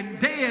who's been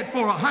dead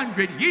for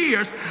 100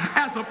 years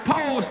as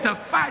opposed to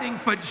fighting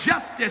for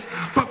justice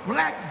for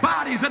black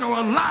bodies that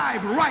are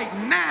alive right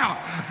now,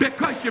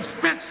 because you've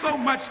spent so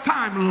much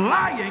time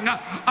lying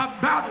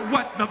about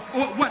what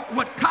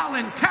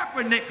Colin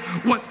Kaepernick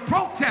was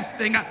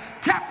protesting.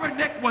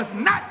 Kaepernick was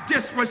not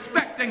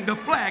disrespecting the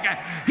flag.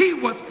 He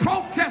was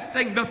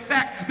protesting the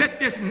fact that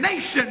this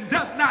nation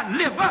does not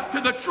live up to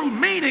the true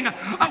meaning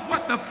of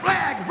what the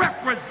flag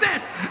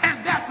represents,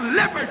 and that's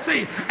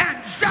liberty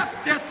and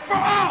justice for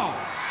all.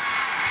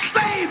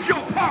 Save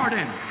your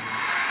pardon.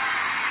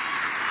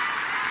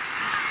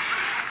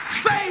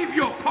 Save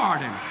your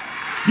pardon.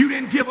 You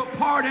didn't give a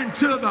pardon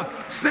to the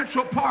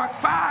Central Park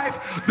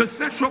 5, the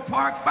Central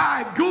Park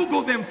 5,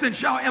 Google them since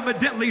y'all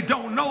evidently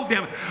don't know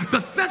them.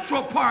 The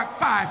Central Park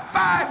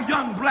 5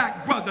 young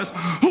black brothers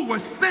who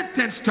were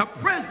sentenced to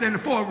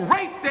prison for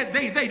rape that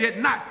they did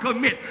not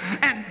commit.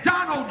 And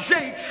Donald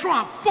J.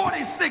 Trump,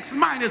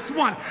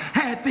 46-1,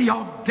 had the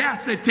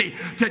audacity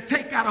to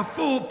take out a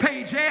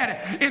full-page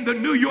ad in the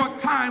New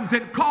York Times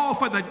and call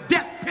for the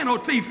death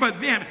penalty for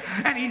them.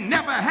 And he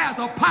never has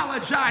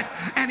apologized.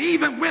 And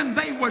even when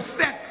they were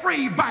set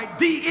free by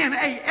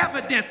DNA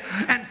evidence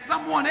and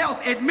someone else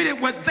admitted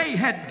what they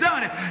had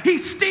done, he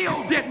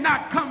still did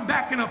not come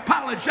back and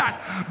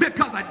apologize,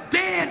 because a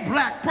dead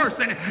black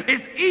person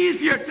is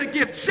easier to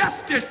give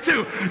justice to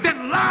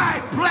than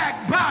live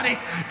black body.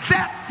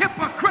 That's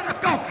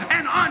hypocritical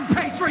and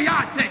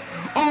unpatriotic.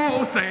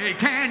 Oh, say,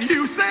 can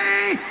you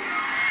say?